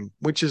time,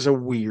 which is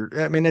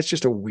that's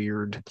just a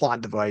weird plot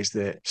device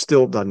that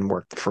still doesn't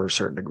work for a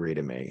certain degree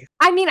to me.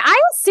 I mean,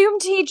 I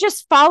assumed he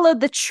just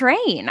followed the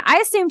train. I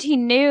assumed he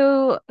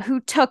knew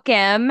who took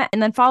him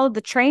and then followed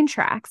the train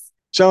tracks.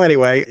 So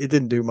anyway, it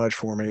didn't do much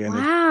for me.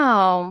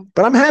 Wow.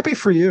 But I'm happy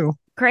for you.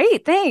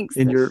 Great, thanks.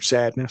 In your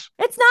sadness.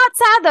 It's not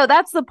sad, though.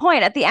 That's the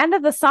point. At the end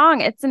of the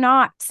song, it's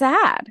not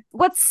sad.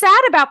 What's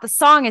sad about the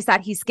song is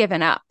that he's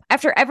given up.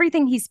 After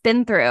everything he's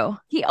been through,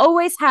 he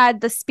always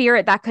had the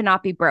spirit that could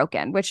not be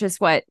broken, which is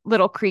what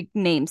Little Creek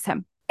names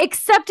him.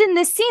 Except in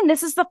this scene,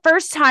 this is the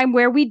first time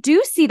where we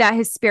do see that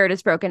his spirit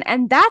is broken.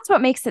 And that's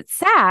what makes it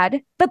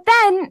sad. But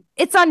then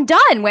it's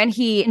undone when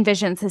he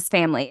envisions his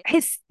family.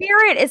 His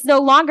spirit is no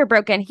longer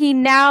broken. He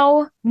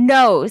now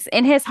knows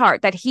in his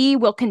heart that he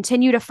will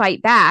continue to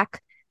fight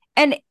back.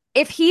 And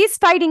if he's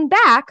fighting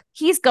back,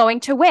 he's going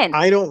to win.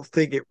 I don't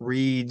think it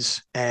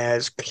reads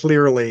as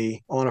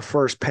clearly on a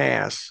first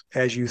pass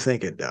as you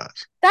think it does.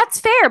 That's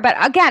fair. But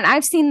again,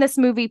 I've seen this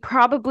movie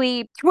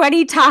probably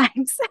 20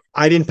 times.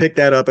 I didn't pick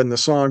that up in the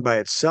song by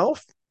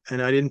itself.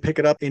 And I didn't pick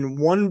it up in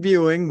one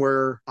viewing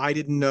where I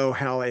didn't know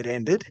how it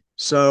ended.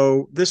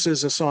 So this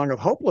is a song of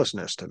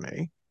hopelessness to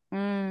me.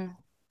 Mm.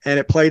 And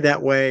it played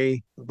that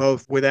way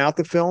both without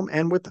the film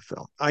and with the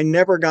film. I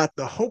never got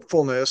the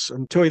hopefulness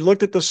until he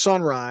looked at the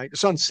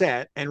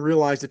sunset, and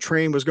realized the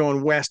train was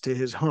going west to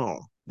his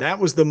home. That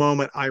was the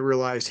moment I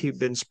realized he'd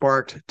been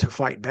sparked to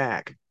fight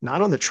back,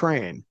 not on the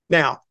train.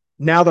 Now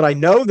that I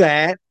know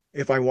that,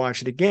 if I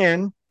watch it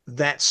again,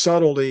 that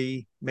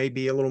subtlety may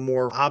be a little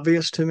more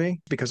obvious to me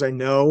because I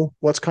know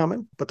what's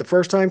coming. But the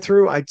first time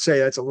through, I'd say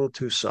that's a little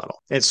too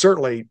subtle. And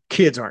certainly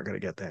kids aren't going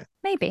to get that.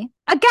 Maybe.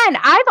 Again,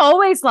 I've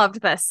always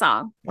loved this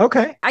song.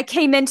 Okay. I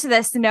came into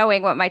this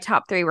knowing what my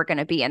top 3 were going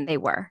to be, and they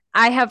were.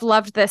 I have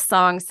loved this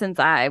song since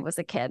I was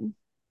a kid.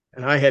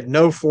 And I had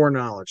no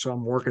foreknowledge, so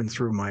I'm working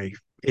through my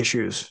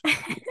issues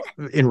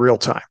in real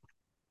time.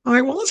 All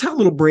right, well, let's have a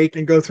little break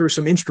and go through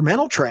some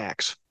instrumental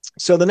tracks.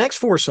 So the next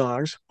 4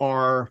 songs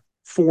are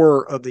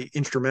 4 of the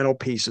instrumental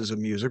pieces of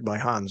music by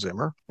Hans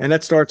Zimmer. And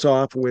that starts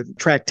off with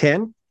track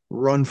 10,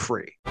 Run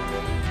Free.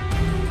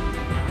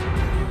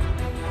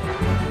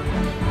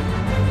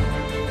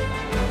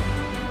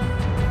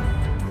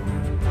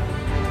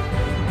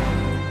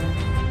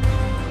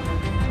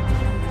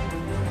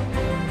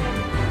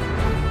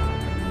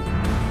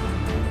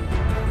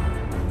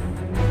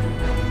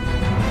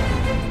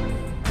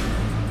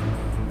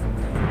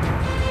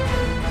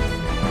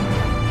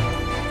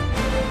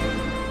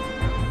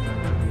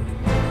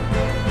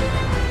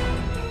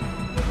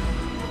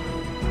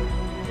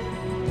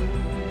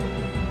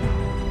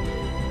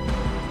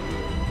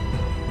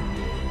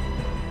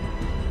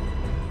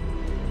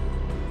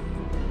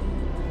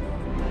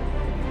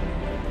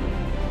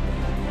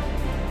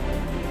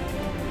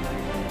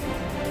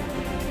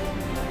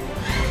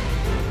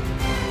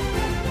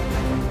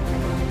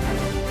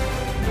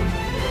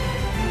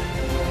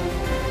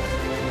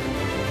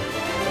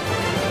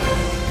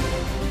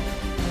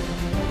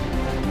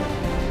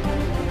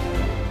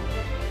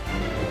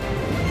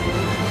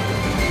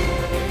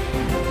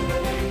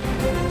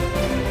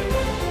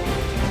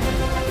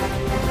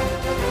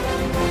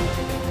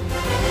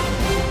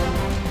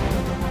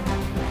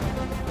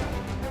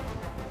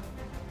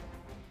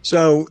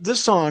 So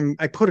this song,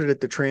 I put it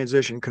at the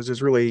transition because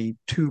there's really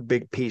 2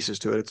 big pieces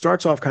to it. It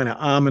starts off kind of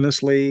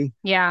ominously.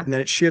 Yeah. And then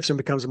it shifts and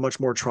becomes much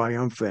more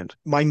triumphant.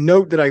 My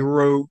note that I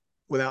wrote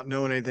without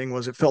knowing anything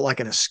was it felt like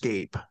an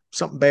escape.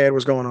 Something bad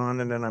was going on,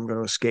 and then I'm going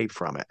to escape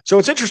from it. So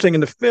it's interesting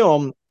in the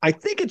film, I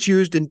think it's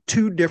used in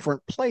 2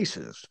 different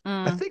places.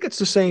 I think it's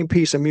the same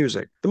piece of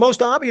music. The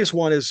most obvious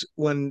one is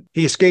when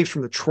he escapes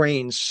from the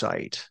train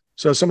site.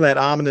 So some of that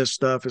ominous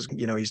stuff is,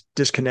 he's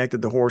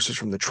disconnected the horses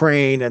from the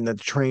train, and the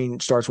train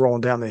starts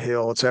rolling down the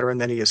hill, et cetera.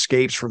 And then he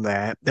escapes from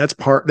that.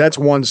 That's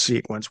one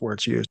sequence where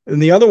it's used.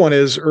 And the other one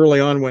is early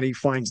on when he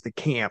finds the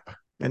camp.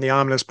 And the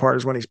ominous part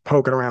is when he's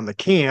poking around the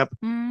camp,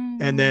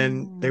 and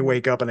then they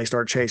wake up and they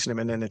start chasing him,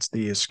 and then it's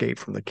the escape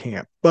from the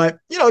camp. But,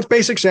 it's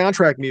basic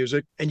soundtrack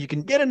music, and you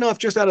can get enough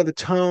just out of the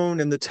tone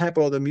and the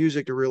tempo of the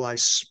music to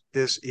realize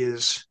this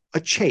is a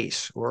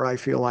chase, or I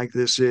feel like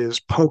this is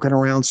poking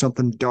around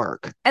something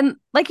dark. And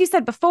like you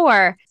said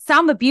before,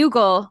 Sound the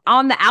Bugle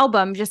on the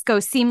album just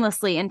goes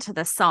seamlessly into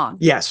the song.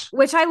 Yes.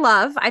 Which I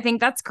love. I think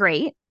that's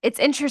great. It's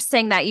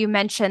interesting that you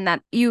mentioned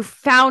that you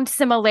found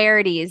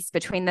similarities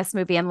between this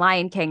movie and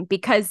Lion King,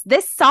 because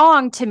this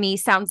song to me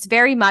sounds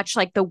very much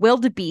like the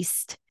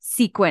wildebeest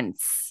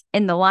sequence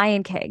in The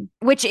Lion King,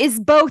 which is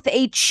both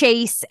a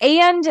chase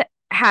and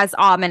has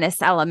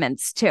ominous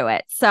elements to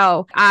it.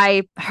 So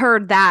I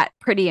heard that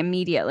pretty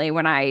immediately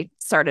when I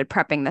started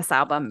prepping this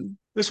album.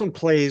 This one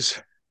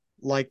plays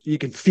like you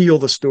can feel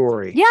the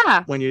story.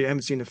 Yeah. When you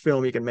haven't seen the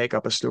film, you can make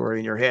up a story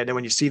in your head. And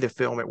when you see the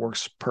film, it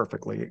works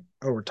perfectly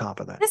over top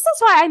of that. This is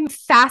why I'm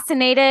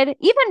fascinated,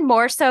 even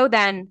more so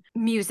than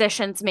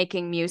musicians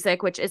making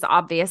music, which is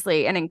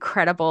obviously an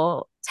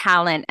incredible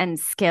talent and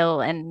skill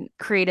and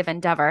creative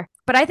endeavor.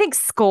 But I think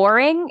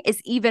scoring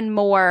is even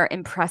more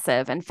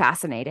impressive and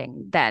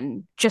fascinating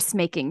than just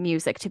making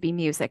music to be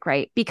music,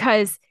 right?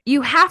 Because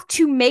you have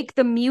to make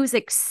the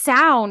music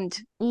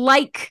sound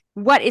like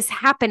what is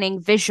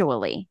happening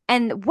visually.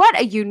 And what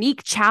a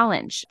unique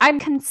challenge. I'm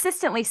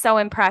consistently so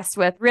impressed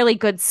with really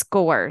good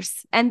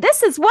scores. And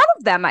this is one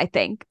of them, I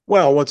think.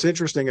 Well, what's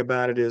interesting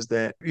about it is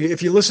that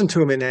if you listen to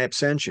them in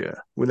absentia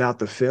without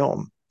the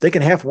film, they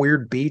can have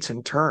weird beats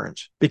and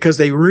turns because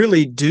they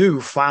really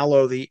do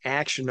follow the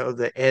action of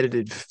the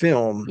edited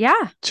film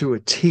to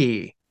a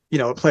T.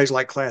 It plays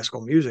like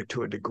classical music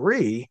to a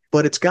degree,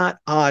 but it's got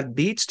odd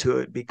beats to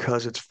it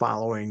because it's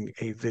following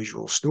a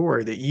visual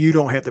story that you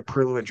don't have the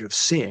privilege of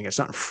seeing. It's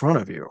not in front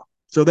of you.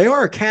 So they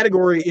are a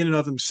category in and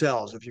of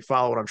themselves, if you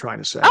follow what I'm trying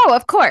to say. Oh,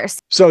 of course.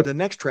 So the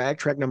next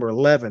track number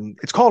 11,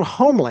 it's called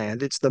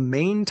Homeland. It's the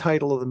main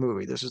title of the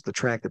movie. This is the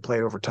track that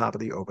played over top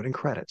of the opening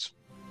credits.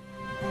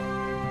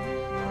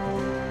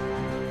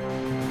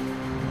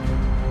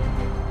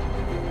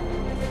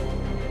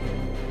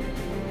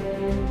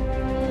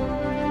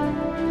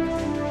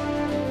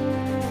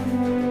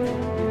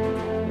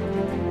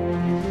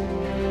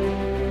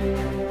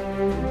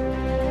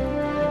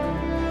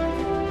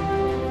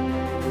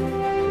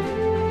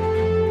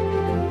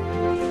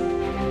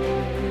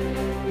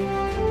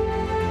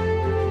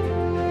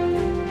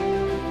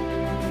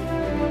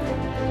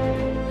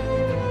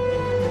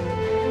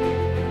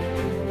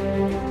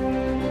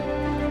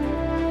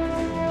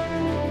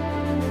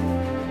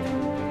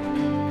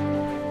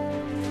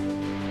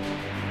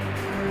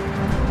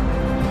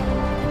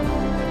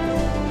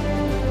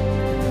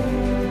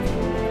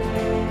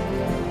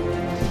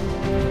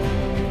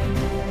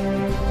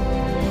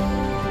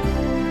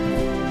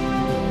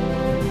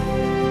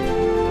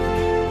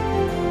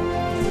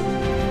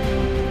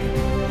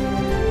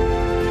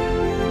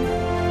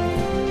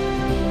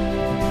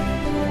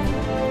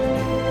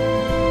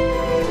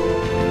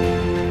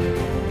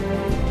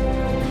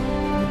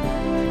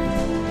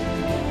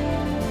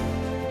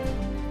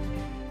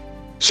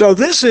 So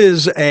this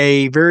is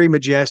a very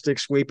majestic,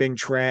 sweeping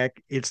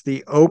track. It's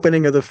the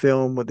opening of the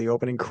film with the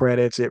opening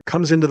credits. It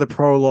comes into the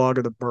prologue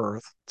of the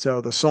birth. So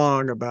the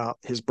song about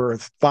his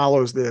birth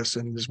follows this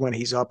and is when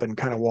he's up and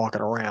kind of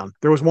walking around.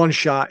 There was one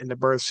shot in the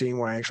birth scene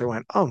where I actually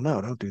went, oh,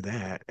 no, don't do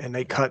that. And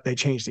they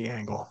changed the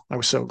angle. I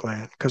was so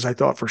glad because I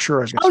thought for sure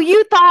I was going to. Oh,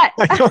 you thought?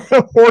 I thought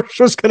the horse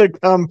was going to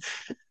come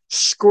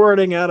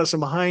squirting out of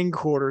some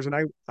hindquarters, and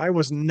I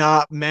was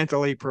not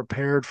mentally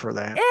prepared for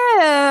that.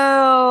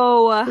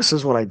 Ew. This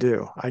is what I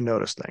do. I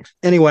notice things.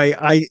 Anyway,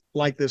 I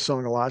like this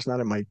song a lot. It's not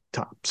in my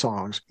top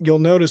songs. You'll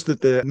notice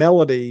that the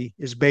melody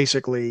is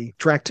basically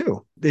track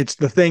 2. It's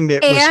the thing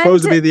that was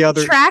supposed to be the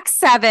other. Track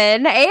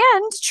 7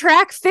 and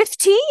track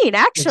 15,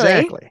 actually.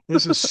 Exactly.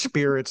 This is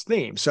Spirit's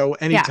theme. So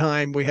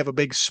anytime we have a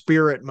big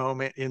spirit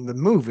moment in the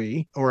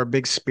movie or a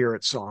big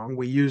spirit song,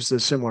 we use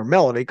the similar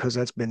melody because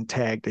that's been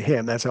tagged to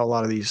him. That's how a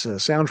lot of these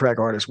soundtrack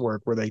artists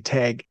work, where they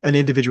tag an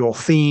individual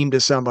theme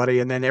to somebody.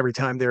 And then every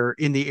time they're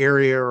in the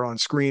area or on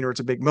screen or it's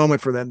a big moment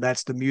for them,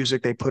 that's the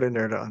music they put in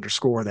there to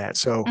underscore that.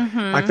 So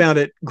I found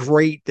it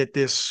great that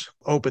this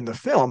opened the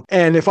film.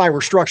 And if I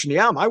were structuring the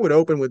album, I would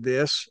open with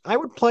this. I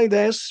would play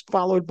this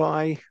followed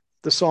by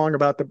the song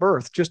about the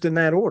birth, just in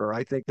that order.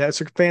 I think that's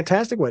a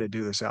fantastic way to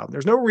do this album.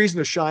 There's no reason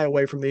to shy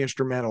away from the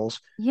instrumentals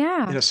in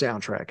a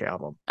soundtrack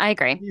album. I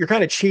agree. You're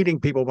kind of cheating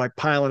people by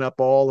piling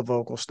up all the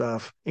vocal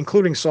stuff,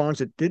 including songs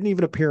that didn't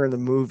even appear in the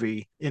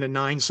movie, in a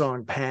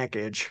 9-song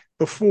package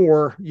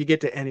before you get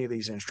to any of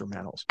these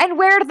instrumentals. And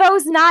where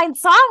those 9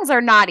 songs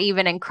are not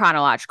even in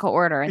chronological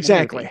order.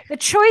 Exactly. The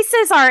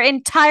choices are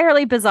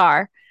entirely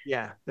bizarre.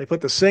 Yeah, they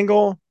put the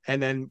single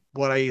and then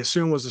what I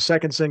assume was the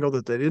second single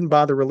that they didn't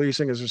bother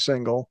releasing as a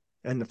single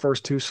and the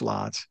first 2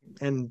 slots.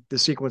 And the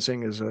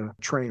sequencing is a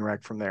train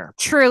wreck from there.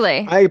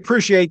 Truly. I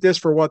appreciate this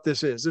for what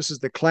this is. This is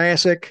the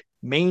classic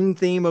main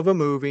theme of a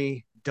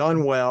movie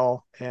done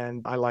well,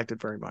 and I liked it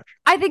very much.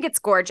 I think it's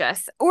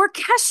gorgeous.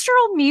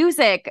 Orchestral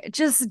music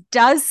just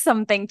does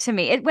something to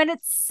me. When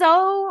it's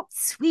so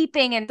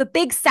sweeping and the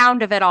big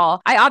sound of it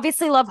all. I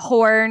obviously love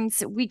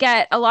horns. We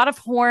get a lot of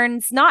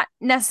horns, not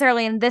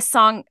necessarily in this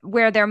song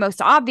where they're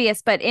most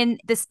obvious, but in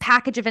this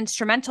package of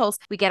instrumentals,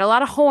 we get a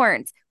lot of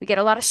horns. We get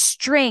a lot of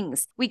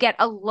strings. We get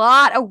a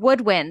lot of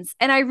woodwinds.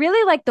 And I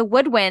really like the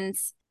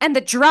woodwinds and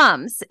the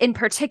drums in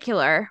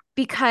particular,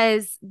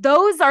 because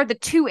those are the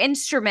 2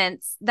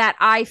 instruments that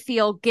I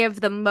feel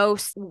give the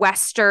most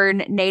Western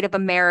Native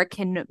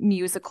American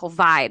musical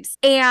vibes.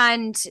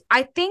 And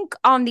I think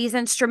on these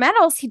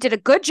instrumentals, he did a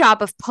good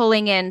job of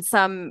pulling in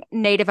some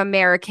Native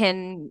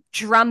American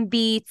drum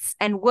beats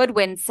and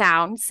woodwind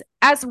sounds,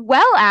 as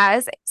well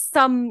as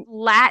some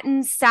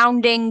Latin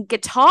sounding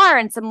guitar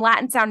and some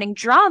Latin sounding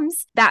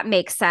drums. That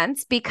makes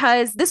sense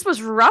because this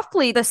was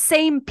roughly the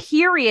same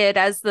period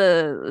as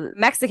the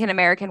Mexican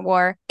American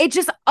War. It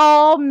just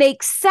all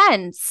makes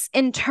sense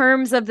in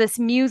terms of this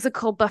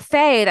musical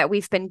buffet that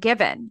we've been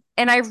given.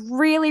 And I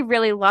really,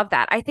 really love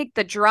that. I think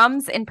the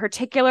drums in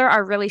particular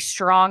are really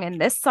strong in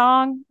this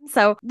song.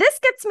 So this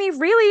gets me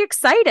really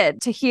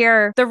excited to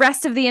hear the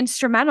rest of the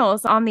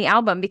instrumentals on the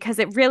album, because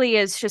it really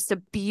is just a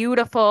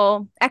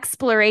beautiful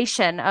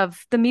exploration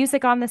of the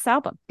music on this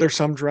album. There's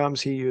some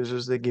drums he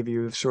uses that give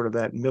you sort of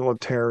that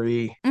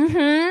military,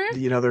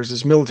 there's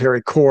this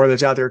military core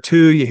that's out there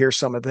too. You hear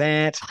some of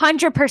that.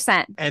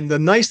 100%. And the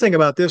nice thing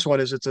about this one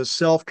is it's a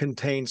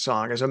self-contained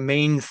song as a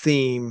main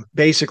theme.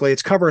 Basically,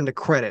 it's covering the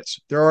credits.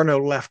 There are no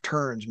left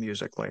turns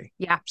musically.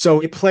 Yeah.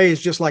 So it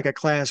plays just like a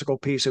classical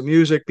piece of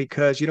music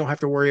because you don't have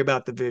to worry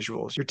about the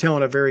visuals. You're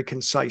telling a very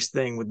concise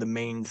thing with the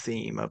main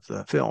theme of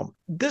the film.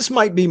 This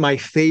might be my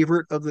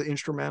favorite of the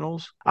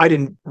instrumentals. I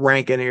didn't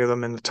rank any of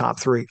them in the top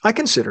 3. I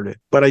considered it,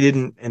 but I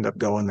didn't end up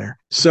going there.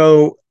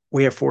 So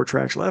we have 4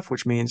 tracks left,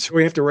 which means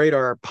we have to rate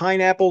our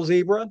Pineapple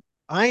Zebra.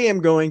 I am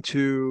going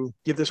to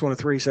give this one a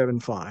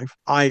 3.75.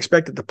 I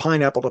expected the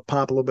pineapple to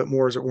pop a little bit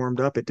more as it warmed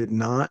up. It did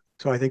not.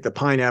 So I think the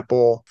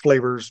pineapple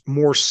flavor's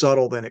more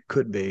subtle than it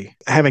could be,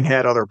 having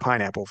had other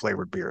pineapple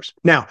flavored beers.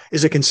 Now,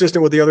 is it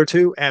consistent with the other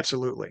 2?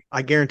 Absolutely.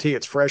 I guarantee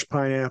it's fresh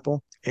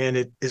pineapple, and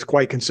it is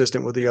quite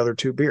consistent with the other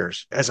 2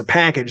 beers. As a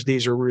package,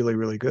 these are really,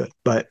 really good.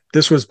 But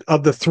this was,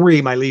 of the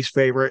 3, my least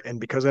favorite. And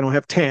because I don't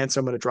have tenths,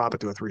 I'm going to drop it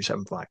to a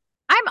 3.75.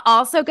 I'm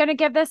also going to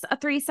give this a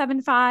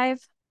 3.75.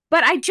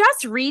 But I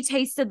just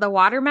retasted the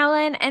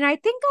watermelon, and I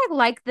think I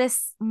like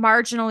this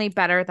marginally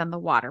better than the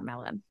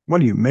watermelon. What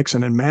are you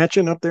mixing and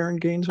matching up there in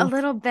Gainesville? A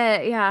little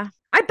bit, yeah.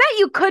 I bet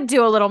you could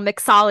do a little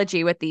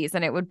mixology with these,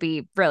 and it would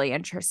be really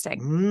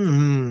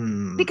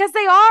interesting. Because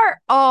they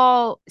are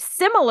all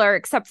similar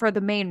except for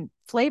the main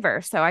flavor.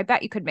 So I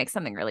bet you could make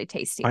something really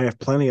tasty. I have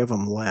plenty of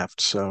them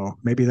left. So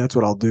maybe that's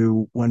what I'll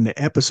do when the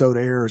episode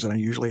airs, and I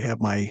usually have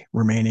my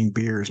remaining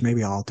beers.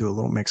 Maybe I'll do a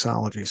little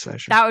mixology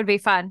session. That would be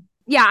fun.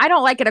 Yeah, I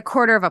don't like it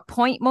 1/4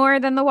 point more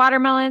than the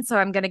watermelon, so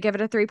I'm going to give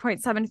it a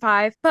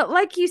 3.75. But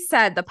like you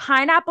said, the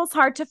pineapple's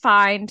hard to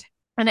find,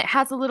 and it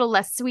has a little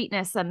less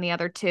sweetness than the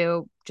other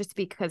 2, just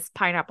because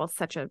pineapple is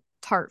such a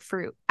tart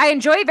fruit. I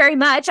enjoy it very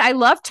much. I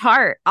love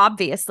tart,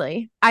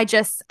 obviously. I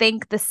just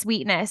think the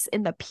sweetness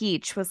in the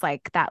peach was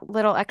like that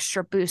little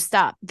extra boost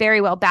up.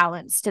 Very well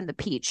balanced in the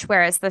peach,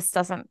 whereas this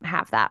doesn't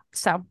have that.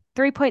 So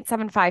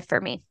 3.75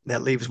 for me.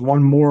 That leaves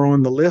one more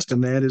on the list,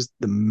 and that is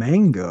the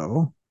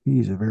mango.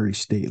 He's a very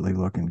stately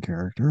looking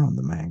character on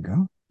the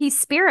mango. He's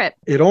spirit.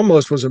 It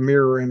almost was a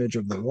mirror image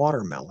of the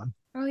watermelon.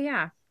 Oh,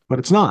 yeah. But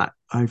it's not.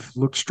 I've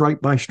looked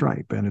stripe by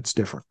stripe, and it's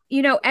different.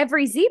 You know,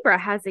 every zebra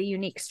has a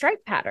unique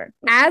stripe pattern,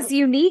 as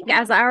unique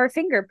as our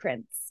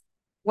fingerprints,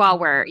 while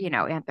we're,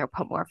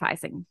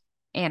 anthropomorphizing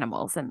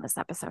animals in this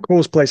episode.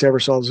 Coolest place I ever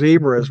saw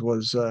zebras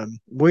was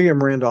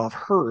William Randolph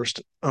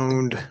Hearst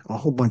owned a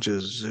whole bunch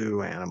of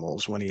zoo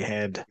animals when he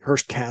had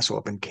Hearst Castle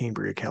up in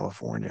Cambria,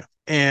 California.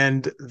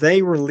 And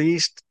they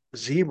released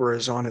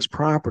zebras on his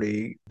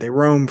property. They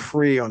roam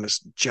free on this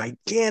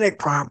gigantic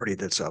property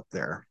that's up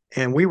there.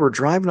 And we were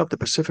driving up the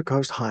Pacific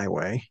Coast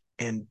Highway,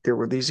 and there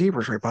were these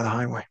zebras right by the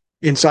highway.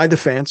 Inside the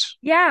fence.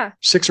 Yeah.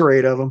 6 or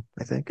 8 of them,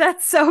 I think.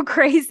 That's so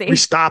crazy. We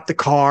stopped the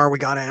car. We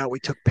got out. We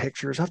took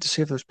pictures. I have to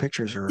see if those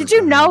pictures are... Did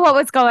you know what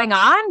was going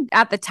on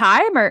at the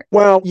time? Or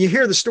Well, you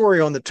hear the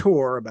story on the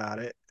tour about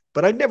it,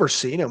 but I'd never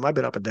seen them. I've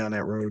been up and down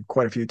that road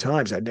quite a few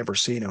times. I'd never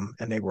seen them,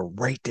 and they were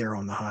right there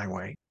on the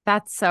highway.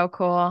 That's so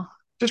cool.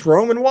 Just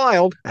roaming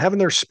wild, having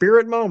their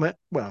spirit moment.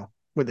 Well,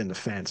 within the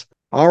fence.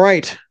 All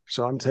right.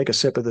 So I'm going to take a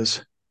sip of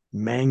this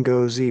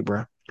mango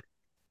zebra.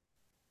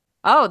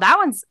 Oh, that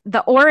one's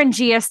the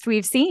orangiest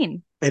we've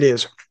seen. It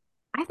is.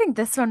 I think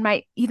this one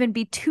might even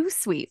be too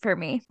sweet for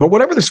me. But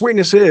whatever the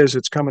sweetness is,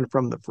 it's coming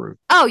from the fruit.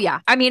 Oh, yeah.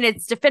 I mean,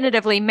 it's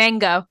definitively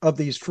mango. Of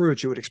these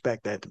fruits, you would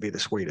expect that to be the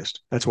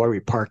sweetest. That's why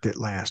we parked it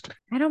last.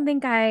 I don't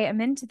think I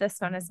am into this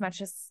one as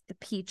much as the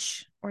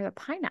peach or the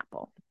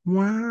pineapple.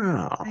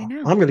 Wow. I know.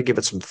 I'm going to give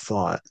it some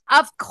thought.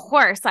 Of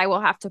course, I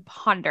will have to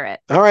ponder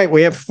it. All right.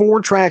 We have 4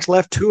 tracks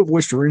left, 2 of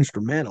which are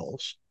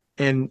instrumentals.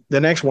 And the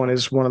next one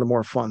is one of the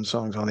more fun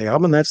songs on the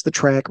album. And that's the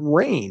track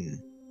Rain.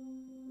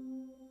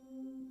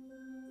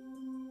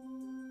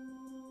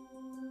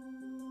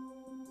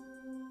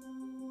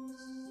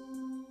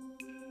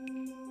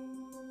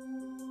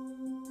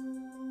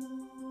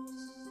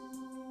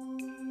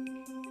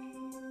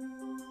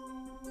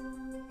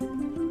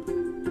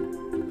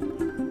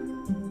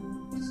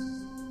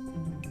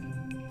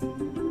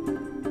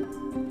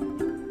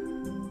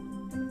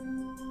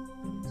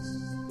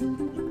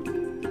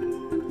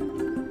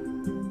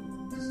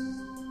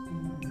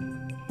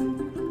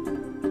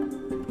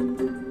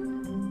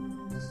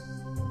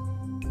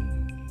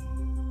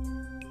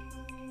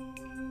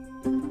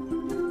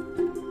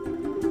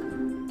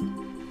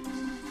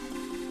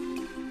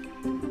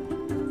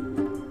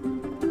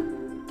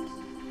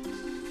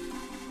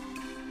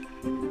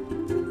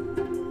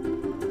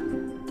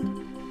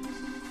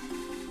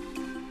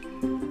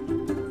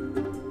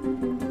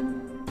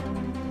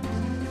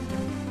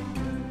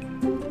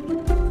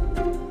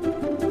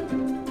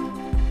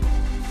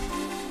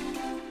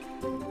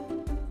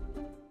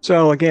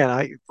 So again,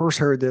 I first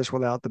heard this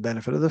without the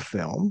benefit of the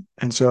film.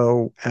 And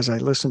so as I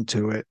listened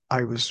to it,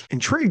 I was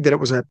intrigued that it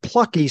was a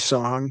plucky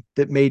song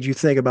that made you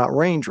think about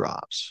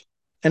raindrops.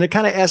 And it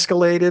kind of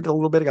escalated a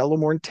little bit. It got a little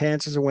more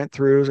intense as it went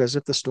through, as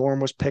if the storm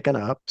was picking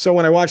up. So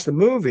when I watched the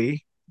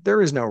movie,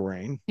 there is no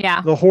rain.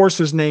 Yeah. The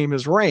horse's name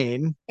is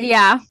Rain.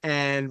 Yeah.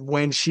 And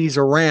when she's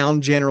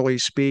around, generally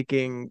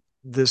speaking,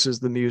 this is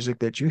the music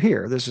that you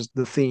hear. This is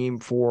the theme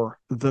for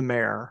the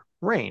mare,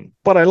 Rain.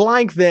 But I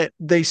like that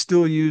they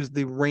still use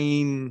the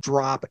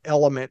raindrop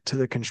element to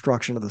the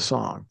construction of the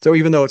song. So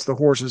even though it's the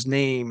horse's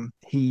name,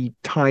 he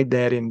tied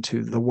that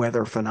into the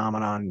weather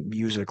phenomenon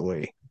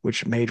musically,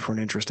 which made for an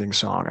interesting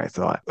song, I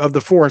thought. Of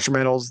the 4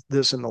 instrumentals,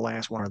 this and the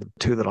last one are the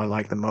 2 that I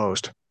like the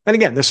most. And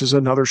again, this is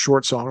another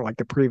short song like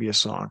the previous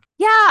song.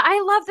 Yeah,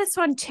 I love this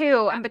one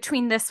too. And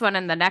between this one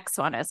and the next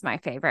one is my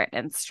favorite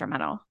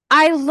instrumental.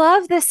 I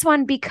love this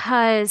one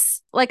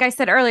because, like I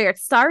said earlier, it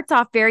starts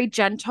off very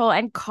gentle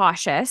and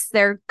cautious.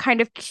 They're kind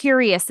of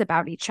curious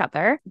about each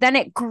other. Then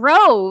it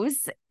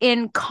grows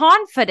in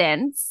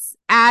confidence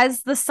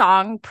as the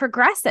song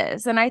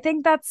progresses. And I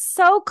think that's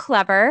so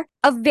clever.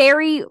 A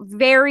very,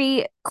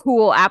 very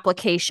cool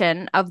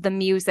application of the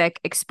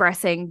music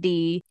expressing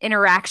the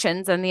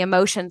interactions and the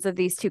emotions of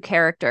these 2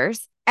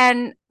 characters.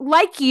 And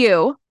like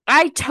you,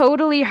 I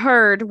totally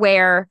heard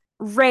where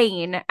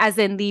rain, as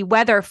in the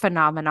weather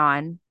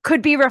phenomenon,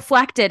 could be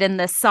reflected in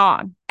this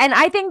song. And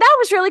I think that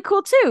was really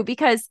cool too,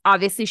 because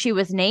obviously she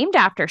was named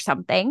after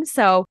something.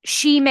 So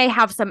she may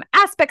have some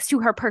aspects to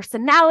her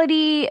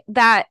personality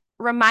that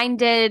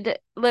reminded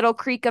Little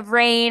Creek of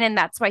Rain, and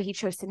that's why he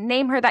chose to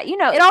name her that.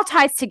 It all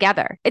ties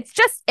together. It's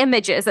just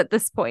images at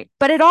this point,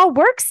 but it all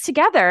works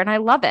together, and I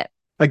love it.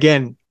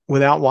 Again,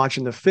 without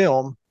watching the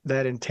film,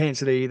 that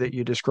intensity that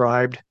you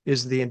described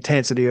is the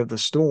intensity of the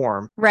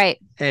storm. Right.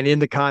 And in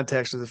the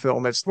context of the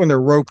film, it's when they're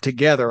roped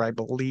together, I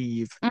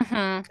believe.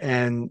 Mm-hmm.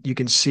 And you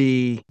can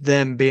see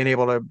them being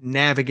able to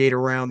navigate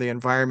around the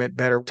environment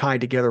better,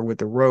 tied together with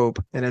the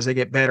rope. And as they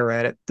get better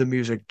at it, the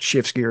music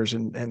shifts gears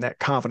and that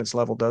confidence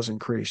level does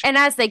increase. And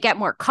as they get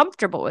more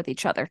comfortable with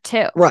each other,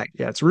 too. Right.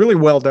 Yeah, it's really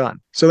well done.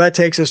 So that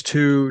takes us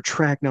to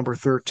track number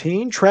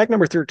 13. Track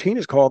number 13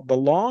 is called The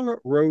Long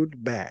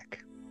Road Back.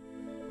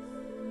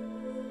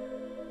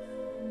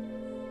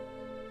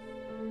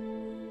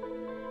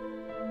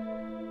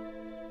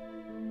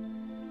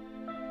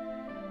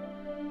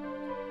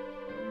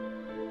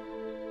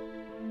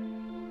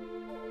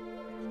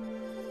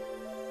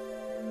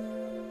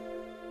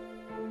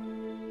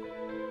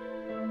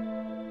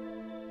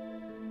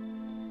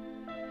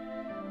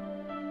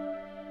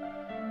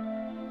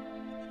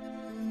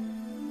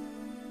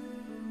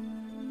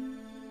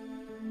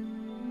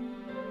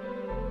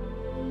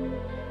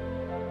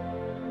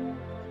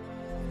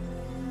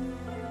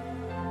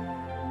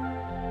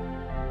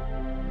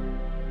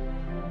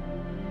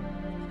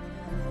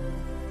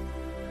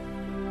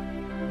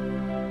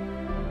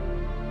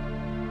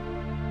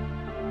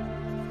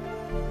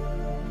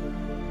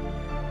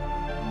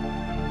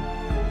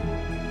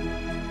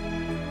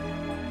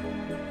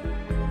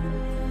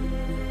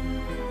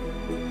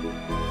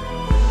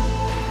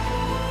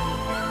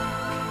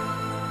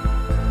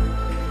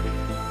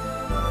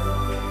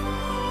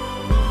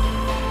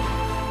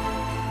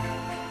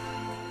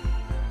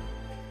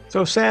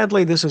 So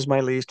sadly, this is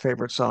my least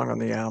favorite song on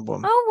the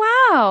album.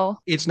 Oh, wow.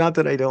 It's not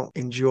that I don't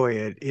enjoy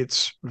it.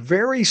 It's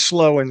very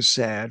slow and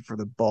sad for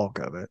the bulk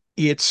of it.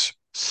 It's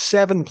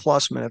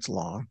 7+ minutes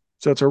long.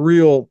 So it's a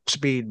real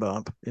speed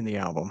bump in the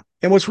album.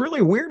 And what's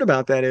really weird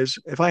about that is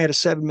if I had a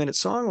 7-minute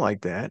song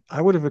like that,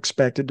 I would have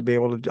expected to be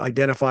able to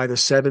identify the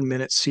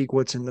 7-minute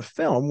sequence in the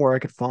film where I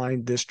could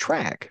find this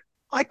track.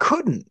 I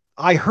couldn't.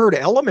 I heard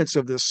elements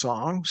of this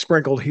song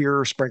sprinkled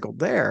here, sprinkled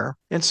there.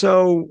 And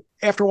so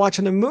after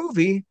watching the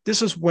movie,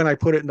 this is when I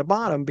put it in the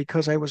bottom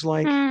because I was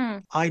like,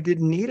 I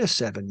didn't need a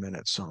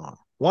 7-minute song.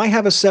 Why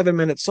have a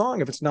 7-minute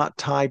song if it's not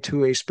tied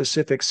to a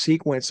specific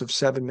sequence of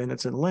 7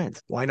 minutes in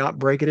length? Why not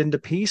break it into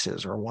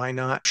pieces, or why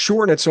not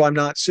shorten it so I'm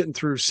not sitting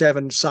through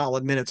 7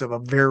 solid minutes of a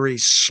very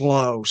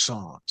slow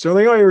song? So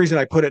the only reason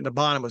I put it in the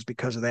bottom was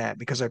because of that,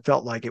 because I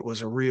felt like it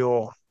was a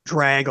real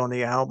drag on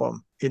the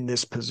album in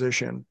this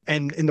position.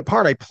 And in the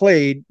part I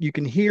played, you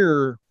can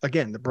hear,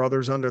 again, the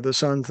Brothers Under the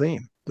Sun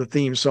theme, the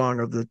theme song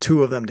of the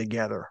two of them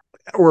together.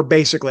 Or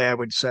basically, I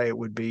would say it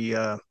would be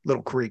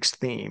Little Creek's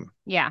theme.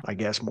 Yeah. I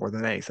guess more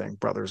than anything,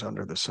 Brothers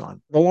Under the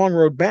Sun. The Long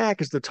Road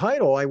Back is the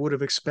title. I would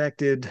have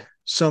expected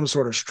some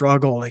sort of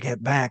struggle to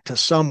get back to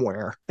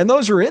somewhere. And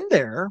those are in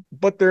there,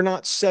 but they're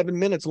not 7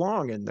 minutes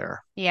long in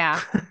there.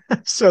 Yeah.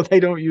 So they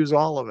don't use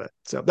all of it.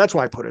 So that's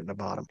why I put it in the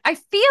bottom. I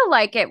feel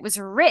like it was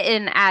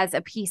written as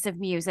a piece of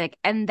music,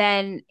 and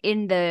then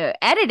in the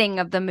editing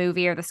of the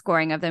movie or the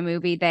scoring of the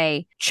movie,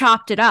 they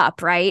chopped it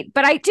up, right?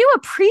 But I do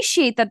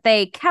appreciate that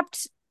they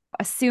kept,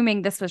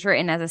 assuming this was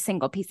written as a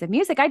single piece of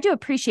music, I do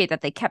appreciate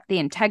that they kept the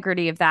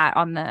integrity of that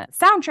on the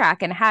soundtrack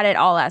and had it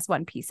all as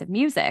one piece of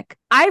music.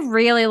 I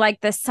really like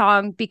this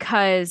song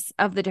because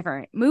of the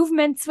different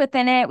movements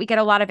within it. We get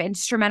a lot of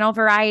instrumental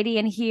variety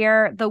in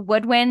here. The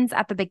woodwinds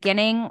at the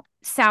beginning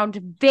sound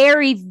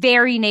very,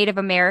 very Native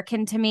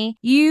American to me.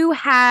 You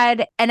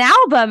had an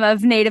album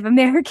of Native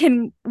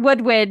American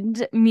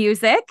woodwind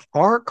music.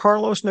 Art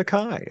Carlos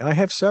Nakai. I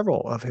have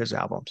several of his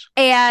albums.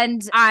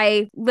 And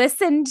I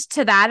listened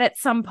to that at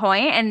some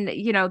point, and,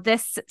 you know,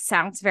 this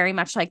sounds very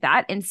much like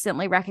that,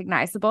 instantly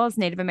recognizable as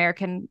Native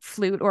American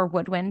flute or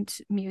woodwind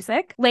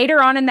music. Later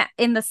on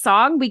in the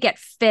song, we get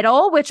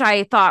fiddle, which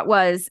I thought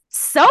was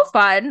so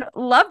fun.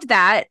 Loved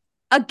that.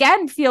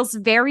 Again, feels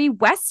very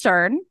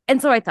Western.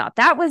 And so I thought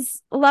that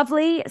was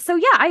lovely. So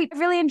yeah, I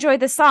really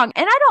enjoyed the song.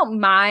 And I don't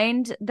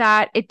mind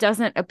that it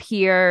doesn't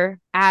appear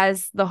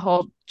as the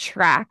whole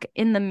track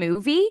in the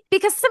movie,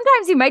 because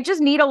sometimes you might just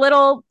need a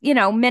little,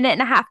 minute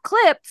and a half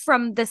clip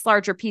from this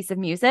larger piece of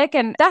music,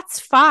 and that's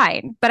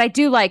fine. But I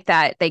do like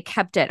that they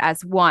kept it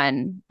as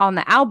one on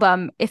the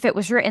album if it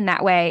was written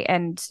that way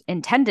and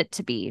intended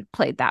to be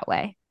played that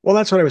way. Well,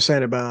 that's what I was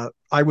saying about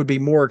I would be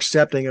more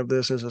accepting of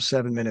this as a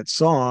 7-minute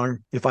song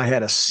if I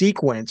had a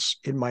sequence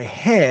in my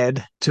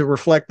head to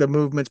reflect the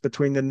movements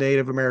between the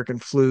Native American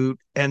flute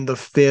and the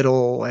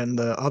fiddle and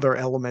the other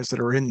elements that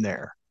are in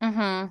there.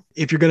 Mm-hmm.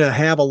 If you're going to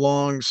have a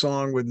long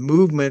song with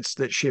movements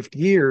that shift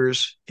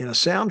gears in a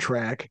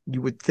soundtrack,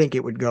 you would think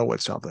it would go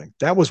with something.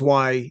 That was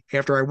why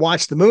after I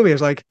watched the movie, I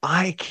was like,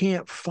 I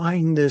can't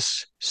find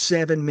this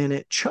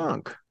 7-minute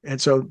chunk. And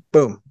so,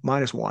 boom,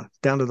 -1,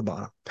 down to the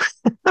bottom.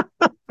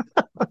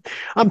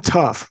 I'm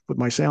tough with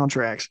my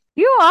soundtracks.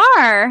 You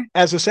are.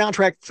 As a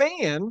soundtrack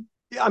fan,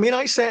 I mean,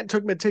 I sat and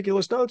took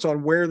meticulous notes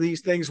on where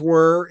these things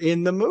were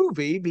in the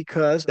movie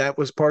because that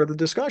was part of the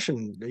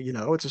discussion.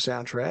 It's a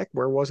soundtrack.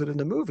 Where was it in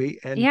the movie?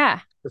 And yeah,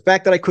 the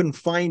fact that I couldn't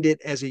find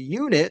it as a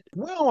unit,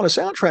 well, on a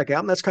soundtrack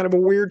album, that's kind of a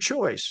weird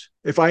choice.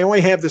 If I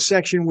only have the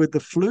section with the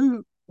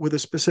flute with a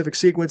specific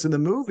sequence in the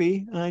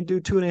movie, I do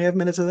 2.5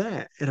 minutes of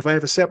that. And if I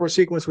have a separate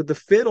sequence with the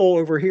fiddle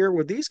over here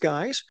with these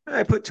guys,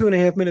 I put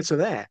 2.5 minutes of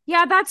that.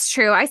 Yeah, that's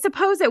true. I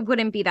suppose it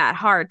wouldn't be that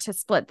hard to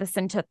split this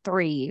into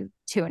 3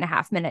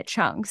 2.5 minute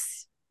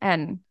chunks.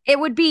 And it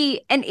would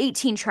be an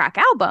 18-track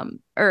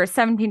album or a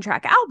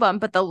 17-track album,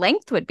 but the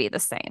length would be the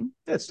same.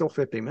 Yeah, it's still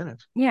 50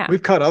 minutes. Yeah.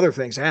 We've cut other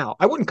things out.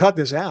 I wouldn't cut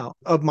this out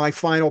of my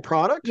final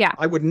product. Yeah.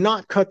 I would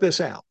not cut this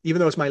out, even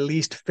though it's my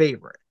least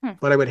favorite,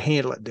 but I would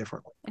handle it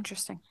differently.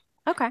 Interesting.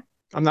 Okay.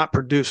 I'm not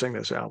producing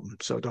this album,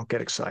 so don't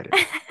get excited.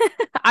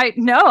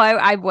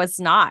 I was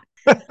not.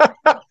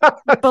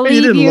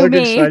 Believe you look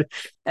me. Excited.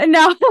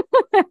 No.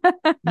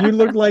 You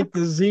look like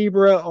the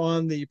zebra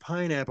on the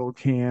pineapple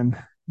can.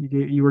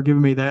 You were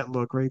giving me that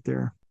look right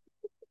there.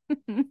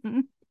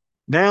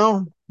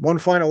 Now, one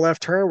final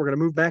left turn. We're going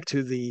to move back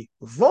to the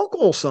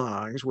vocal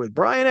songs with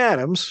Bryan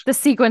Adams. The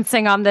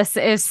sequencing on this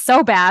is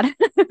so bad.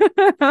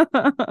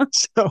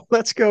 So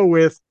let's go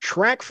with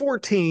track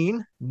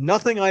 14,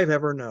 Nothing I've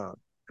Ever Known.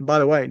 And by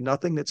the way,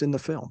 nothing that's in the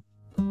film.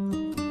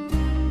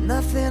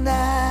 Nothing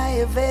I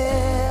have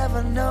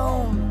ever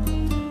known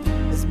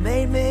has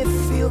made me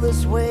feel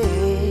this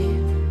way.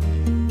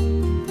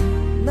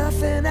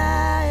 Nothing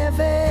I have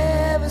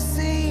ever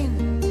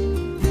seen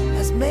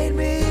has made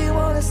me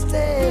want to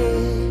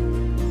stay.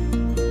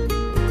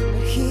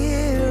 But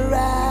here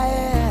I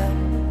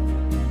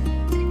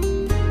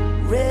am,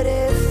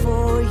 ready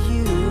for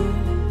you.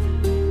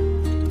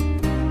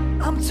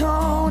 I'm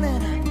torn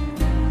and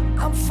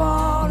I'm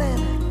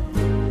falling.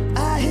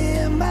 I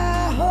hear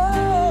my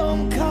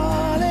home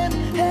calling.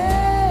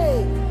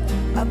 Hey,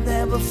 I've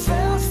never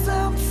felt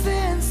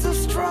something so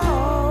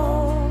strong.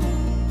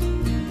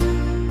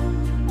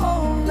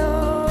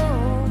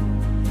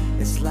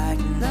 Like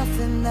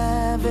nothing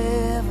I've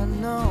ever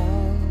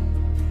known.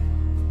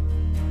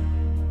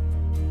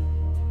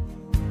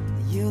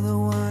 You're the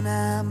one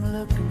I'm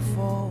looking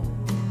for.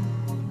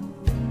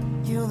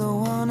 You're the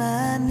one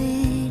I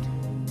need.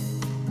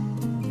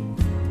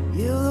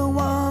 You're the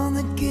one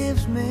that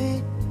gives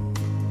me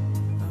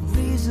a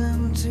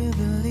reason to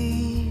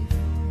believe.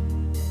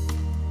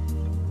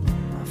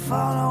 I'm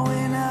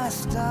following our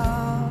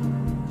star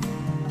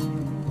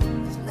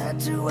has led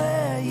to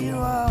where you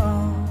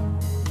are.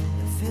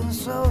 Feeling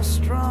so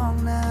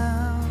strong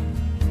now.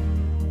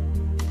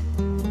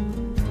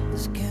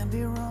 This can't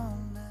be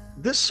wrong now.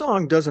 This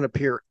song doesn't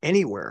appear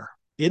anywhere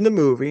in the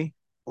movie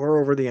or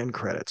over the end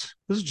credits.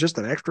 This is just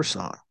an extra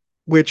song,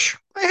 which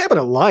I happen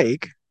to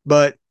like,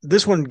 but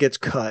this one gets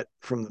cut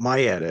from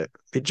my edit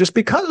just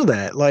because of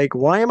that. Like,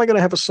 why am I going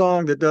to have a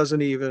song that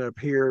doesn't even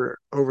appear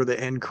over the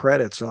end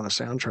credits on a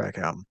soundtrack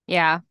album?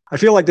 Yeah. I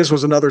feel like this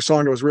was another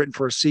song that was written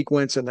for a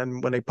sequence, and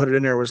then when they put it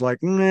in there, it was like,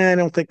 I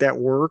don't think that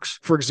works.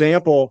 For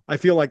example, I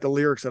feel like the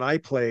lyrics that I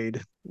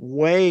played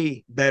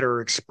way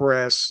better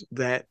express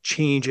that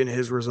change in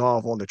his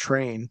resolve on the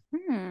train.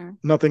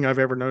 Nothing I've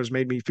ever known has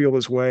made me feel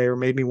this way or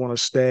made me want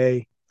to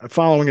stay.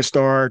 Following a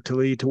star to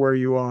lead to where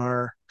you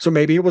are. So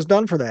maybe it was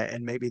done for that,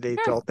 and maybe they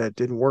felt that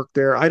didn't work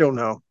there. I don't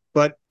know,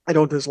 but I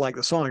don't dislike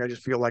the song. I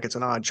just feel like it's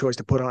an odd choice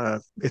to put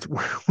on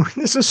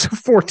this is the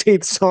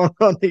 14th song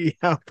on the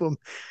album.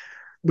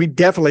 We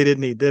definitely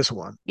didn't need this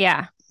one.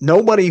 Yeah.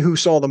 Nobody who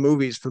saw the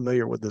movie is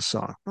familiar with this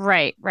song.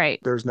 Right.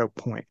 There's no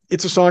point.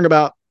 It's a song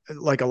about,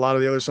 like a lot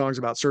of the other songs,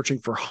 about searching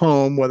for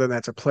home, whether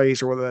that's a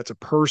place or whether that's a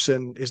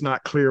person is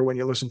not clear when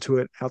you listen to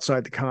it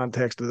outside the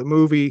context of the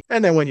movie.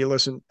 And then when you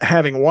listen,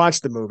 having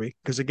watched the movie,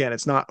 because again,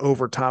 it's not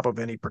over top of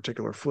any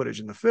particular footage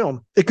in the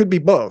film. It could be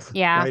both.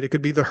 Yeah. Right? It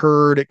could be the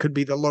herd. It could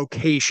be the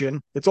location.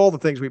 It's all the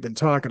things we've been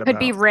talking about. Could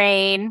be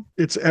rain.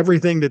 It's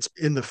everything that's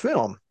in the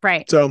film.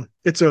 Right. So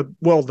it's a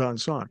well done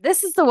song.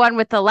 This is the one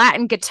with the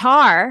Latin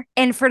guitar.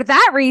 And for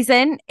that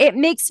reason, it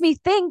makes me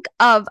think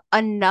of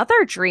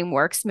another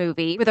DreamWorks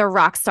movie with a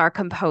rock star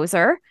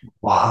composer.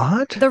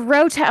 What? The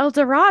Road to El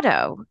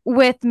Dorado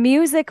with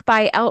music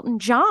by Elton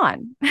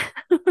John.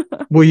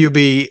 Will you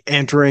be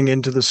entering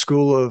into the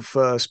school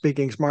of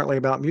speaking smartly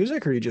about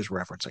music, or are you just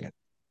referencing it?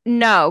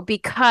 No,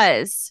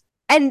 because,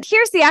 and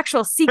here's the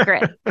actual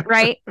secret,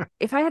 right?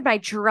 If I had my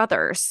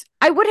druthers,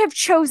 I would have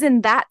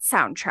chosen that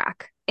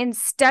soundtrack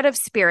instead of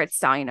Spirit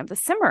Stallion of the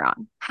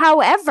Cimarron.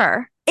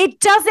 However, it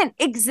doesn't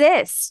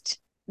exist.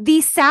 The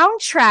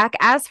soundtrack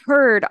as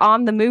heard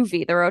on the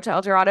movie, The Road to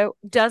El Dorado,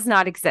 does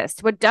not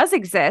exist. What does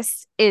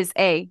exist is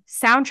a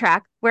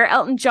soundtrack where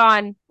Elton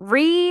John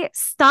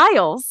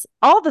restyles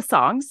all the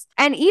songs,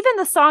 and even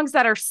the songs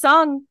that are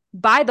sung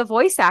by the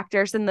voice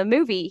actors in the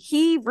movie,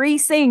 he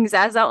re-sings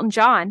as Elton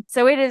John.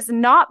 So it is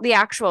not the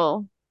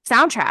actual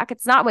soundtrack.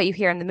 It's not what you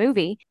hear in the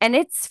movie. And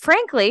it's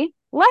frankly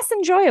less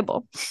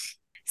enjoyable.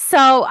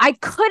 So I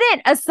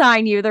couldn't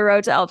assign you the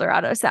Road to El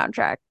Dorado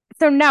soundtrack.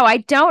 So no, I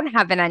don't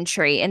have an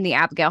entry in the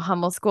Abigail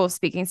Hummel School of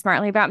Speaking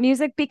Smartly About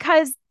Music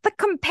because the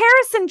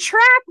comparison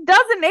track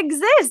doesn't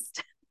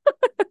exist.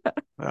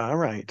 All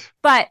right.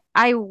 But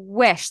I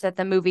wish that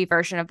the movie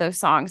version of those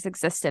songs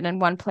existed in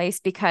one place,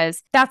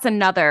 because that's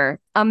another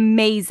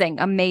amazing,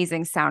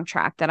 amazing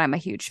soundtrack that I'm a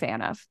huge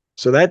fan of.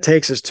 So that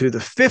takes us to the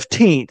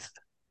 15th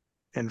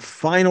and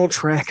final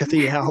track of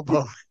the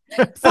album.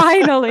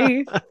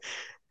 Finally.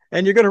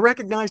 And you're going to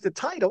recognize the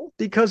title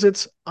because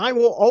it's I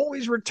Will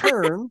Always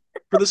Return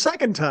for the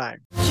second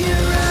time. You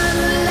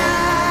run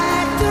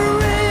like the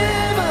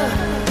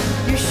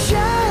river, you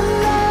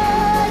shine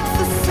like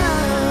the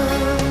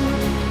sun.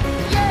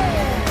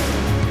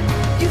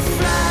 Yeah, you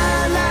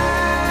fly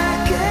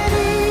like an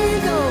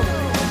eagle.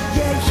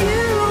 Yeah,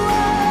 you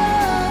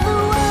are the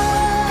one.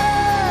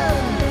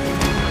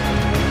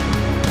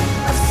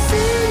 I've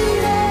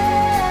seen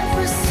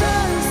every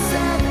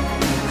sunset,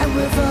 and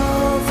with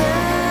all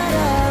that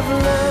I've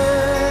learned,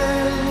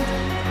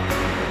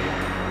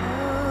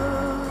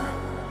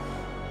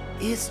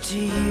 it's to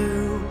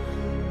you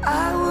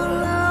I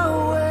will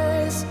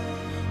always,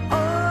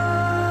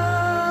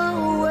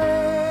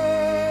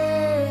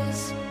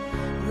 always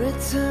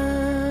return.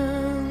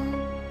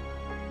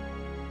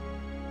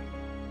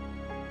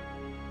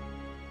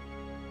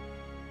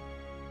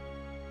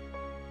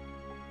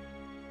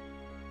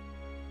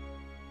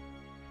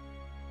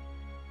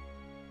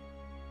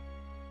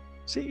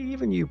 See,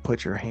 even you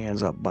put your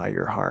hands up by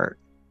your heart.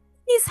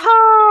 He's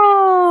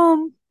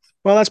home.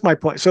 Well, that's my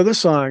point. So this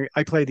song,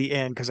 I played the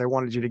end because I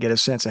wanted you to get a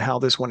sense of how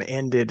this one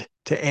ended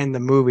to end the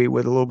movie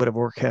with a little bit of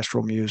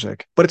orchestral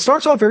music. But it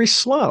starts off very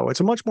slow. It's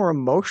a much more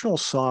emotional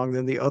song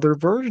than the other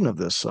version of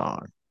this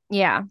song.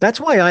 Yeah. That's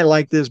why I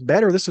like this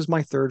better. This is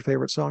my third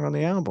favorite song on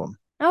the album.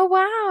 Oh,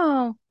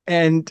 wow.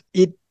 And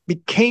it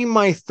became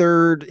my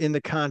third in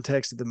the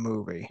context of the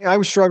movie. I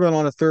was struggling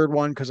on a third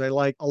one because I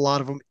like a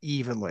lot of them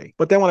evenly.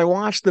 But then when I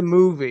watched the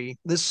movie,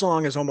 this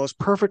song is almost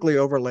perfectly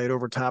overlaid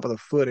over top of the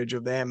footage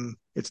of them.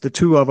 It's the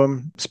two of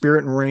them,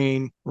 Spirit and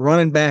Rain,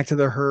 running back to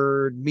the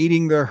herd,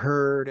 meeting the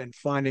herd, and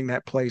finding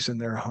that place in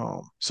their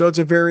home. So it's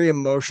a very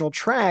emotional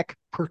track,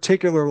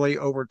 particularly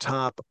over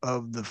top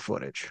of the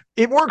footage.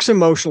 It works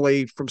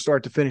emotionally from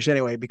start to finish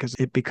anyway, because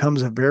it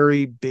becomes a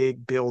very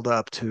big build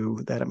up to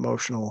that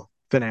emotional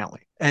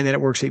finale. And then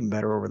it works even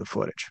better over the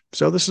footage.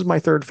 So this is my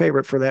third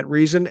favorite for that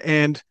reason.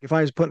 And if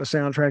I was putting a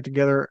soundtrack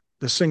together,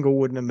 the single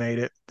wouldn't have made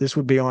it. This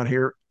would be on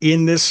here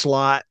in this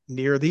slot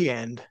near the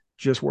end,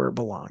 just where it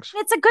belongs.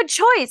 It's a good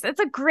choice.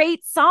 It's a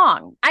great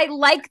song. I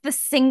like the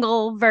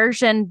single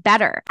version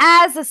better.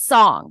 As a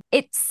song,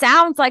 it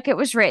sounds like it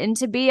was written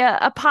to be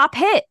a pop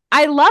hit.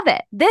 I love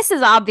it. This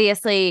is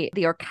obviously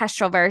the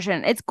orchestral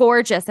version. It's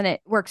gorgeous and it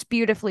works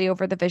beautifully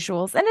over the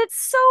visuals. And it's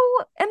so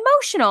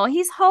emotional.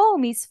 He's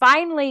home. He's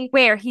finally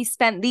where he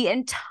spent the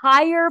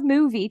entire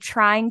movie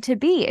trying to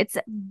be. It's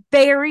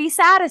very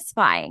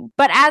satisfying.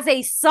 But as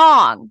a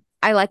song,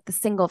 I like the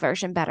single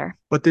version better.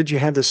 But did you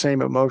have the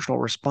same emotional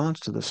response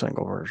to the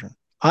single version?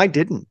 I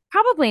didn't.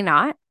 Probably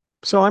not.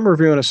 So I'm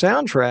reviewing a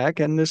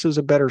soundtrack, and this is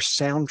a better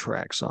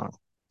soundtrack song.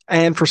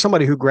 And for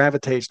somebody who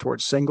gravitates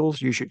towards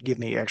singles, you should give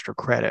me extra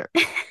credit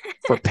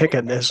for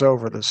picking this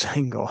over the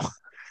single.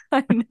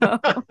 I know.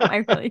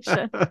 I really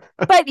should.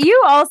 But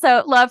you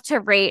also love to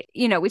rate,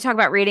 we talk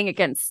about rating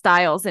against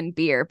styles and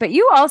beer, but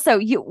you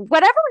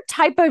whatever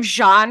type of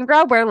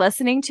genre we're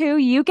listening to,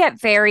 you get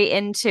very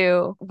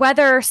into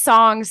whether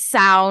songs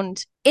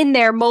sound in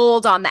their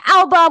mold on the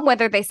album,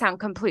 whether they sound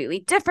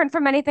completely different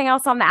from anything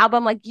else on the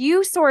album. Like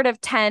you sort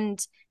of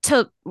tend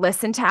to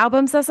listen to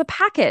albums as a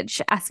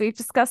package, as we've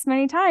discussed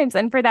many times.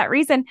 And for that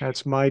reason,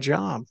 that's my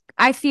job.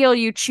 I feel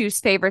you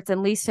choose favorites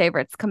and least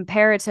favorites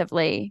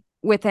comparatively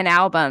within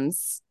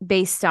albums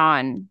based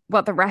on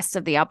what the rest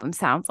of the album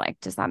sounds like.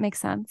 Does that make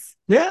sense?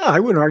 Yeah,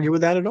 I wouldn't argue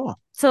with that at all.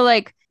 So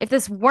like if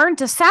this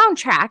weren't a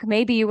soundtrack,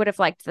 maybe you would have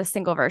liked the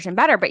single version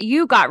better, but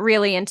you got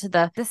really into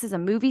this is a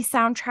movie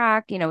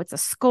soundtrack, it's a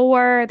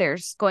score,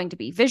 there's going to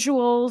be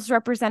visuals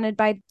represented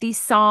by these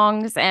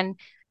songs. And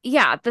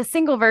yeah, the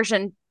single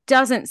version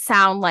doesn't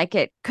sound like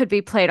it could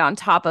be played on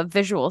top of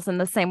visuals in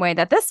the same way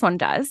that this one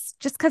does,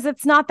 just because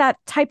it's not that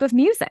type of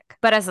music.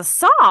 But as a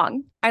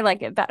song, I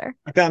like it better.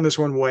 I found this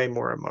one way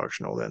more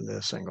emotional than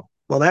the single.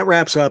 Well, that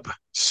wraps up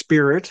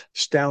Spirit,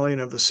 Stallion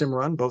of the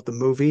Cimarron, both the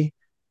movie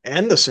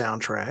and the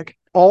soundtrack.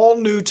 All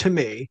new to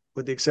me,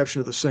 with the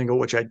exception of the single,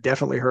 which I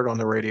definitely heard on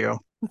the radio.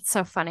 It's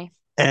so funny.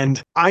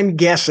 And I'm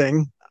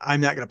guessing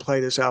I'm not going to play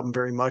this album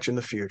very much in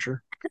the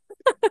future.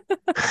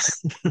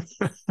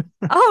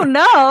 Oh,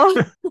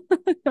 no.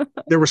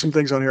 There were some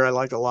things on here I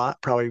liked a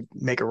lot, probably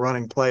make a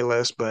running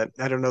playlist, but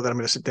I don't know that I'm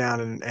going to sit down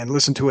and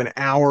listen to an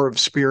hour of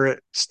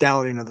Spirit,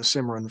 Stallion of the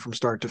Cimarron from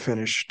start to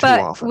finish too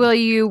often. Will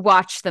you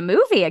watch the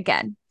movie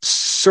again?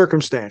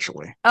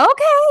 Circumstantially.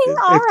 Okay,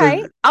 all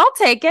right. I'll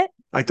take it.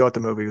 I thought the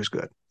movie was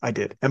good. I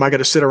did. Am I going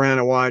to sit around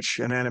and watch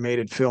an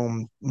animated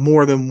film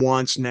more than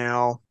once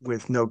now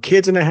with no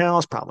kids in the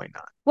house? Probably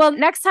not. Well,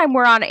 next time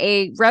we're on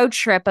a road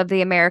trip of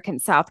the American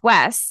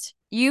Southwest,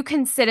 you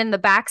can sit in the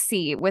back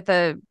seat with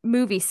a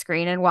movie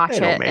screen and watch it.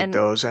 They don't make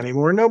those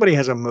anymore. Nobody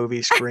has a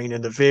movie screen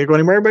in the vehicle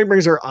anymore. Everybody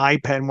brings their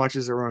iPad and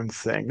watches their own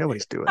thing.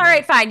 Nobody's doing that. All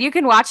right, fine. You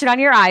can watch it on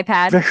your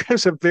iPad.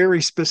 There's a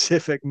very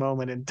specific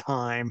moment in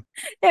time.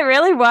 It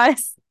really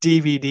was.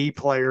 DVD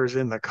players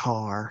in the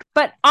car.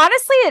 But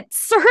honestly, it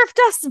served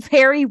us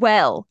very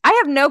well. I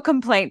have no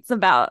complaints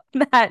about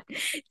that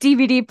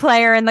DVD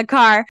player in the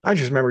car. I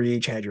just remember you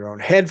each had your own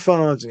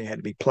headphones and you had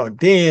to be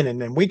plugged in, and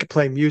then we could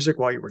play music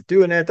while you were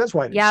doing that. That's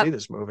why I didn't see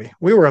this movie.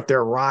 We were up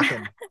there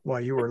rocking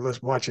while you were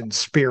watching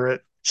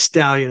Spirit,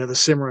 Stallion of the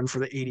Cimarron for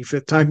the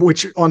 85th time,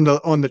 which on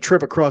the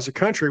trip across the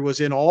country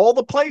was in all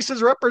the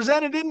places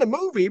represented in the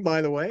movie,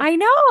 by the way. I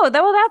know.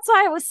 Well, that's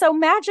why it was so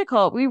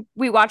magical.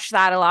 We watched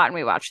that a lot, and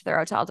we watched the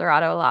Hotel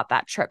Dorado a lot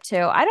that trip too.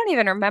 I don't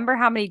even remember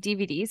how many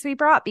DVDs we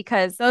brought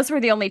because those were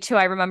the only two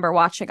I remember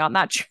watching on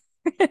that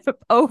trip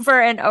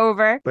over and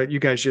over. But you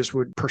guys just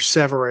would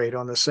perseverate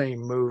on the same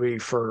movie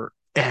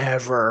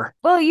forever.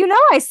 Well,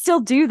 I still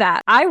do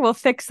that. I will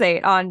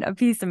fixate on a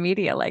piece of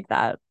media like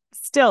that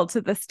still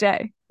to this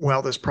day.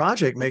 Well, this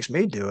project makes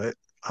me do it.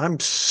 I'm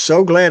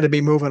so glad to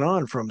be moving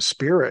on from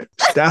Spirit,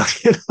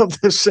 Stallion of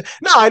the...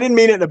 No, I didn't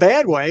mean it in a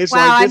bad way. It's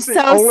wow, I'm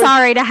so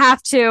sorry to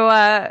have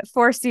to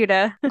force you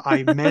to...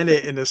 I meant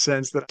it in the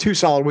sense that 2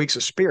 solid weeks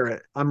of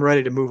Spirit, I'm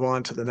ready to move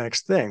on to the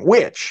next thing,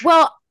 which...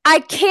 Well, I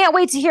can't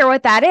wait to hear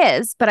what that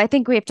is, but I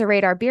think we have to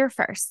rate our beer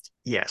first.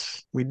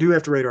 Yes, we do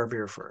have to rate our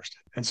beer first.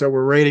 And so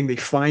we're rating the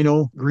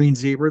final Green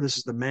Zebra. This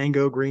is the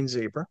Mango Green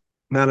Zebra.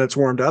 Now that it's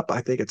warmed up,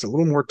 I think it's a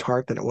little more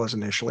tart than it was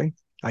initially.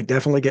 I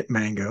definitely get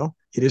mango.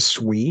 It is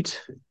sweet.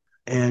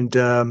 And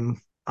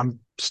I'm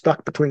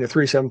stuck between a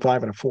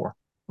 3.75 and a 4.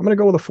 I'm going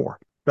to go with a 4.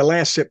 The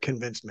last sip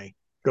convinced me.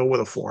 Go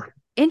with a 4.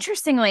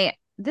 Interestingly,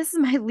 this is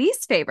my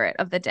least favorite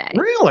of the day.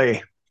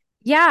 Really?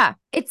 Yeah.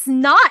 It's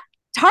not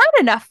tart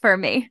enough for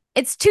me.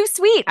 It's too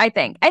sweet, I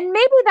think. And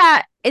maybe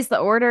that is the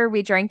order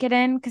we drank it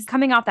in, because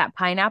coming off that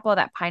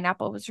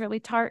pineapple was really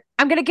tart.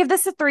 I'm going to give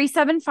this a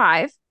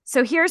 3.75.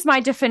 So here's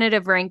my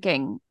definitive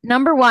ranking.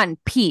 Number 1,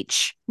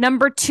 peach.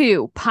 Number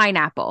 2,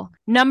 pineapple.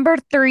 Number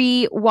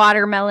 3,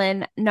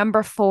 watermelon.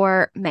 Number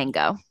 4,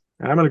 mango.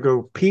 I'm going to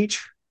go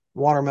peach,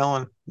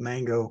 watermelon,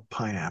 mango,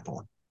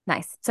 pineapple.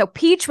 Nice. So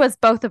peach was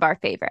both of our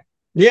favorite.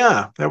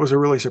 Yeah, that was a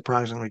really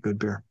surprisingly good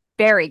beer.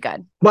 Very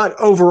good. But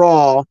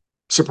overall,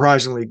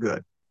 surprisingly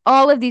good.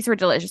 All of these were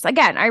delicious.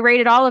 Again, I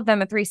rated all of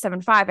them a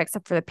 3.75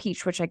 except for the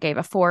peach, which I gave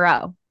a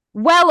 4.0.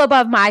 Well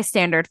above my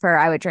standard for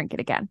I would drink it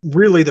again.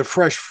 Really, the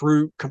fresh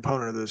fruit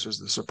component of this is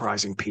the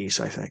surprising piece,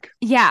 I think.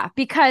 Yeah,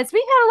 because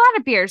we've had a lot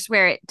of beers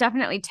where it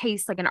definitely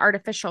tastes like an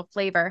artificial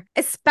flavor,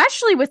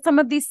 especially with some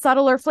of these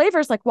subtler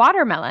flavors like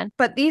watermelon.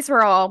 But these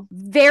were all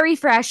very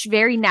fresh,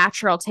 very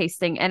natural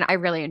tasting, and I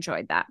really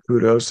enjoyed that.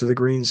 Kudos to the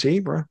Green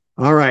Zebra.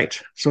 All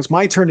right, so it's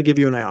my turn to give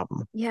you an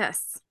album.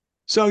 Yes.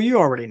 So you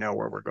already know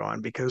where we're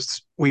going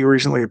because we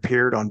recently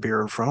appeared on Beer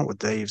in Front with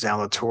Dave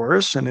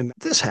Zalatoris, and then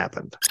this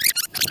happened.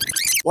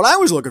 What I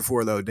was looking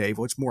for, though, Dave,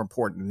 what's more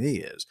important to me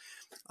is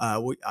I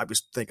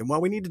was thinking,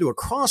 well, we need to do a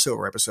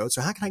crossover episode.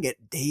 So how can I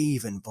get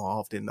Dave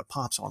involved in the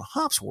Pops on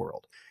Hops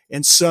world?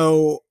 And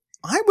so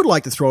I would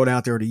like to throw it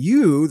out there to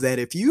you that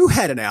if you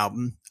had an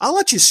album, I'll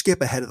let you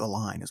skip ahead of the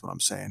line is what I'm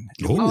saying.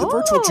 The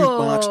virtual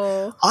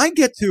jukebox, I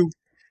get to...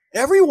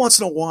 Every once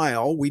in a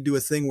while, we do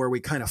a thing where we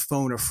kind of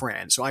phone a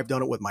friend. So I've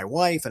done it with my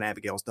wife, and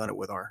Abigail's done it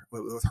with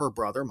her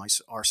brother,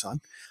 our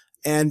son.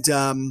 And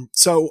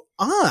so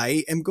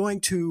I am going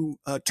to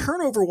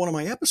turn over one of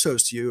my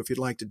episodes to you if you'd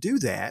like to do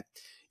that.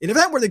 And if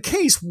that were the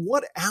case,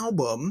 what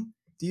album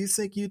do you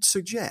think you'd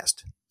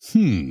suggest?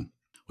 Well,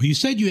 you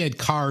said you had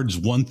cards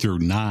 1 through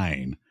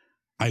 9.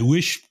 I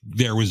wish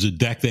there was a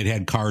deck that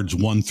had cards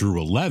 1 through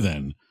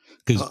 11.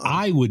 Because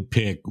I would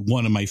pick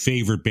one of my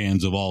favorite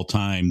bands of all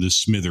time, the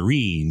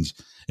Smithereens,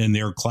 and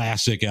their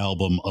classic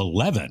album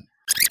 11.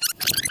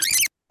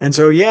 And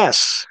so,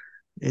 yes,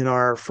 in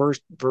our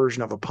first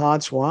version of a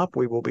pod swap,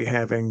 we will be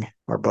having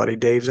our buddy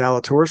Dave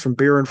Zalatoris from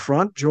Beer in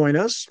Front join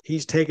us.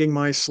 He's taking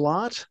my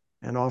slot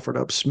and offered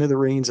up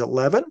Smithereens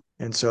 11.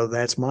 And so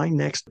that's my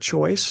next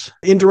choice,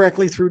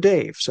 indirectly through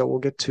Dave. So we'll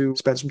get to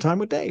spend some time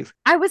with Dave.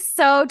 I was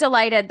so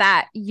delighted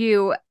that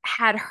you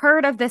had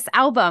heard of this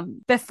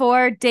album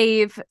before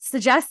Dave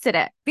suggested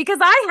it, because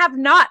I have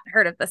not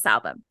heard of this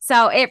album.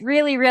 So it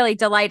really, really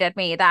delighted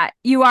me that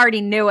you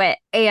already knew it,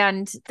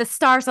 and the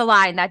stars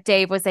aligned that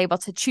Dave was able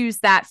to choose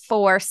that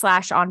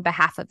on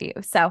behalf of you.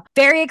 So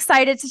very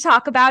excited to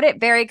talk about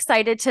it. Very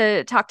excited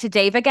to talk to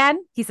Dave again.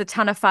 He's a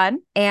ton of fun,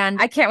 and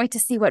I can't wait to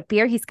see what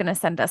beer he's going to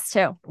send us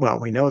too. Well,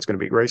 we know it's going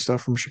to be great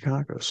stuff from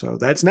Chicago. So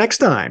that's next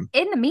time.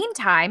 In the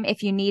meantime,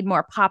 if you need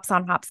more Pops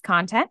on Hops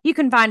content, you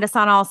can find us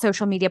on all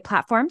social media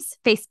platforms: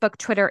 Facebook,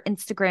 Twitter,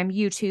 Instagram,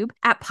 YouTube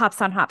at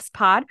Pops on Hops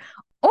Pod.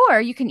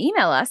 Or you can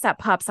email us at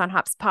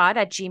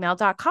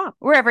popsonhopspod@gmail.com.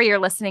 Wherever you're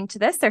listening to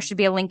this, there should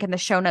be a link in the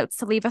show notes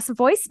to leave us a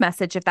voice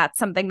message if that's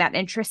something that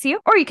interests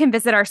you. Or you can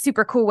visit our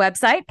super cool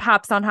website,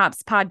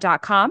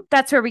 popsonhopspod.com.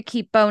 That's where we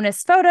keep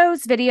bonus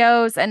photos,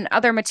 videos, and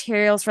other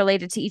materials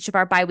related to each of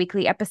our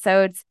bi-weekly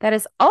episodes. That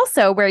is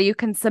also where you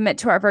can submit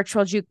to our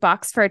virtual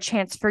jukebox for a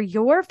chance for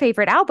your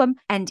favorite album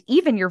and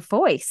even your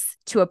voice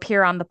to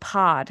appear on the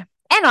pod.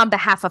 And on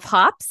behalf of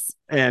Hops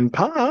and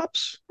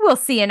Pops, we'll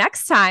see you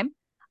next time.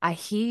 I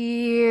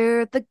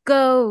hear the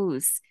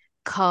ghosts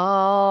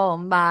call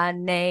my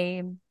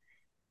name,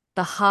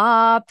 The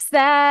hops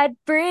that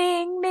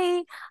bring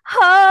me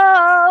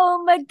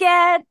home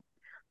again.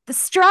 The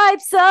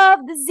stripes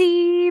of the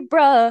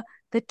zebra,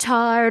 the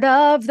tart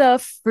of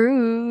the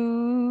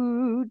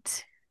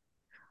fruit.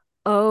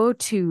 Oh,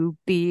 to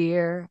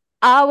beer,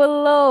 I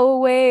will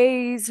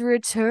always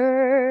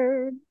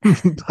return.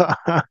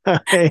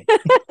 Bye.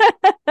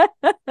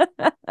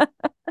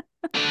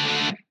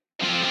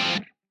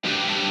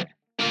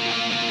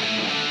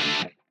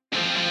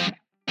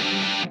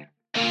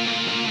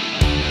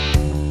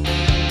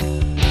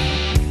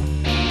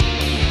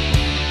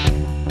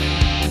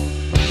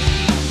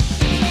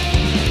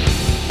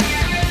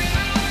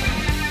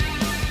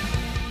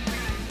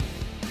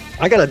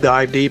 I got to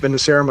dive deep into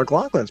Sarah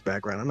McLachlan's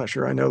background. I'm not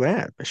sure I know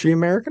that. Is she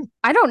American?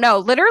 I don't know.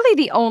 Literally,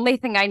 the only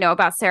thing I know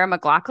about Sarah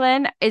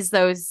McLachlan is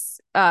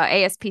those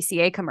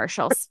ASPCA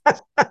commercials.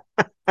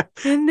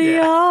 In the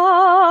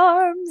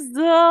arms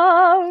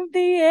of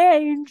the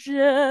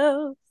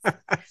angels,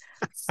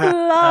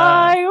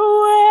 fly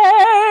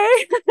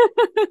away.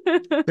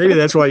 Maybe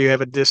that's why you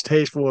have a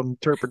distasteful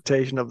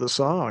interpretation of the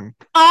song.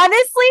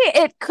 Honestly,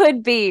 it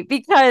could be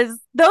because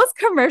those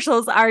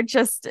commercials are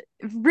just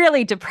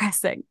really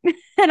depressing.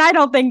 And I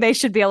don't think they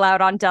should be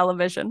allowed on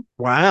television.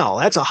 Wow,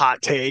 that's a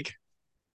hot take.